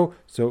Sato.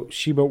 So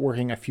Shiba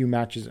working a few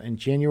matches in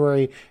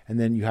January. And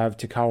then you have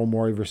Takao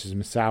Mori versus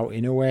Masao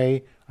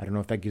Inoue. I don't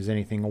know if that gives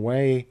anything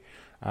away.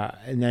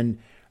 And then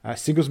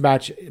singles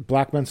match,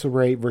 Black Menso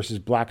Ray versus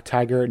Black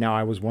Tiger. Now,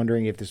 I was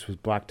wondering if this was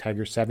Black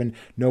Tiger 7.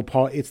 No,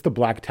 Paul, it's the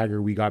Black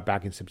Tiger we got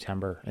back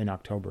in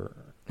October.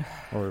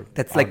 Or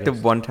that's August. Like the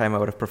one time I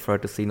would have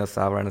preferred to see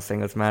Nosawa in a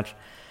singles match.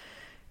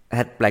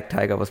 That Black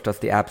Tiger was just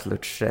the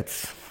absolute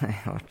shits.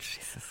 Oh,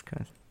 Jesus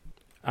Christ.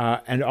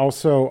 And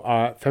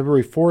also,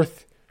 February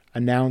 4th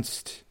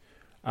announced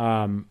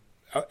Atsushi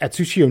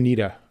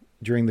Onita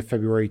during the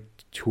February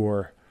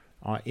tour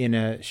in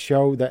a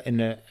show that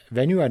in a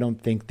venue I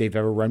don't think they've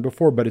ever run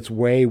before, but it's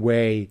way,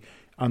 way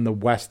on the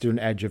western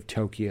edge of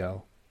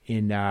Tokyo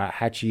in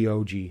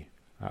Hachioji,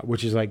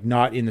 which is like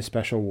not in the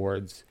special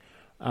wards.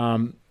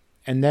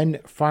 And then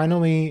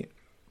finally,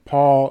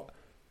 Paul,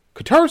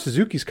 Kotaro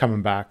Suzuki's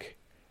coming back,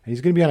 and he's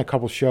going to be on a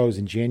couple shows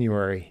in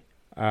January,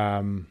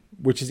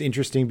 which is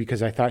interesting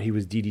because I thought he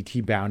was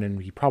DDT bound,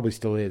 and he probably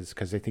still is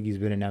because I think he's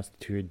been announced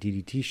to a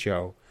DDT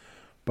show.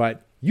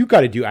 But you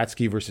got to do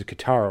Atsuki versus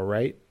Kotaro,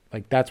 right?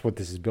 Like, that's what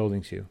this is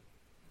building to.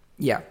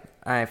 Yeah,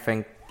 I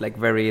think, like,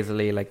 very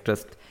easily, like,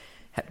 just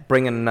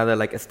bring in another,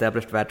 like,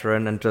 established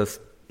veteran and just,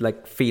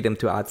 like, feed him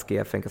to Atsuki,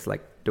 I think is,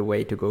 like, the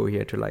way to go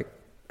here to, like,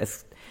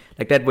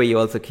 like that way you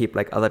also keep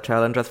like other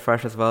challengers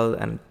fresh as well,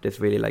 and there's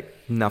really like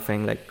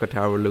nothing like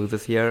Kotaro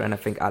loses here, and I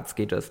think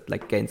Atsuki just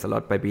like gains a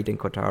lot by beating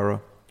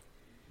Kotaro.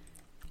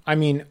 I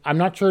mean, I'm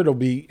not sure it'll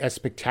be as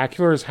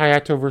spectacular as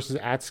Hayato versus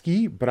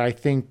Atsuki, but I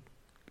think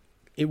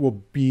it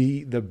will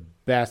be the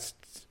best,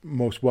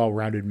 most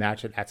well-rounded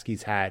match that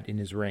Atsuki's had in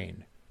his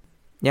reign.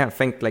 Yeah, I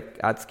think like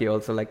Atsuki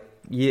also like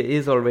he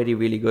is already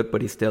really good,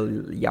 but he's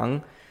still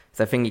young.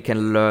 So I think he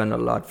can learn a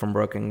lot from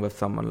working with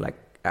someone like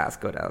as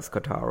good as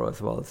Kotaro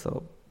as well.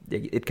 So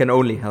it can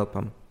only help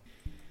him.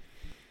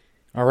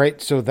 All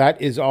right, so that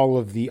is all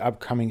of the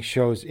upcoming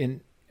shows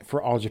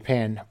for All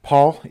Japan.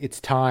 Paul, it's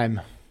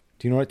time.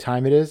 Do you know what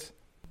time it is?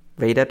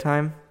 Vader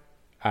time?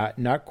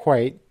 Not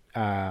quite.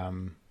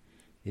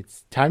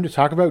 It's time to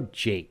talk about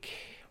Jake.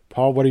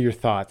 Paul, what are your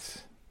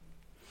thoughts?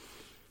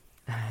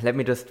 Let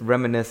me just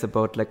reminisce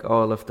about like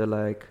all of the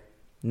like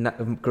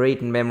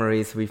great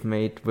memories we've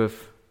made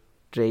with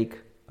Jake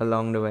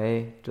along the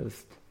way.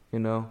 Just, you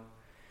know,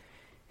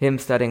 him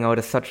starting out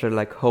as such a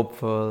like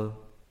hopeful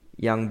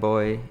young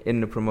boy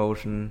in the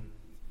promotion,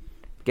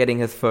 getting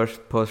his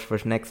first push for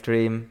Next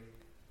Dream,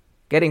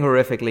 getting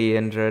horrifically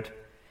injured,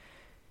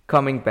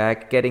 coming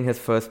back, getting his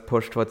first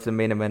push towards the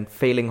main event,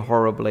 failing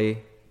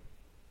horribly,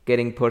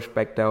 getting pushed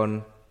back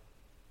down,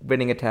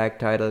 winning a tag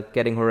title,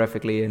 getting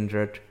horrifically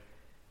injured,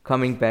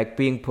 coming back,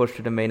 being pushed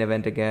to the main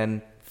event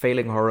again,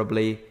 failing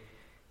horribly,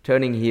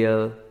 turning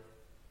heel,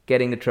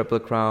 getting the Triple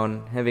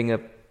Crown, having a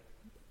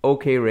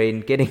okay reign,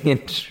 getting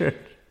injured,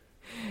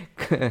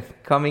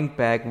 coming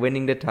back,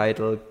 winning the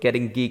title,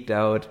 getting geeked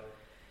out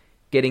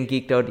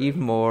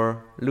even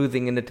more,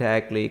 losing in the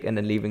tag league, and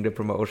then leaving the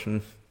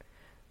promotion.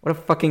 What a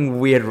fucking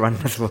weird run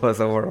this was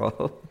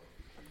overall.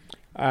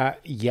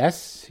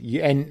 Yes,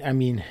 and I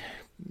mean,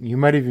 you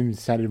might have even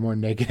sounded more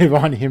negative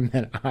on him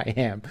than I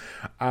am.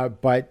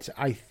 But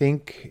I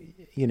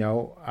think, you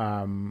know,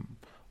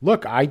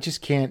 look, I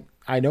just can't.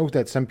 I know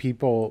that some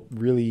people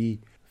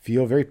really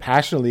feel very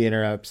passionately and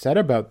are upset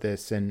about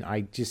this, and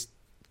I just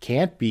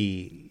can't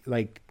be.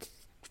 Like,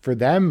 for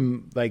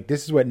them, like,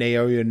 this is what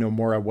Naoya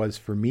Nomura was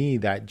for me,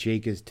 that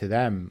Jake is to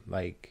them.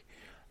 Like,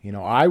 you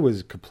know, I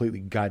was completely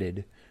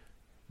gutted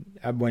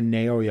when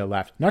Naoya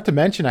left. Not to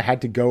mention I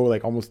had to go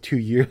like almost 2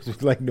 years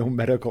with like no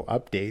medical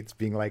updates,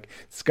 being like,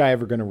 is this guy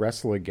ever going to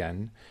wrestle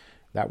again?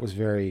 That was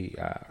very,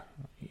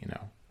 you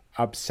know,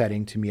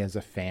 upsetting to me as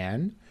a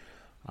fan.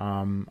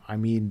 I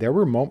mean, there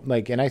were moments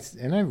like, and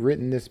I've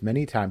written this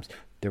many times,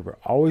 there were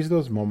always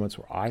those moments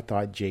where I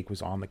thought Jake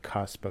was on the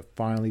cusp of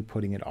finally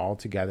putting it all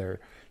together,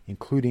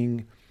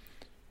 including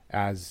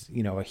as,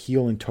 you know, a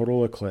heel in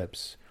Total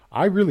Eclipse.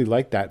 I really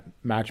liked that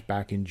match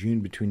back in June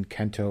between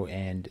Kento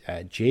and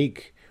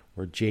Jake,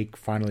 where Jake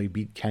finally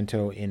beat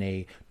Kento in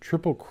a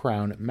Triple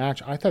Crown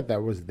match. I thought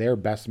that was their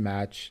best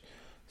match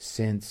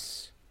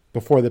since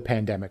before the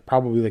pandemic.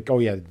 Probably like,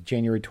 the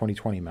January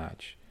 2020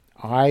 match.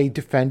 I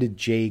defended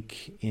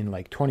Jake in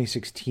like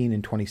 2016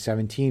 and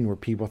 2017, where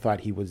people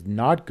thought he was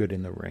not good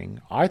in the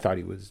ring. I thought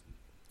he was,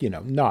 you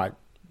know, not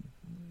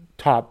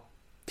top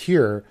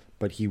tier,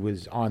 but he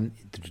was on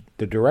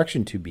the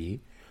direction to be.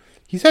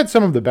 He's had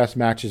some of the best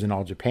matches in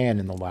All Japan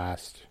in the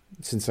last,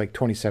 since like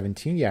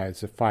 2017. Yeah,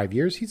 it's 5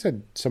 years. He's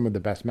had some of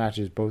the best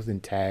matches, both in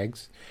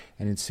tags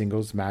and in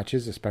singles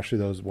matches, especially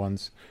those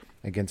ones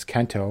against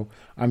Kento.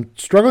 I'm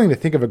struggling to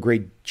think of a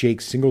great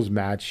Jake singles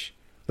match,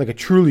 like a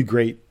truly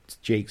great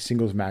Jake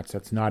singles match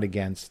that's not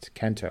against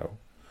Kento.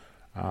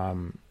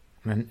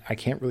 And I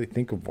can't really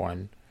think of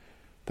one.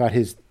 Thought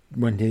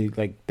when he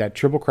like that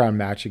Triple Crown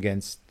match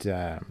against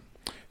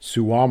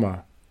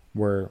Suwama,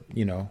 where,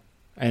 you know,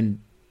 and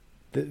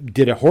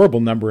did a horrible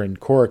number in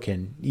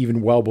Korakuen,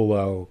 even well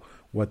below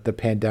what the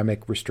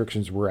pandemic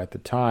restrictions were at the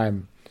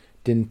time.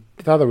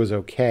 Thought it was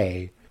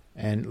okay.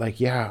 And like,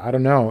 yeah, I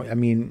don't know. I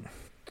mean,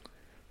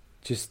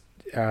 just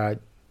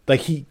like,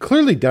 he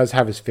clearly does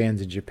have his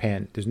fans in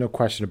Japan. There's no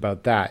question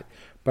about that.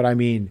 But I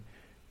mean,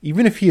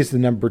 even if he is the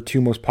number 2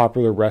 most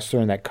popular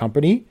wrestler in that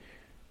company,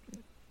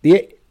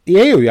 the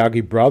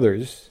Aoyagi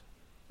brothers,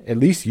 at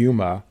least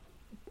Yuma,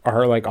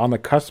 are like on the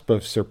cusp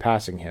of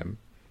surpassing him,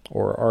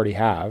 or already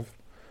have.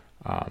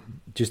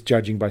 Just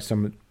judging by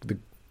some of the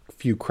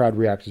few crowd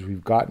reactions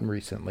we've gotten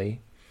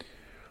recently.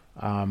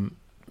 I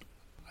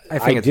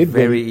think it's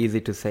very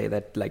easy to say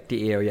that like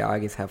the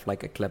Aoyagis have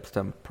like eclipsed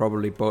them.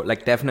 Probably both,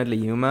 like definitely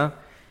Yuma,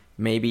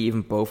 maybe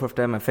even both of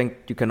them. I think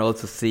you can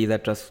also see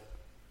that just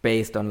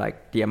based on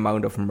like the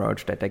amount of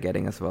merch that they're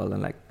getting as well,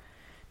 and like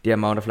the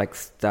amount of like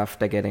stuff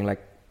they're getting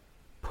like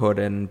put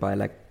in by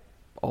like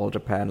All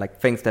Japan, like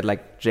things that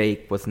like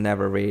Jake was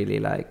never really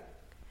like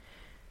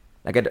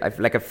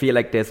I feel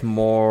like there's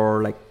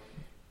more like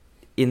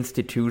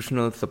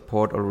institutional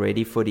support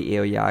already for the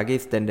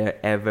Aoyagis than there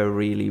ever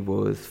really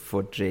was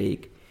for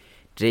Jake.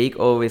 Jake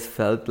always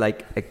felt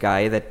like a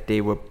guy that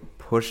they were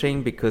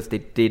pushing because they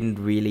didn't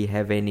really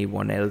have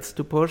anyone else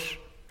to push.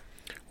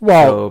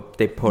 Well, so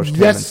they pushed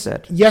him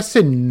instead. Yes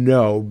and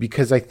no,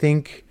 because I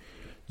think,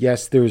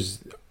 yes,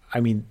 there's, I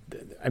mean,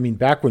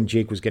 back when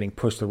Jake was getting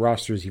pushed, the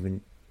roster is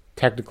even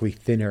technically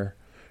thinner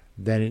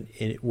than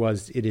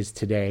it is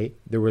today.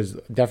 There was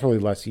definitely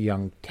less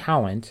young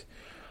talent.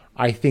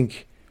 I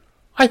think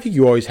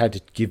you always had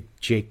to give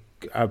Jake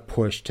a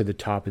push to the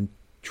top and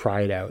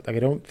try it out. Like, I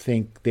don't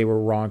think they were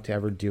wrong to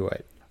ever do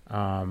it.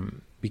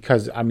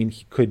 Because, I mean,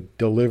 he could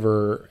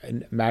deliver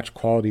match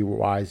quality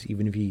wise,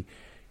 even if he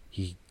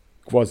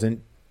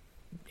wasn't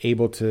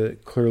able to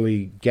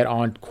clearly get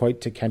on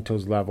quite to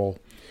Kento's level,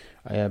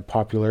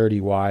 popularity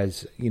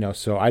wise,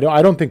 so I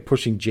don't think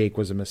pushing Jake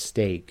was a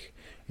mistake.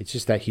 It's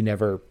just that he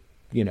never,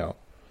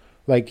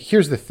 like,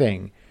 here's the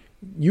thing.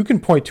 You can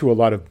point to a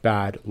lot of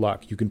bad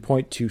luck. You can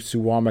point to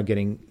Suwama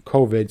getting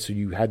COVID, so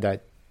you had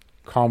that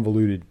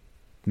convoluted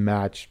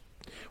match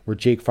where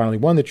Jake finally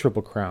won the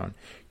Triple Crown.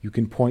 You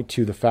can point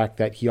to the fact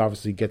that he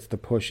obviously gets the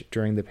push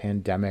during the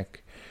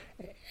pandemic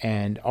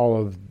and all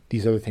of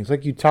these other things.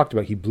 Like you talked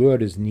about, he blew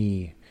out his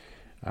knee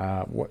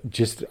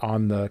just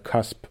on the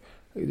cusp.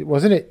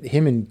 Wasn't it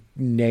him and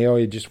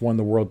Naoya just won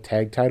the world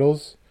tag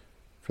titles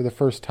for the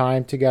first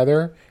time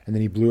together, and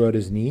then he blew out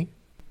his knee?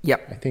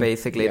 Yep,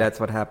 basically that's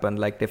what happened.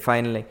 Like they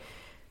finally,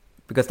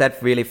 because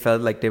that really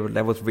felt like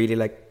that was really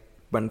like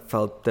when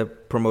felt the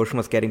promotion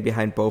was getting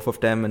behind both of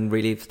them and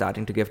really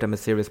starting to give them a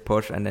serious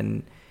push, and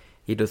then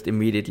he just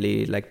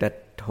immediately, like,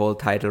 that whole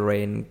title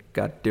reign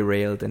got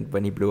derailed, and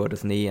when he blew out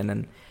his knee, and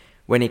then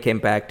when he came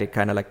back, they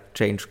kind of like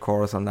changed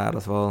course on that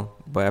as well.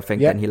 But I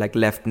think then he like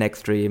left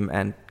Nextstream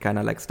and kind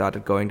of like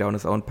started going down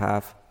his own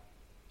path.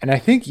 And I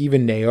think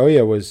even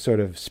Naoya was sort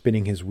of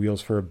spinning his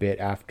wheels for a bit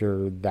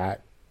after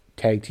that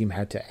tag team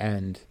had to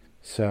end.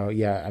 So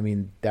yeah, I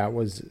mean, that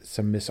was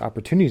some missed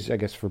opportunities, I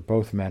guess, for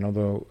both men,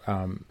 although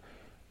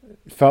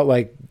felt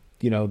like,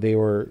 they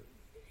were,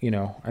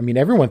 I mean,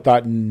 everyone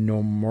thought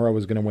Nomura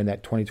was going to win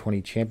that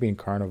 2020 Champion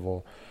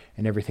Carnival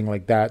and everything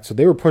like that. So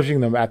they were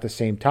pushing them at the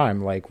same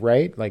time, like,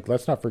 right? Like,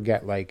 let's not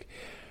forget, like,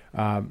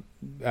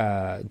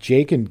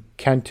 Jake and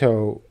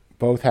Kento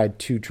both had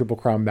 2 Triple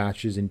Crown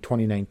matches in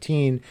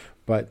 2019,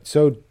 but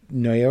so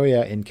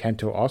Naoya and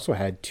Kento also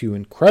had 2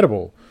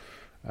 incredible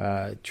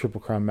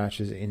Triple Crown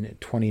matches in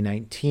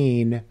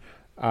 2019.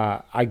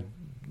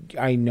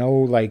 I know,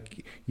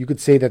 like, you could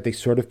say that they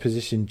sort of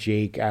positioned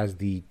Jake as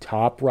the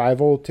top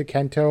rival to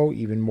Kento,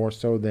 even more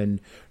so than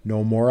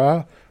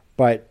Nomura.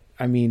 But,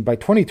 I mean, by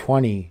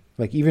 2020,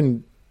 like,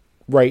 even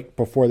right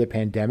before the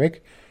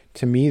pandemic,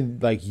 to me,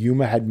 like,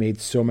 Yuma had made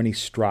so many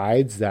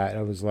strides that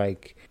I was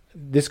like,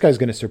 this guy's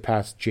going to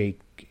surpass Jake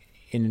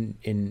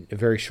in a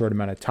very short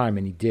amount of time,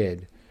 and he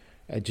did.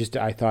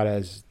 I thought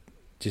as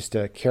just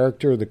a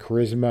character, the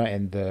charisma,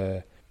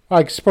 and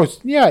I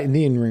suppose, in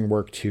the in-ring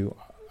work, too.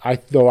 I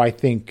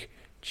think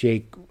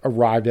Jake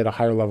arrived at a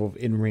higher level of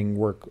in-ring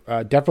work,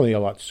 definitely a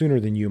lot sooner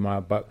than Yuma.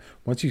 But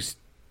once you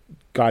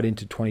got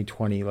into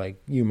 2020, like,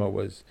 Yuma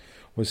was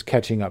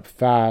catching up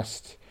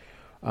fast.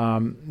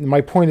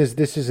 My point is,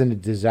 this isn't a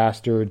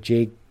disaster.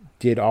 Jake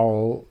did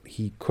all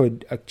he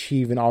could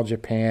achieve in All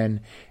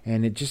Japan,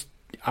 and it just,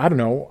 I don't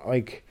know.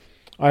 Like,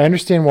 I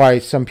understand why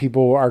some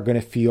people are going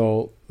to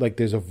feel like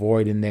there's a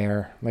void in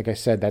there. Like I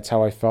said, that's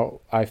how I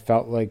felt. I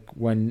felt like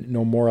when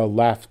Nomura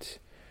left.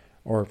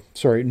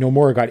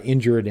 Nomura got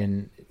injured,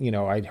 and,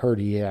 I'd heard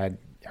he had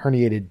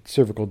herniated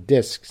cervical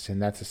discs,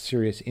 and that's a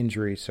serious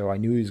injury, so I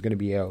knew he was going to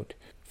be out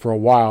for a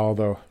while,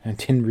 although I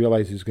didn't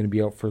realize he was going to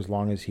be out for as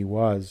long as he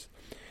was.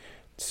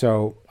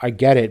 So I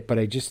get it, but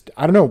I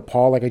don't know,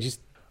 Paul, like,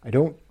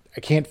 I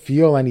can't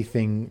feel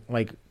anything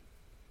like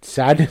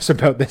sadness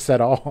about this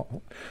at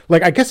all.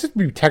 Like, I guess it'd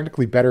be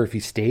technically better if he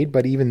stayed,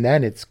 but even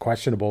then it's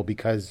questionable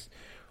because,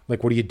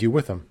 like, what do you do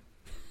with him?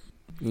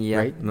 Yeah,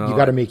 right? No, you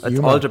got to make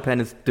Yuma. All Japan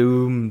is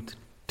doomed.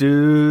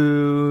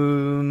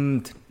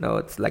 No,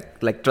 it's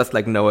like just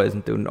like Noah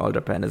isn't doomed, All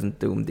Japan isn't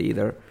doomed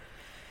either.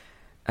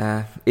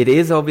 It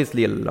is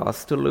obviously a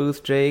loss to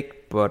lose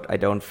Jake, but I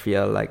don't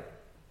feel like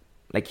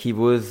he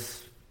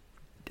was.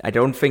 I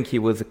don't think he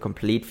was a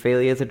complete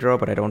failure as a draw,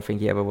 but I don't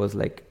think he ever was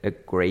like a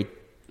great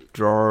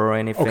draw or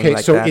anything like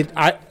that.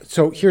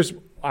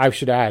 I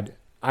should add,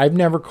 I've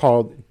never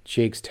called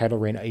Jake's title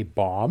reign a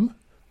bomb.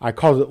 I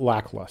called it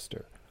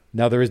lackluster.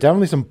 Now, there is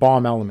definitely some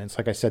bomb elements.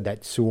 Like I said,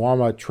 that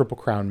Suwama Triple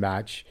Crown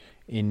match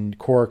in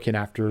Korakuen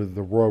after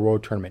the Royal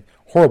Road tournament.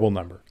 Horrible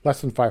number.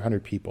 Less than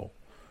 500 people.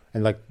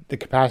 And, like, the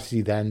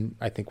capacity then,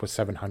 I think, was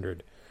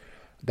 700.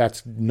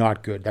 That's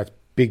not good. That's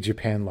Big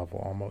Japan level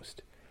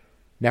almost.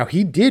 Now,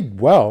 he did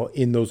well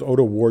in those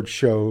Oda Ward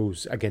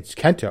shows against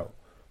Kento.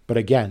 But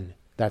again,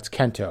 that's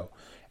Kento.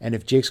 And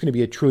if Jake's going to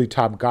be a truly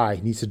top guy,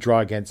 he needs to draw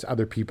against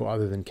other people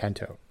other than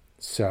Kento.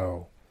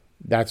 So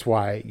that's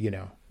why,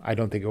 I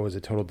don't think it was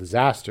a total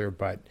disaster,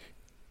 but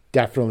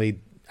definitely,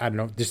 I don't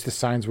know, just the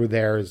signs were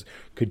there.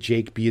 Could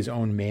Jake be his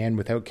own man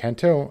without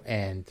Kento?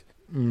 And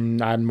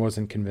I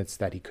wasn't convinced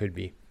that he could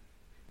be.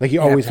 Like, he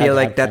always had. I feel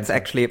like that's Kento.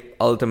 Actually,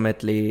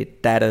 ultimately,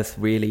 that is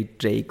really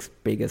Jake's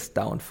biggest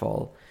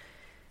downfall.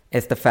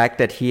 Is the fact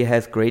that he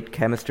has great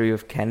chemistry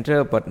with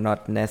Kento, but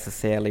not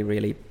necessarily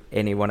really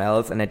anyone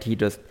else, and that he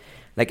just,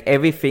 like,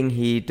 everything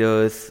he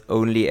does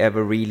only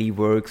ever really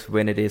works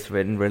when it is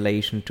in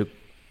relation to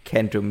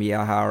Kento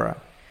Miyahara.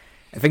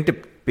 I think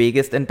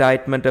biggest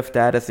indictment of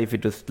that is if you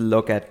just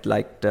look at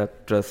like the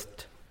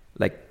just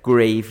like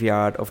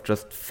graveyard of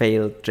just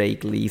failed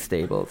Jake Lee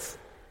stables.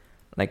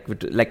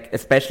 Like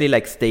especially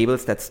like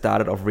stables that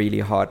started off really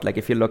hot. Like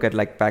if you look at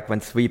like back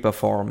when Sweeper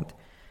formed,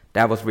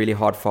 that was really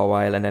hot for a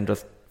while and then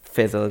just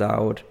fizzled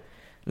out.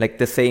 Like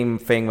the same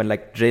thing when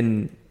like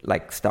Jin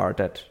like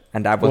started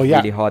and that was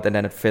really hot and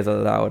then it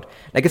fizzled out.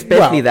 Like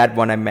especially that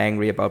one I'm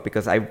angry about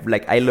because I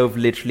love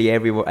literally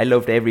everyone. I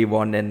loved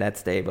everyone in that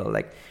stable.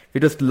 Like if you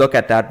just look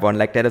at that one,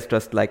 like that is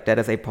just like that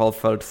is a Paul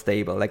Feld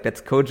stable. Like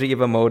that's Koji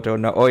Iwamoto,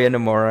 Naoya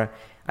Nomura,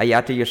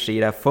 Ayato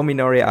Yoshida,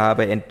 Fuminori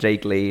Abe, and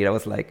Jake Lee. That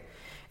was like,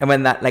 and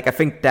when that like I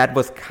think that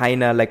was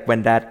kind of like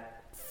when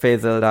that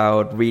fizzled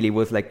out really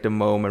was like the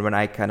moment when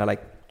I kind of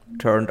like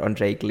turned on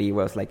Jake Lee.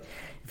 Was like,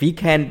 if he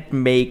can't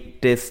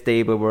make this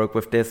stable work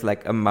with this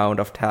like amount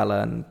of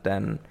talent,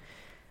 then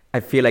I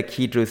feel like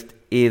he just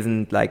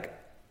isn't like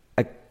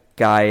a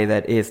guy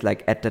that is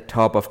like at the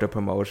top of the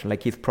promotion.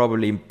 Like he's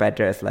probably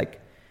better as like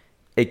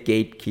a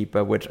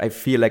gatekeeper, which I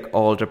feel like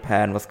All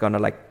Japan was gonna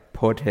like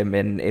put him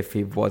in if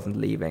he wasn't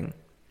leaving.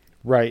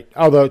 Right.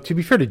 Although to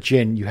be fair to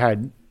Jin, you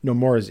had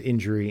Nomura's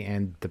injury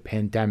and the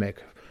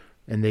pandemic,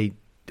 and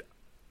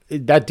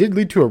that did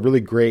lead to a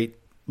really great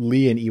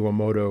Lee and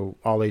Iwamoto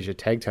All Asia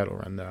Tag Title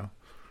run, though.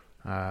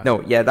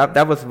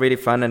 That was really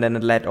fun, and then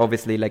it led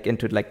obviously like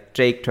into like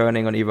Jake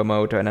turning on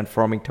Iwamoto and then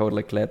forming Total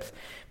Eclipse.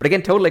 But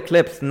again, Total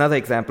Eclipse, another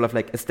example of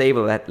like a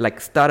stable that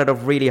like started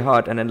off really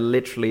hot and then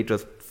literally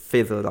just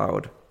fizzled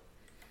out.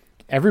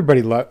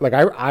 Everybody like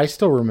I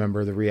still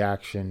remember the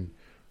reaction,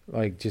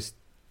 like just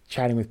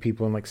chatting with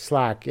people in like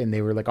Slack, and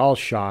they were like all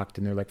shocked,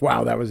 and they're like,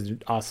 "Wow, that was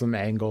an awesome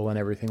angle," and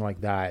everything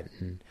like that,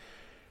 and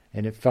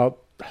it felt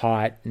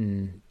hot,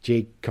 and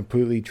Jake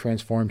completely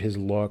transformed his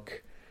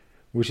look,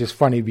 which is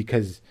funny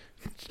because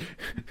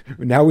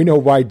now we know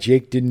why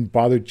Jake didn't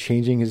bother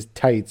changing his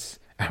tights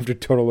after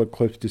Total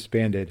Eclipse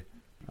disbanded.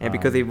 Yeah,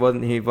 because he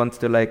wants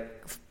to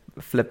like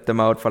flip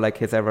them out for like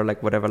his ever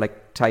like whatever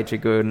like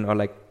Taichigun or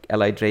like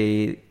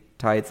LIJ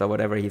tights or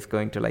whatever he's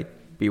going to like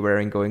be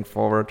wearing going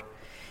forward.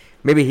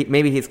 Maybe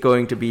he's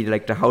going to be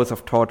like the House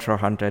of Torture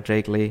hunter,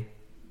 Jake Lee.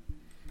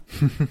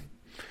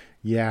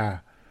 Yeah.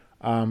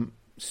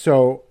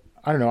 So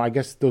I don't know. I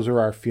guess those are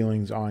our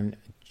feelings on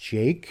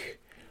Jake.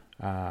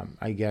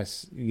 I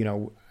guess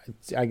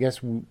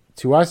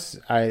to us,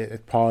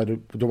 Paul, I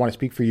don't want to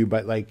speak for you,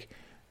 but like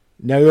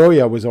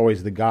Naoya was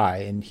always the guy,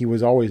 and he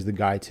was always the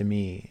guy to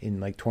me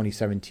in like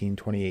 2017,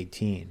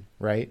 2018,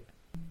 right?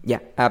 Yeah,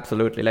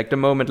 absolutely. Like the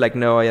moment like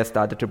Naoya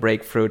started to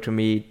break through, to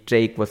me,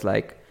 Jake was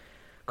like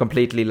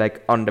completely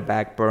like on the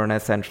back burner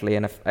essentially,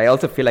 and I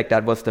also feel like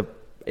that was the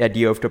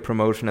idea of the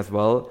promotion as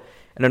well.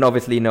 And then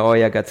obviously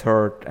Naoya gets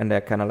hurt, and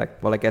they're kind of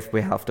like, well, I guess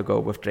we have to go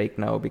with Jake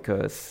now,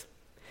 because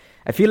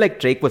I feel like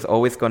Jake was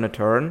always going to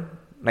turn.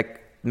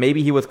 Like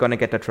maybe he was going to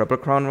get the Triple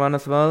Crown run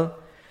as well,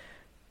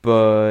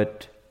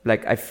 but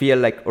like I feel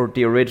like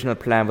the original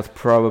plan was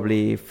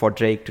probably for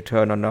Jake to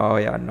turn on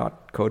Naoya,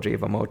 not Koji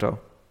Iwamoto.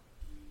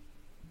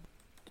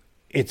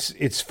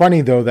 It's funny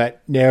though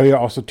that Naoya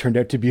also turned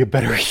out to be a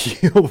better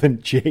heel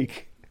than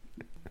Jake.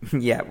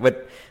 Yeah,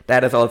 but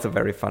that is also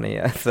very funny.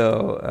 Yeah.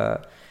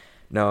 So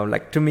no,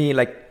 like to me,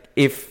 like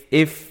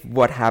if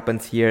what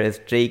happens here is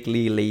Jake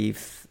Lee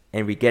leaves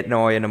and we get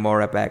Naoya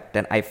Nomura back,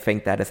 then I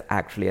think that is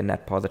actually a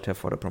net positive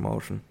for the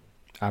promotion.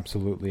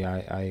 Absolutely,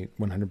 I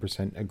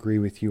 100% agree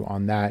with you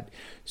on that.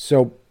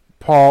 So,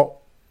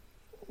 Paul,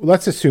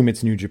 let's assume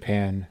it's New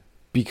Japan,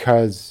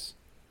 because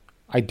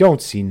I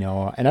don't see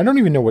Noah, and I don't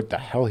even know what the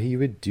hell he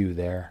would do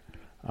there.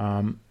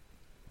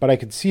 But I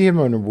could see him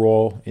on a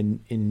role in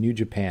New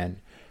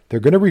Japan. They're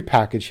going to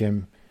repackage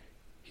him.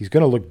 He's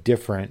going to look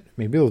different.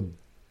 Maybe they'll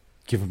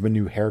give him a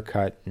new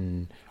haircut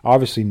and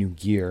obviously new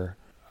gear.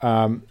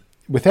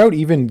 Without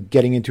even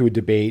getting into a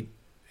debate,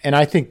 and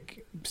I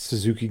think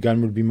Suzuki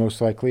Gun would be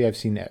most likely. I've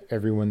seen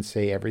everyone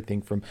say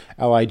everything from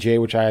LIJ,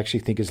 which I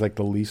actually think is like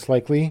the least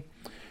likely,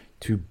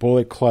 to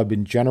Bullet Club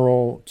in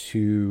general,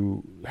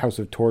 to House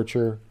of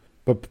Torture.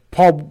 But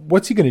Paul,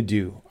 what's he going to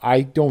do?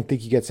 I don't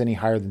think he gets any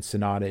higher than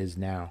Sonata is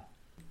now.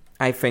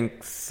 I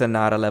think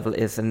Sonata level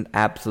is an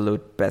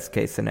absolute best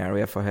case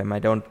scenario for him. I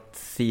don't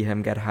see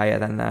him get higher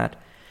than that.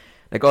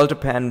 Like New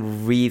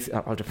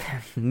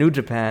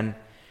Japan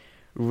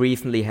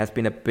recently has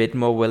been a bit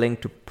more willing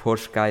to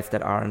push guys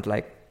that aren't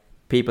like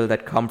people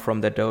that come from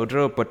the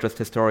dojo, but just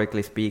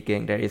historically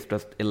speaking, there is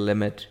just a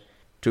limit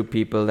to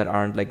people that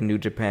aren't like New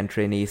Japan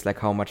trainees, like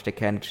how much they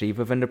can achieve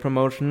within the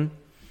promotion.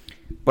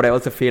 But I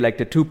also feel like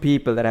the two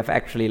people that have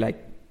actually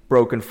like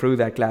broken through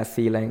that glass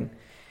ceiling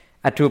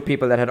are two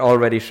people that had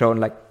already shown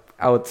like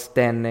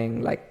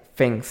outstanding like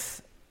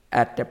things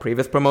at their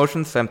previous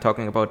promotions. So I'm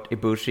talking about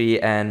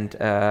Ibushi and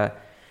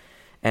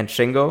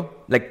Shingo.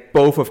 Like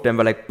both of them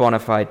were like bona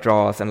fide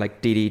draws and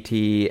like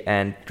DDT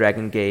and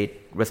Dragon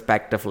Gate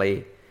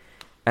respectively.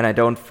 And I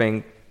don't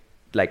think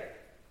like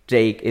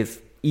Jake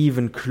is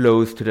even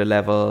close to the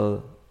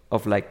level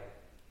of like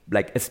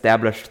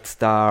established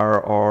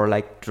star or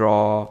like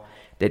draw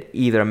that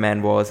either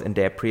man was in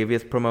their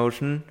previous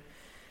promotion.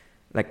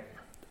 Like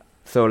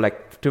So,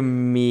 like, to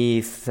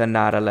me,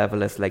 Sonata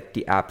level is, like,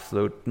 the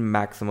absolute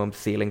maximum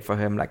ceiling for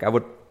him. Like,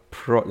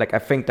 I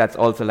think that's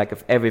also, like,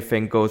 if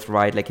everything goes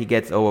right, like, he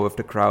gets over with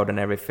the crowd and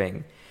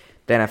everything,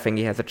 then I think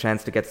he has a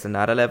chance to get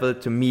Sonata level.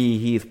 To me,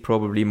 he's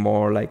probably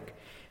more, like,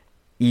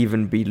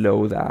 even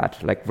below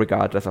that, like,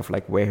 regardless of,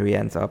 like, where he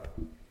ends up.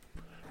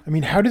 I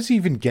mean, how does he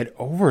even get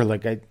over?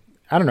 Like, I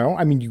don't know.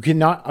 I mean, you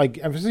cannot, like,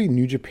 obviously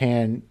New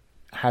Japan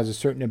has a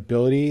certain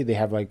ability. They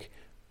have, like,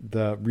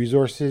 the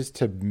resources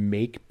to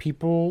make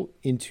people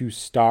into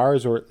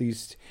stars or at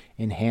least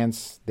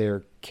enhance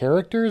their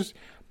characters.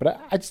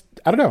 But I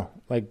don't know.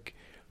 Like,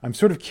 I'm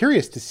sort of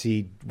curious to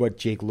see what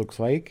Jake looks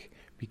like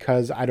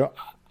because I don't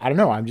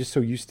know. I'm just so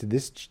used to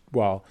this.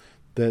 Well,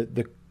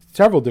 the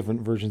several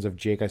different versions of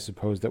Jake, I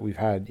suppose, that we've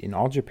had in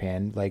All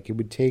Japan. Like, it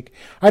would take,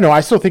 I know,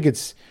 I still think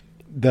it's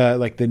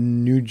the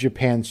New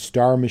Japan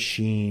star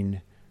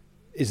machine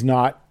is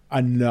not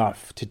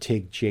enough to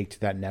take Jake to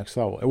that next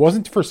level. It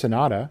wasn't for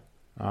Sonata.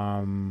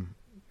 And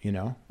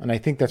I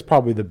think that's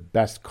probably the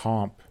best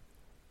comp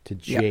to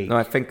Jake. Yeah, no,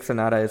 I think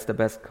Sonata is the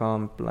best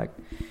comp. Like,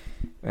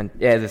 and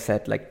yeah, as I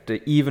said, like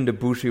even the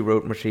Bushi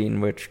Road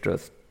Machine, which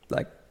just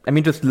like, I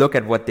mean, just look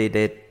at what they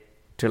did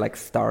to like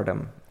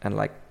Stardom and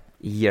like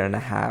a year and a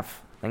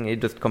half. And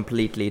it just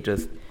completely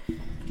just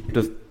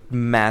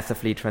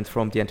massively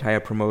transformed the entire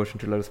promotion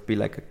to just be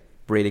like a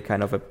really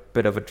kind of a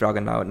bit of a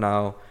juggernaut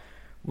now.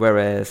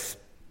 Whereas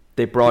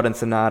they brought in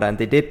Sonata and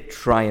they did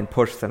try and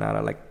push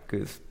Sonata, like,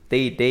 because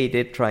they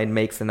did try and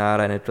make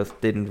Sonata and it just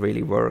didn't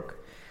really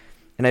work.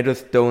 And I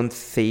just don't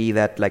see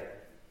that, like,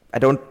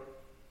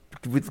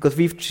 because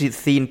we've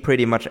seen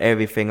pretty much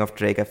everything of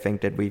Jake, I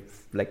think, that we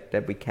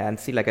can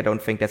see. Like, I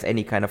don't think there's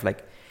any kind of,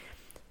 like,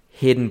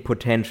 hidden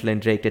potential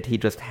in Jake that he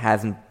just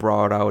hasn't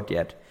brought out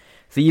yet.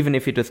 So even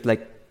if you just,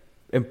 like,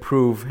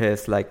 improve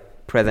his,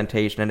 like,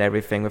 presentation and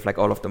everything with, like,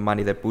 all of the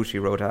money that Bushi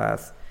Road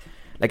has,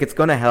 like, it's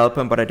gonna help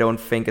him, but I don't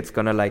think it's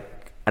gonna,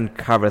 like,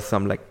 uncover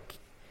some, like,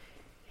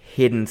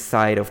 hidden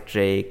side of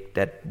Jake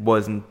that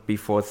wasn't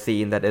before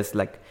seen, that is,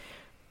 like,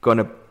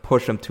 gonna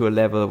push him to a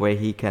level where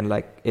he can,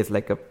 like, is,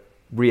 like, a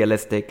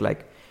realistic,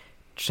 like,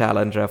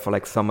 challenger for,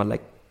 like, someone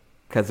like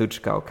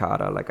Kazuchika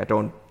Okada. Like, I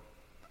don't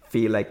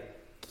feel like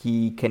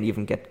he can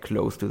even get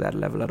close to that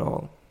level at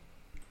all.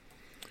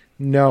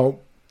 No,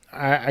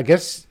 I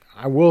guess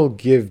I will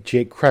give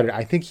Jake credit.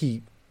 I think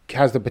he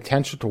has the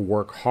potential to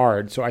work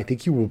hard, so I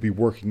think he will be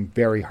working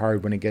very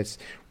hard when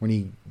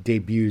he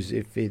debuts,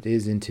 if it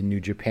is into New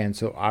Japan.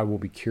 So I will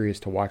be curious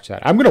to watch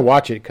that. I'm gonna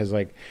watch it because,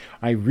 like,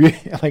 I really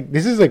like,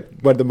 this is like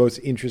one of the most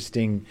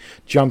interesting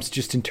jumps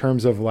just in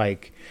terms of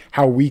like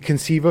how we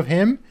conceive of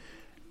him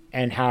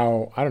and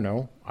how, I don't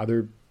know,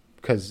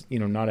 because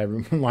not a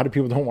lot of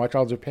people don't watch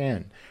All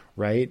Japan,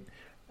 right?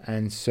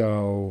 And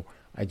so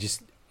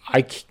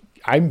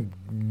I'm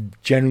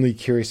genuinely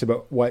curious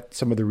about what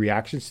some of the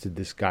reactions to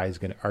this guy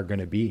are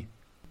gonna be.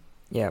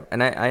 Yeah,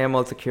 and I am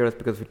also curious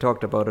because we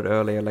talked about it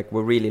earlier. Like,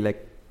 we're really,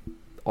 like,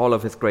 all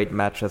of his great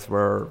matches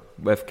were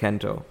with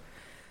Kento,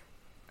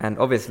 and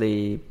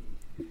obviously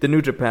the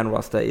New Japan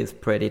roster is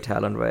pretty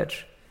talent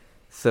rich.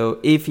 So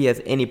if he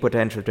has any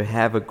potential to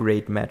have a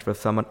great match with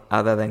someone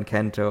other than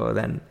Kento,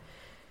 then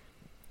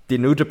the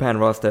New Japan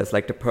roster is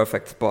like the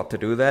perfect spot to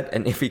do that.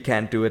 And if he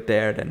can't do it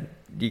there, then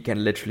he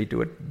can literally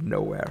do it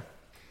nowhere.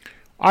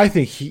 I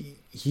think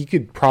he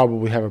could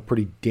probably have a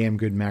pretty damn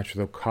good match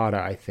with Okada,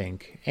 I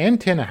think, and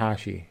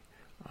Tanahashi.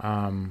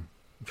 I'm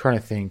trying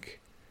to think.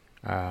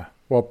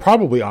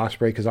 Probably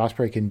Ospreay, because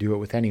Ospreay can do it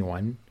with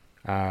anyone.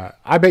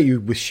 I bet you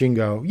with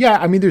Shingo. Yeah,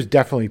 I mean, there's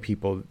definitely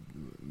people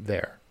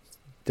there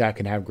that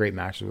can have great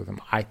matches with him,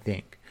 I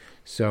think.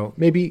 So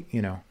maybe,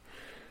 you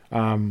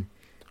can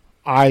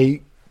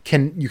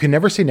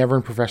never say never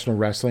in professional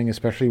wrestling,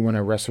 especially when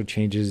a wrestler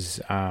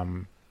changes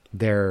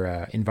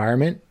their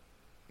environment.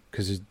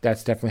 Because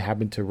that's definitely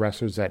happened to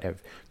wrestlers that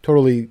have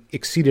totally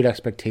exceeded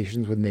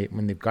expectations when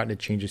they've gotten a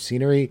change of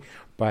scenery.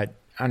 But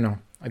I don't know.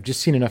 I've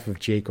just seen enough of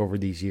Jake over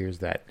these years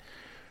that,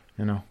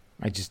 I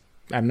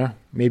don't know.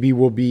 Maybe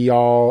we'll be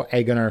all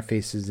egg on our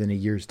faces in a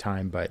year's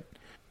time. But,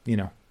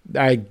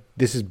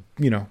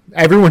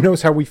 everyone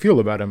knows how we feel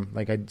about him.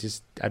 Like, I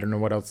don't know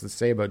what else to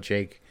say about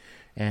Jake.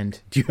 And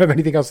do you have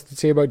anything else to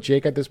say about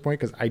Jake at this point?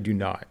 Because I do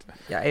not.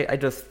 Yeah, I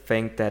just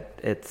think that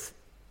it's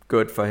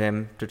good for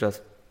him to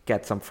just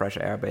get some fresh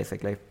air,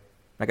 basically.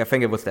 Like, I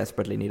think it was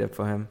desperately needed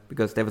for him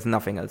because there was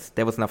nothing else.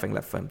 There was nothing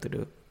left for him to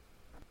do.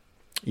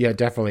 Yeah,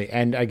 definitely.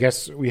 And I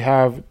guess we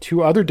have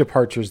two other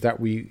departures that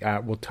we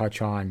will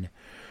touch on.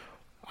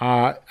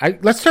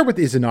 Let's start with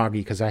Izanagi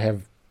because I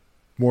have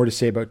more to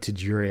say about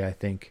Tajiri, I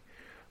think.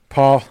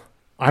 Paul,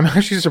 I'm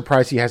actually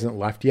surprised he hasn't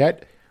left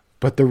yet,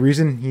 but the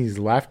reason he's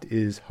left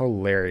is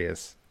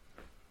hilarious.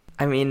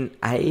 I mean,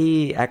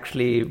 I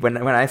actually, when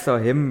I saw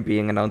him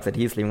being announced that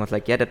he's leaving, I was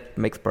like, yeah, that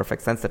makes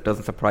perfect sense. That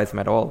doesn't surprise me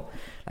at all.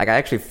 Like, I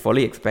actually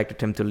fully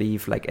expected him to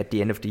leave, like, at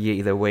the end of the year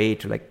either way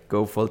to, like,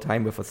 go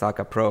full-time with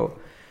Osaka Pro.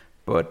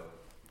 But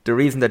the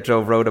reason that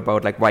Joe wrote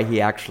about, like, why he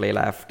actually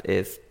left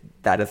is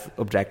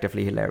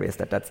objectively hilarious.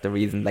 That's the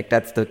reason. Like,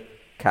 that's the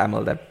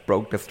camel that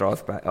broke the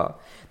straw's back.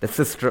 That's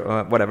the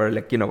straw, whatever.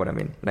 Like, you know what I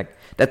mean? Like,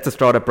 that's the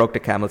straw that broke the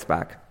camel's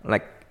back.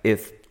 Like,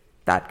 is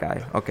that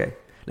guy? Okay.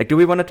 Like, do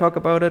we want to talk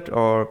about it,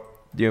 or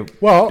do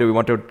we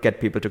want to get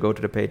people to go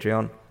to the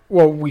Patreon?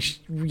 Well, we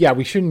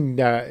shouldn't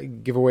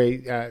give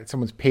away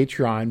someone's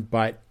Patreon,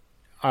 but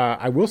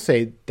I will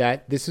say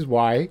that this is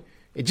why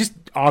it just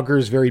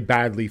augurs very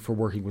badly for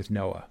working with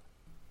Noah.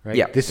 Right?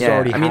 Yeah, this has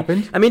already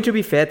happened. I mean, to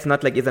be fair, it's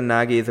not like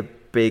Izanagi is a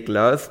big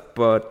loss,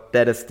 but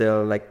that is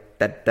still like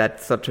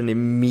that's such an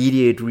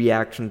immediate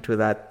reaction to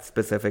that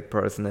specific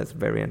person is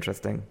very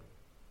interesting.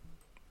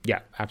 Yeah,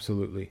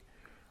 absolutely.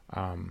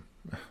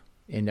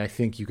 And I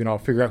think you can all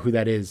figure out who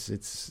that is.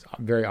 It's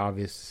very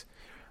obvious.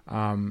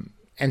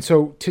 And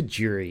so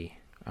Tajiri,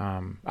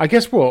 I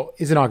guess,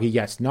 Izanagi,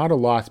 yes, not a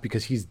loss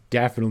because he's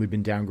definitely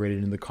been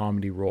downgraded in the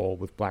comedy role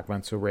with Black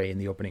Mansoure in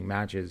the opening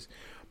matches.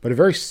 But a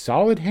very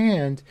solid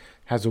hand,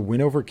 has a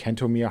win over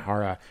Kento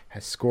Miyahara,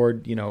 has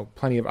scored,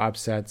 plenty of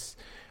upsets.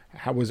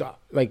 Was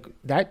like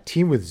that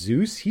team with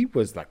Zeus, he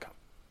was like a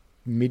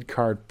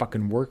mid-card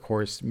fucking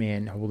workhorse,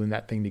 man, holding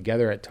that thing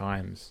together at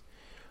times.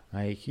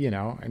 Like, he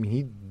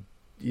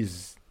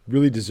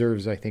really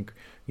deserves, I think,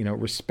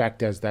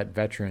 respect as that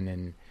veteran,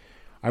 and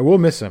I will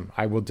miss him.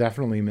 I will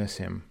definitely miss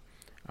him.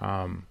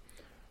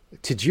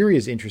 Tajiri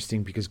is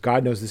interesting because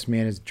God knows this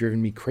man has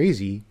driven me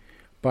crazy,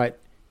 but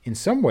in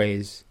some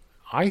ways,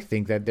 I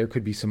think that there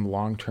could be some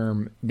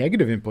long-term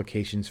negative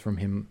implications from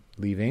him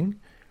leaving,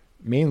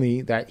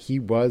 mainly that he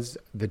was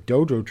the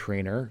dojo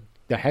trainer,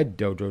 the head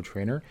dojo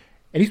trainer,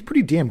 and he's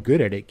pretty damn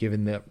good at it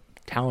given the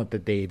talent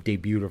that they've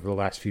debuted over the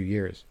last few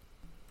years.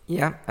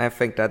 Yeah, I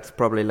think that's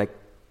probably like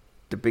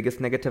the biggest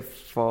negative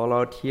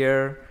fallout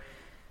here.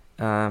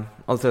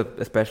 Also,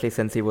 especially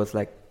since he was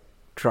like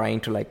trying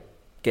to like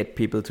get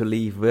people to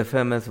leave with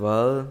him as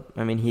well.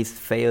 I mean, he's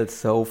failed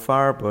so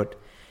far, but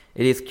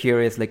it is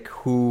curious like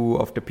who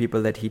of the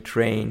people that he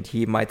trained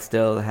he might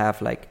still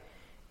have like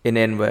an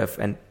in with,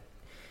 and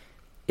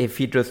if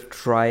he just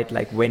tried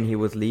like when he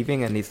was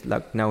leaving and he's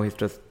like now he's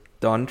just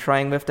done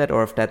trying with that,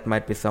 or if that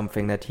might be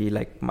something that he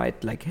like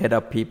might like hit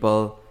up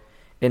people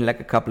in like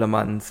a couple of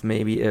months,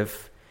 maybe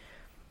if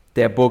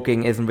their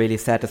booking isn't really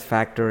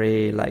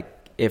satisfactory, like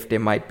if they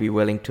might be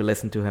willing to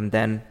listen to him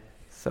then.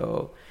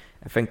 So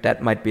I think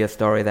that might be a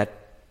story that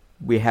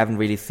we haven't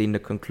really seen the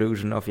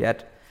conclusion of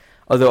yet.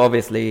 Although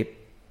obviously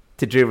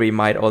Tajiri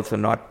might also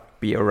not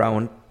be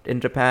around in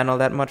Japan all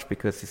that much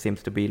because he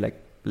seems to be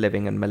like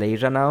living in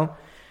Malaysia now.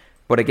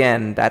 But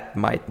again, that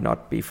might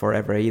not be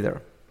forever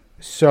either.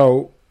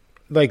 So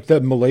like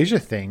the Malaysia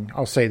thing,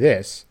 I'll say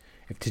this.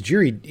 If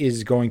Tajiri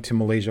is going to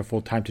Malaysia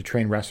full-time to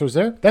train wrestlers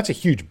there, that's a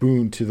huge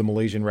boon to the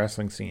Malaysian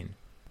wrestling scene.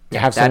 To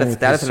have that is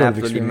an absolutely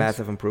experience.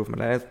 massive improvement.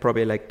 That is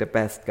probably like the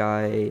best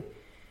guy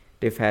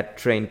they've had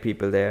trained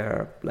people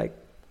there, like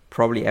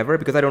probably ever,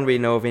 because I don't really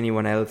know of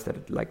anyone else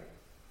that like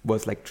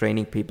was like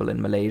training people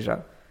in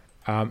Malaysia.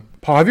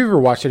 Paul, have you ever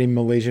watched any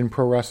Malaysian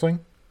pro wrestling?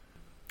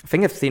 I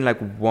think I've seen like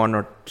one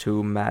or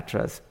two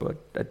matches, but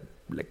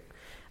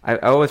I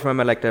always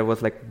remember like there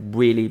was like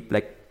really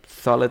like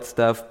solid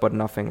stuff, but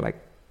nothing like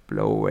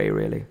blow away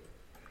really.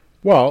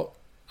 Well,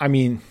 I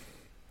mean,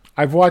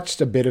 I've watched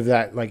a bit of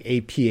that like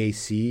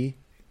APAC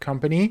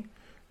company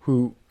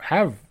who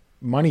have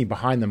money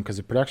behind them because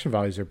the production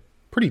values are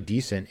pretty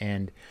decent,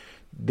 and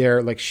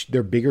they're like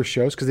they're bigger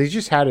shows because they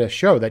just had a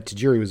show that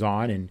Tajiri was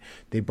on, and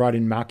they brought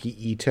in Maki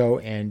Ito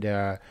and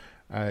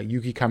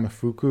Yuki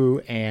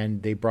Kamifuku,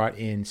 and they brought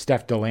in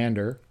Steph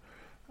Delander,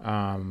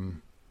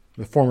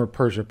 the former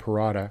Persia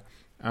Parada,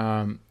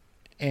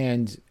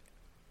 and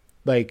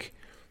like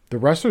the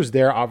wrestlers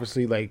there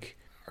obviously like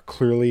are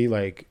clearly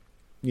like,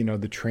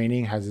 the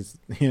training has its,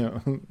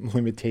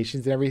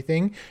 limitations and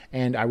everything.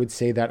 And I would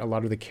say that a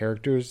lot of the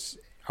characters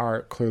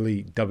are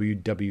clearly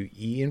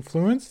WWE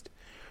influenced.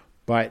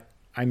 But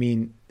I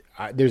mean,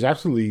 there's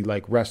absolutely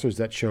like wrestlers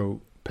that show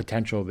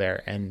potential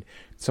there. And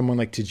someone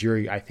like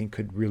Tajiri, I think,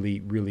 could really,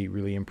 really,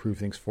 really improve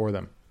things for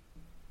them.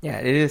 Yeah,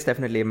 it is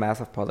definitely a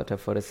massive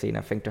positive for the scene.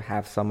 I think to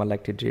have someone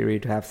like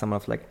Tajiri, to have some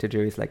of like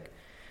Tajiri's like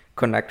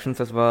connections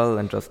as well,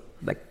 and just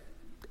like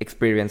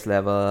experience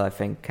level, I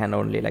think can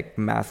only like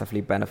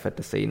massively benefit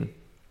the scene.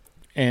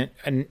 And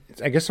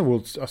I guess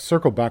I'll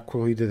circle back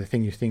quickly to the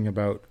thing you're thinking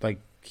about, like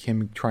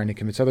him trying to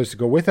convince others to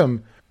go with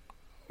him.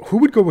 Who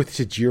would go with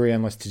Tajiri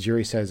unless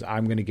Tajiri says,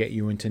 I'm going to get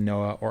you into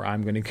Noah, or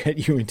I'm going to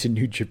get you into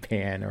New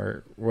Japan,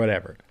 or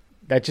whatever?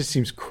 That just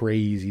seems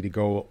crazy to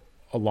go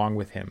along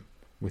with him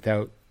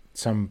without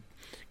some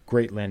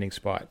great landing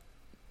spot.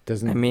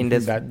 There's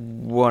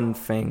one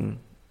thing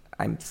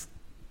I'm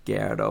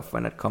scared of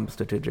when it comes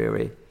to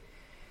Tajiri.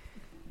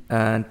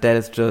 And that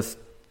is just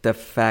the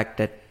fact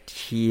that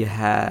he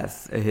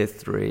has a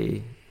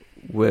history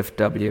with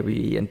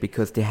WWE, and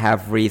because they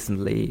have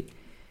recently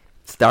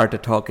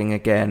started talking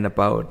again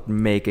about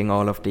making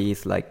all of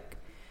these like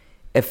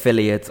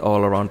affiliates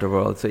all around the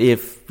world. So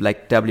if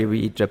like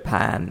WWE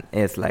Japan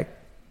is like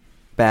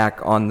back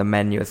on the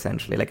menu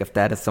essentially, like if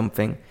that is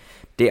something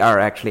they are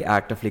actually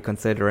actively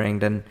considering,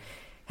 then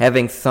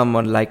having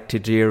someone like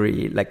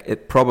Tajiri, like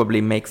it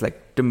probably makes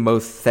like the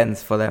most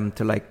sense for them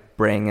to like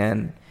bring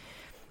in.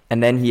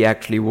 And then he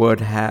actually would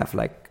have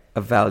like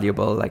a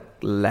valuable like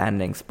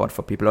landing spot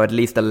for people, or at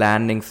least a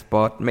landing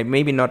spot,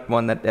 maybe not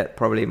one that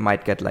probably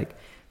might get like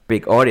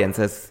big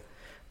audiences,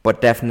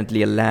 but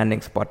definitely a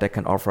landing spot that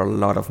can offer a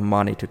lot of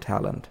money to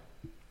talent.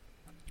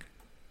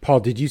 Paul,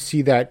 did you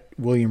see that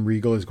William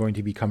Regal is going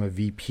to become a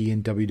VP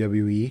in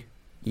WWE?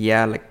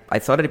 Yeah, like I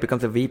saw that he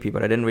becomes a VP,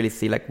 but I didn't really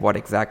see like what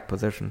exact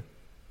position.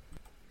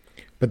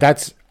 But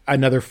that's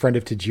another friend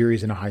of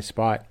Tajiri's in a high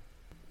spot.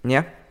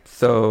 Yeah,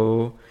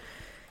 so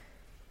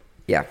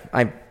yeah,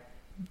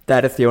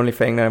 that is the only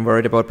thing that I'm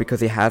worried about, because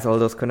he has all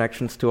those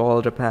connections to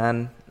All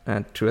Japan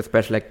and to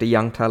especially like the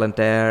young talent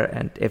there.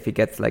 And if he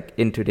gets like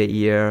into the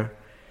ear,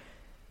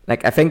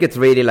 like I think it's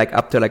really like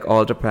up to like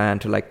All Japan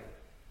to like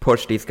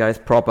push these guys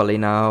properly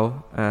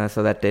now,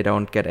 so that they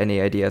don't get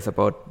any ideas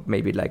about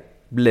maybe like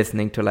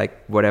listening to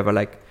like whatever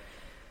like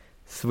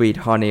sweet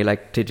honey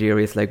like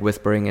Tajiri is like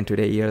whispering into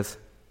their ears.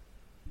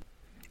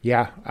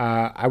 Yeah,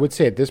 I would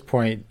say at this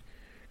point,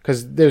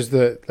 because there's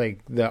the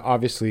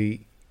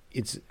obviously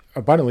it's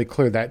abundantly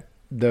clear that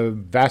the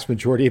vast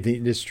majority of the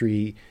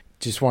industry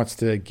just wants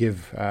to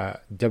give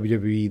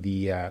WWE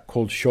the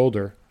cold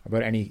shoulder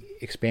about any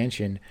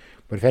expansion.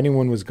 But if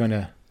anyone was going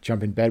to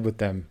jump in bed with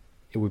them,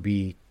 it would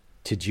be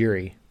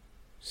Tajiri.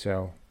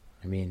 So,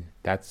 I mean,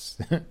 that's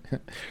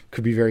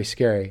could be very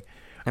scary.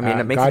 I mean,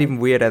 it makes it even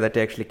weirder that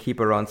they actually keep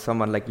around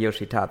someone like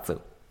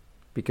Yoshitatsu,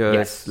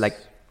 because like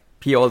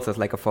he also is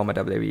like a former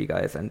WWE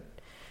guy, and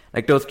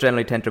like those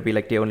generally tend to be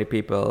like the only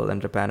people in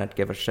Japan that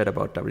give a shit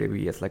about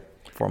WWE as like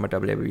former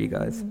WWE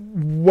guys.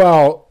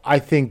 Well, I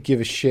think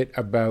give a shit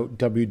about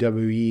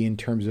WWE in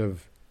terms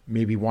of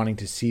maybe wanting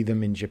to see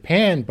them in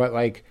Japan, but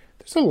like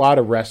there's a lot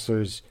of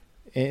wrestlers,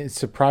 and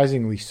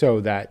surprisingly so,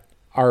 that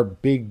are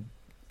big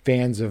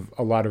fans of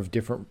a lot of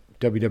different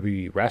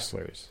WWE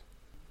wrestlers.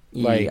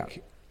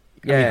 Like,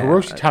 I mean,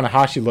 Hiroshi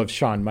Tanahashi loves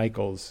Shawn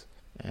Michaels,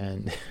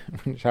 and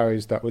which I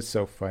always thought was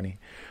so funny.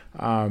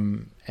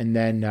 And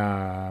then,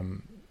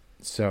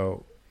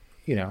 so,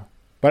 you know,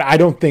 but I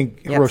don't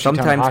think Hiroshi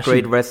sometimes Tanahashi...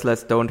 great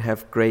wrestlers don't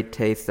have great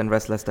taste in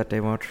wrestlers that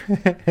they watch.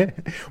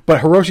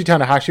 But Hiroshi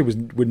Tanahashi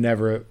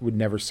would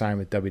never sign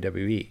with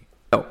WWE.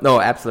 No,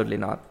 absolutely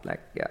not.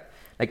 Like, yeah.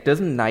 Like,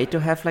 doesn't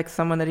Naito have, like,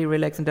 someone that he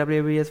really likes in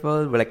WWE as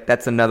well? But, like,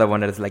 that's another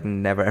one that is, like,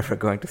 never, ever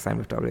going to sign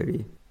with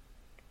WWE.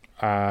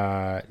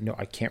 No,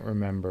 I can't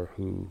remember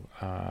who.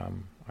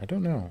 I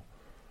don't know.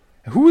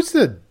 Who was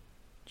the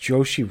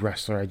Joshi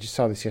wrestler? I just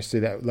saw this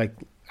yesterday that, like,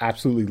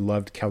 absolutely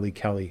loved Kelly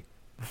Kelly.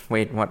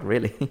 Wait, what,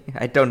 really?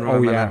 I don't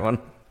remember that one.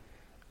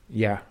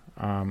 Yeah.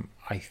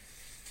 I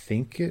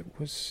think it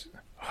was...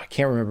 I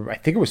can't remember. I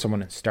think it was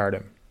someone in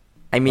Stardom.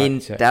 I mean,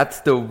 that's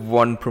the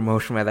one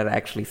promotion where that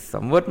actually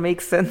somewhat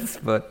makes sense,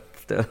 but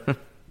still.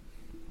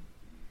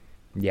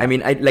 Yeah. I mean,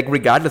 like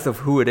regardless of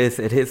who it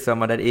is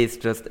someone that is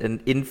just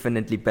an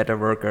infinitely better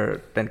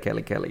worker than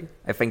Kelly Kelly.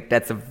 I think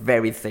that's a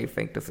very safe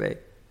thing to say.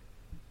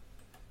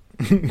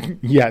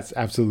 Yes,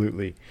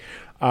 absolutely.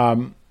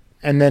 And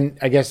then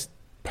I guess,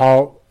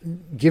 Paul,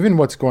 given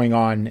what's going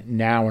on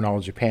now in All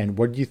Japan,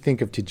 what do you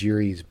think of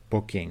Tajiri's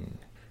booking?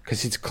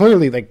 Because it's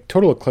clearly like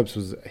Total Eclipse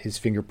was his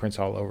fingerprints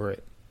all over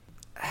it.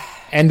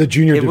 And the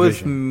junior division. It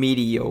was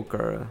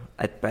mediocre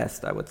at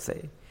best, I would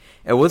say.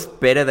 It was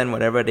better than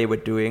whatever they were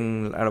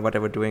doing, or what they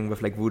were doing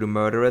with like Voodoo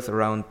Murderers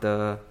around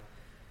the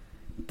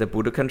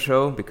Budokan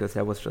show, because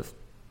that was just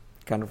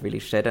kind of really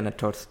shit, and it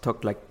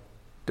took like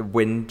the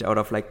wind out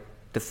of like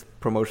this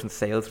promotion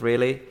sales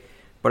really.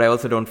 But I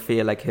also don't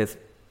feel like his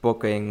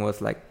booking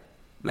was like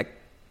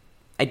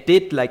I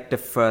did like the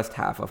first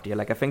half of the year.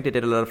 Like I think they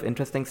did a lot of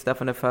interesting stuff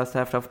in the first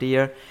half of the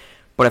year.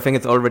 But I think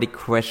it's already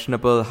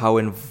questionable how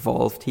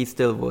involved he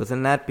still was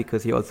in that,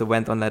 because he also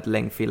went on that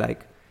lengthy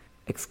like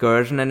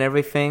excursion and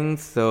everything.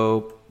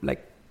 So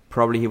like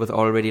probably he was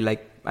already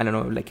like, I don't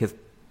know, like his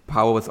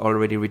power was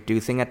already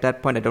reducing at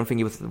that point. I don't think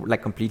he was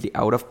like completely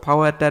out of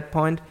power at that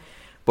point,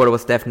 but it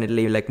was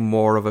definitely like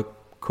more of a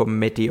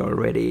committee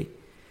already.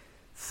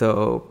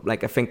 So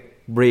like I think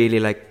really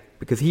like,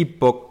 because he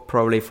booked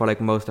probably for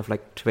like most of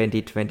like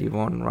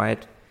 2021,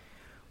 right?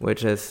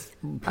 Which is,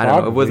 probably. I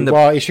don't know, it wasn't a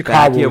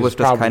bad year, it was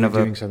just kind of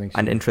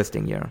an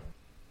interesting year.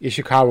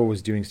 Ishikawa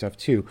was doing stuff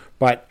too.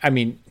 But, I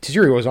mean,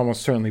 Tajiri was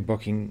almost certainly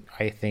booking,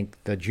 I think,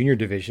 the junior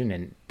division,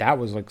 and that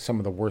was like some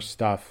of the worst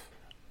stuff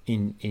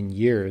in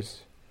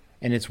years.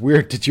 And it's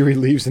weird, Tajiri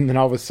leaves, and then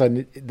all of a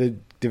sudden the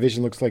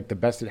division looks like the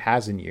best it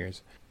has in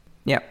years.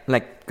 Yeah,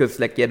 like, because,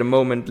 like, yeah, the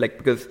moment, like,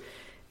 because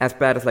as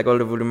bad as, like, all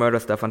the Voodoo Murder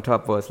stuff on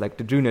top was, like,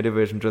 the junior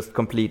division just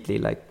completely,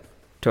 like,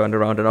 turned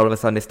around, and all of a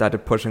sudden they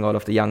started pushing all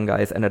of the young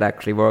guys, and it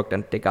actually worked,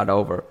 and they got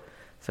over.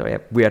 So yeah,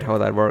 weird how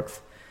that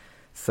works.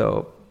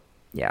 So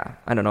yeah,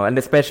 I don't know, and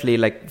especially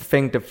like the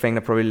thing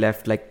that probably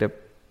left like the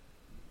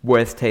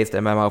worst taste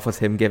in my mouth was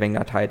him giving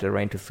that title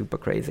reign to Super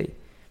Crazy,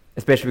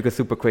 especially because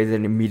Super Crazy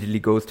then immediately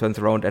turns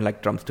around and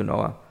like jumps to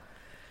Noah.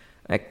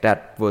 Like,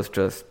 that was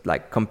just,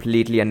 like,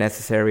 completely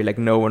unnecessary. Like,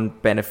 no one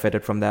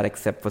benefited from that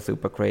except for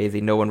Super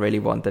Crazy. No one really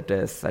wanted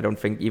this. I don't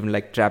think even,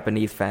 like,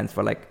 Japanese fans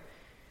were, like,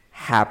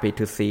 happy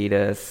to see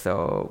this.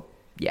 So,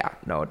 yeah,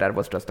 no, that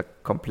was just a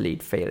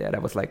complete failure.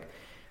 That was, like,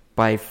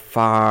 by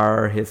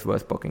far his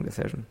worst booking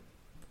decision.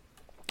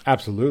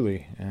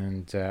 Absolutely.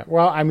 And,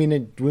 well, I mean,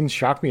 it wouldn't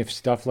shock me if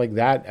stuff like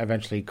that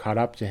eventually caught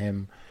up to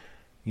him,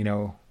 you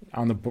know,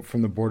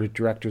 from the board of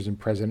directors and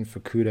President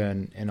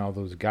Fukuda and all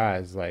those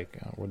guys. Like,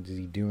 what is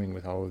he doing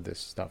with all of this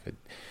stuff?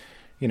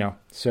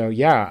 So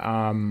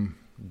yeah,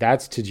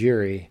 that's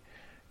Tajiri.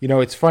 You know,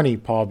 it's funny,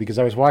 Paul, because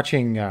I was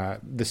watching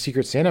the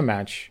Secret Santa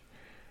match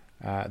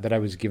that I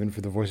was given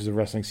for the Voices of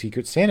Wrestling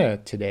Secret Santa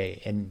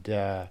today, and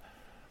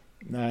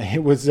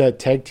it was a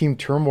tag team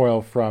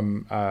turmoil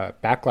from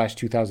Backlash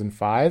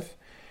 2005.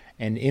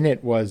 And in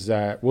it was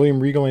William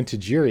Regal and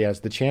Tajiri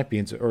as the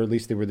champions, or at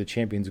least they were the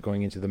champions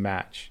going into the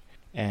match.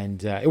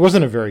 And it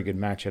wasn't a very good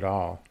match at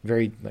all.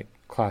 Very like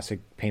classic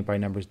paint by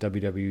numbers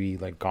WWE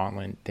like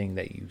gauntlet thing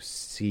that you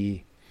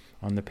see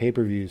on the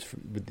pay-per-views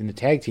within the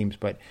tag teams.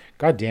 But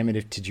god damn it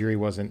if Tajiri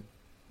wasn't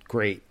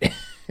great.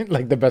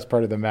 Like the best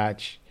part of the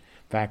match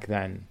back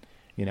then,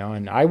 you know.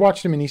 And I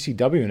watched him in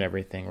ECW and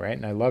everything, right?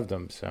 And I loved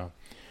him, so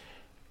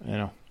you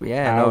know.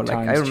 Yeah, no,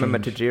 like I remember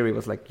Tajiri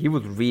was like, he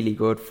was really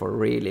good for a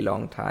really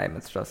long time.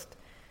 It's just,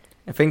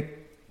 I think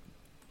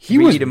he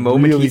really was the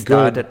moment really he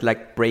started good.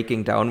 like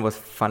breaking down was,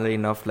 funnily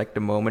enough, like the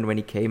moment when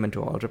he came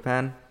into All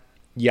Japan.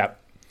 Yep.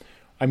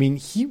 I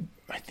mean,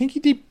 I think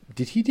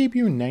did he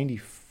debut in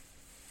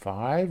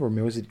 95 or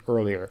was it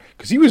earlier?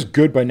 Because he was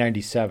good by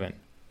 97.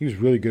 He was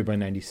really good by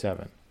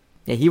 97.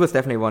 Yeah, he was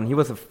definitely one. He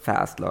was a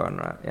fast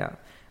learner, yeah.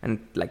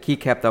 And like he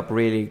kept up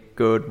really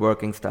good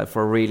working style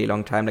for a really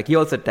long time. Like he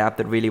also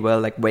adapted really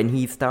well. Like when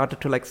he started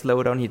to like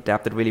slow down, he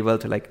adapted really well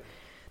to like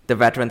the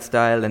veteran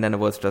style. And then it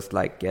was just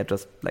like, yeah,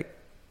 just like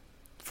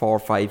 4 or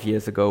 5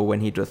 years ago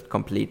when he just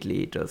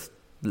completely just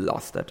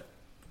lost it.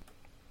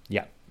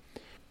 Yeah.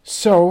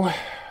 So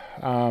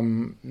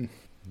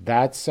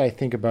that's, I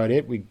think, about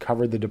it. We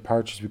covered the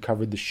departures, we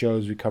covered the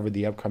shows, we covered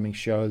the upcoming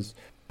shows.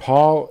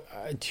 Paul,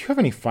 do you have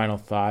any final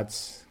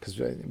thoughts? Because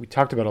we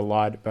talked about a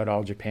lot about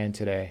All Japan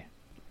today.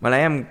 Well, I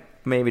am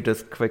maybe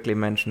just quickly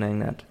mentioning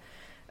that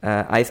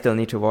I still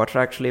need to watch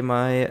actually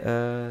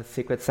my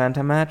Secret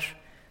Santa match.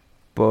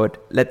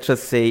 But let's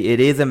just say it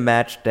is a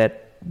match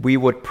that we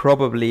would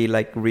probably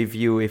like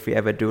review if we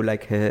ever do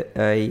like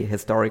a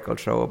historical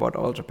show about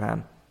All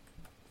Japan.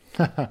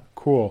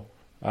 Cool.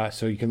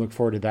 So you can look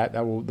forward to that.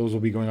 Those will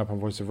be going up on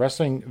Voice of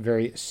Wrestling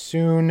very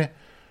soon.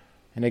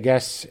 And I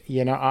guess,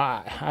 you know,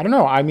 I don't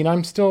know. I mean,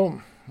 I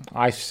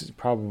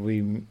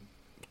probably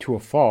to a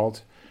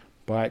fault,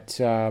 but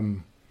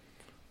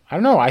I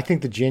don't know. I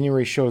think the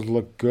January shows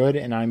look good,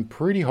 and I'm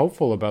pretty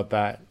hopeful about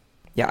that.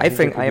 Yeah, I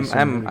think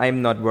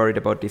I'm not worried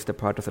about these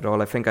departures at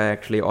all. I think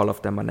all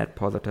of them are net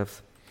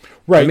positives.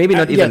 Right. Or maybe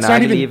not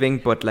Izanagi even leaving,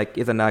 but like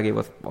Izanagi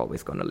was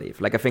always going to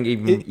leave. Like I think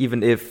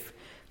even if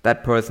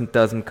that person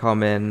doesn't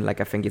come in, like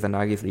I think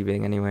Izanagi is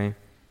leaving anyway.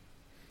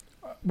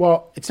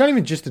 Well, it's not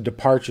even just the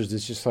departures.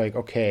 It's just like,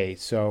 okay,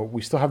 so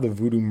we still have the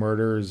Voodoo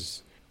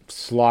Murders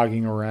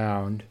slogging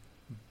around,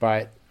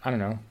 but I don't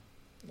know.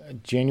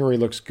 January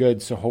looks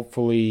good, so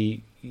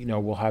hopefully, you know,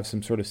 we'll have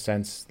some sort of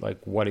sense like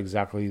what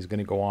exactly is going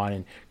to go on,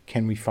 and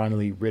can we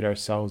finally rid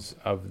ourselves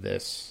of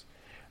this?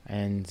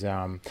 And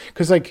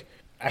because like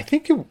I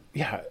think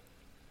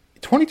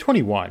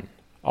 2021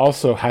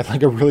 also had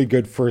like a really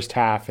good first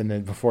half, and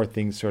then before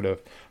things sort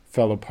of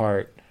fell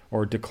apart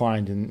or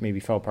declined, and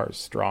maybe fell apart is a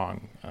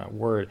strong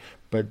word,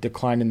 but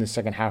declined in the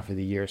second half of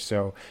the year.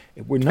 So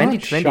it would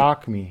not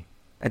shock me.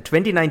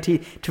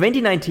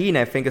 2019,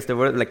 I think, is the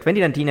word. Like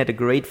 2019 had a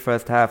great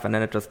first half, and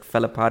then it just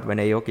fell apart when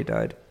Aoki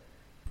died.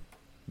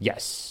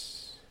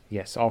 Yes.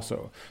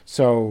 Also,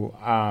 so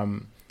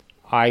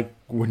I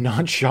would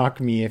not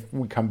shock me if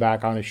we come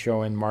back on a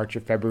show in March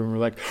or February and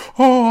we're like,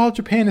 oh, All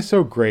Japan is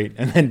so great,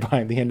 and then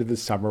by the end of the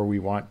summer we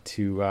want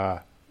to,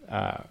 I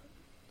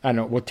don't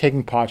know, we're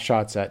taking pot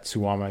shots at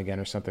Suwama again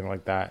or something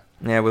like that.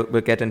 Yeah,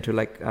 we'll get into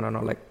like, I don't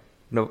know, like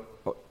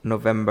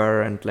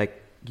November, and like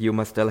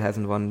Yuma still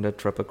hasn't won the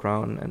Triple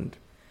Crown, and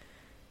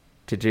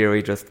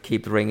Tajiri just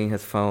keeps ringing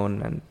his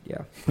phone, and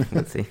yeah,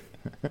 let's see.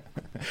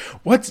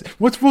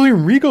 What's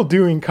William Regal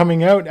doing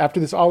coming out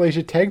after this All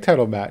Asia Tag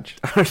Title match?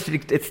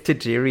 It's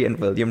Tajiri and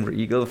William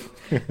Regal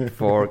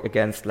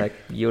against like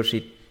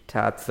Yoshi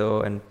Tatsu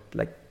and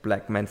like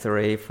Black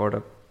Mansory for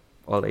the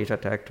All Asia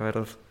Tag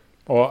Titles.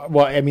 Oh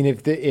well, I mean,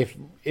 if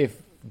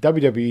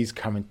WWE's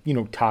coming, you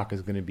know, Talk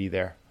is going to be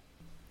there.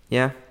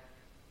 Yeah.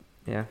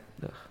 Ugh.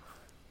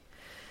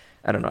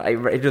 I don't know.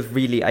 I just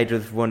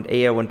want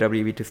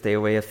WWE to stay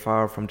away as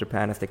far from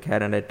Japan as they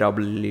can, and I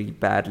doubly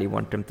badly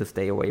want them to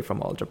stay away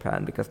from All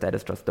Japan, because that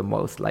is just the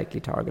most likely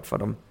target for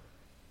them.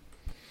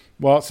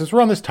 Well, since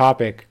we're on this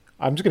topic,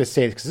 I'm just going to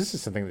say this because this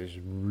is something that just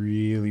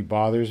really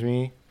bothers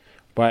me.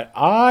 But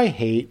I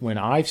hate when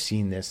I've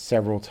seen this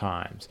several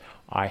times.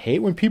 I hate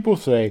when people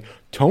say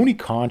Tony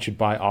Khan should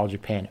buy All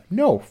Japan.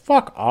 No,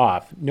 fuck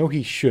off. No,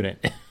 he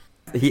shouldn't.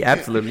 He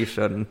absolutely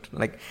shouldn't.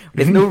 Like,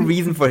 there's no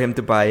reason for him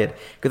to buy it.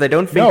 Because I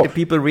don't think the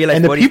people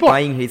realize what he's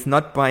buying. He's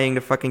not buying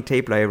the fucking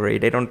tape library.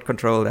 They don't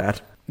control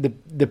that.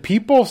 The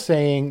people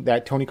saying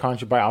that Tony Khan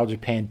should buy All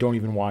Japan don't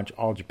even watch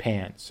All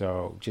Japan.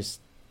 So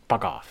just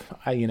fuck off.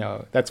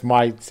 That's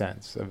my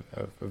sense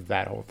of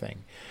that whole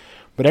thing.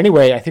 But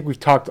anyway, I think we've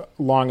talked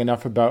long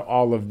enough about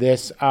all of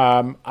this.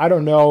 I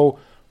don't know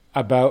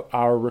about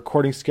our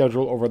recording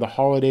schedule over the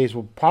holidays.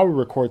 We'll probably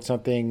record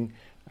something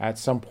at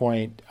some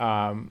point,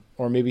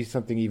 or maybe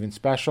something even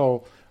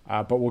special.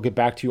 But we'll get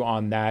back to you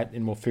on that,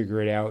 and we'll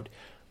figure it out.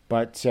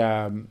 But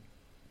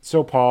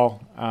so,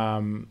 Paul,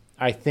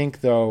 I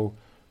think, though,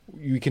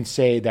 you can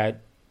say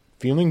that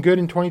feeling good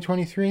in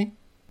 2023?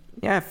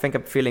 Yeah, I think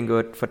I'm feeling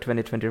good for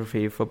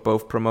 2023 for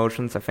both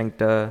promotions. I think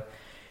the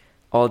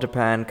All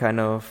Japan kind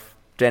of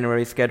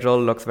January schedule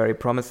looks very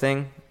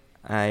promising.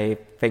 I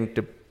think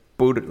the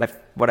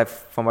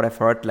from what I've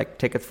heard, like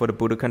tickets for the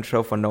Budokan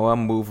show for Noah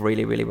move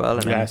really, really well,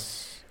 and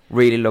yes, I'm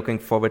really looking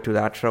forward to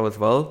that show as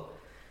well.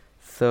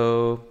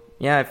 So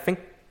yeah, I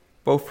think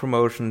both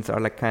promotions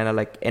are kind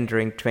of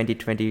entering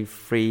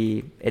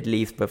 2023 at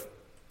least with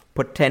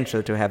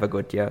potential to have a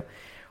good year.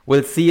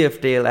 We'll see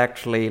if they'll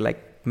actually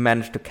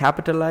manage to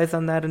capitalize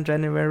on that in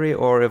January,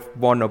 or if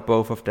one or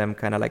both of them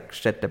kind of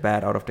shit the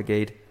bed out of the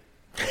gate.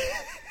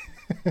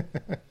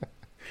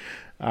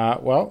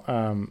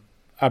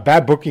 A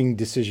bad booking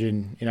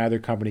decision in either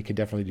company could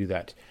definitely do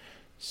that.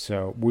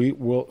 So we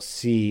will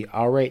see.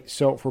 All right.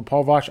 So for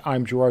Paul Vosh,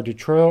 I'm Gerard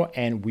Detroyo,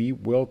 and we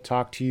will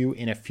talk to you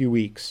in a few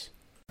weeks.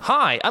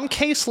 Hi, I'm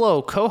Case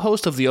Lowe,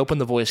 co-host of the Open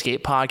the Voice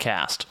Gate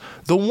podcast.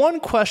 The one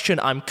question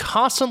I'm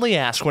constantly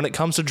asked when it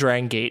comes to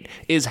Dragon Gate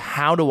is,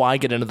 how do I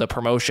get into the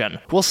promotion?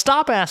 Well,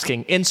 stop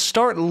asking and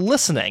start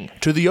listening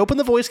to the Open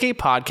the Voice Gate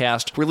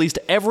podcast, released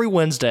every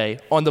Wednesday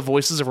on the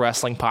Voices of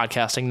Wrestling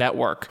podcasting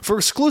network. For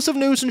exclusive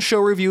news and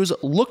show reviews,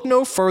 look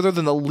no further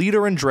than the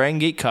leader in Dragon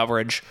Gate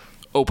coverage,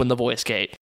 Open the Voice Gate.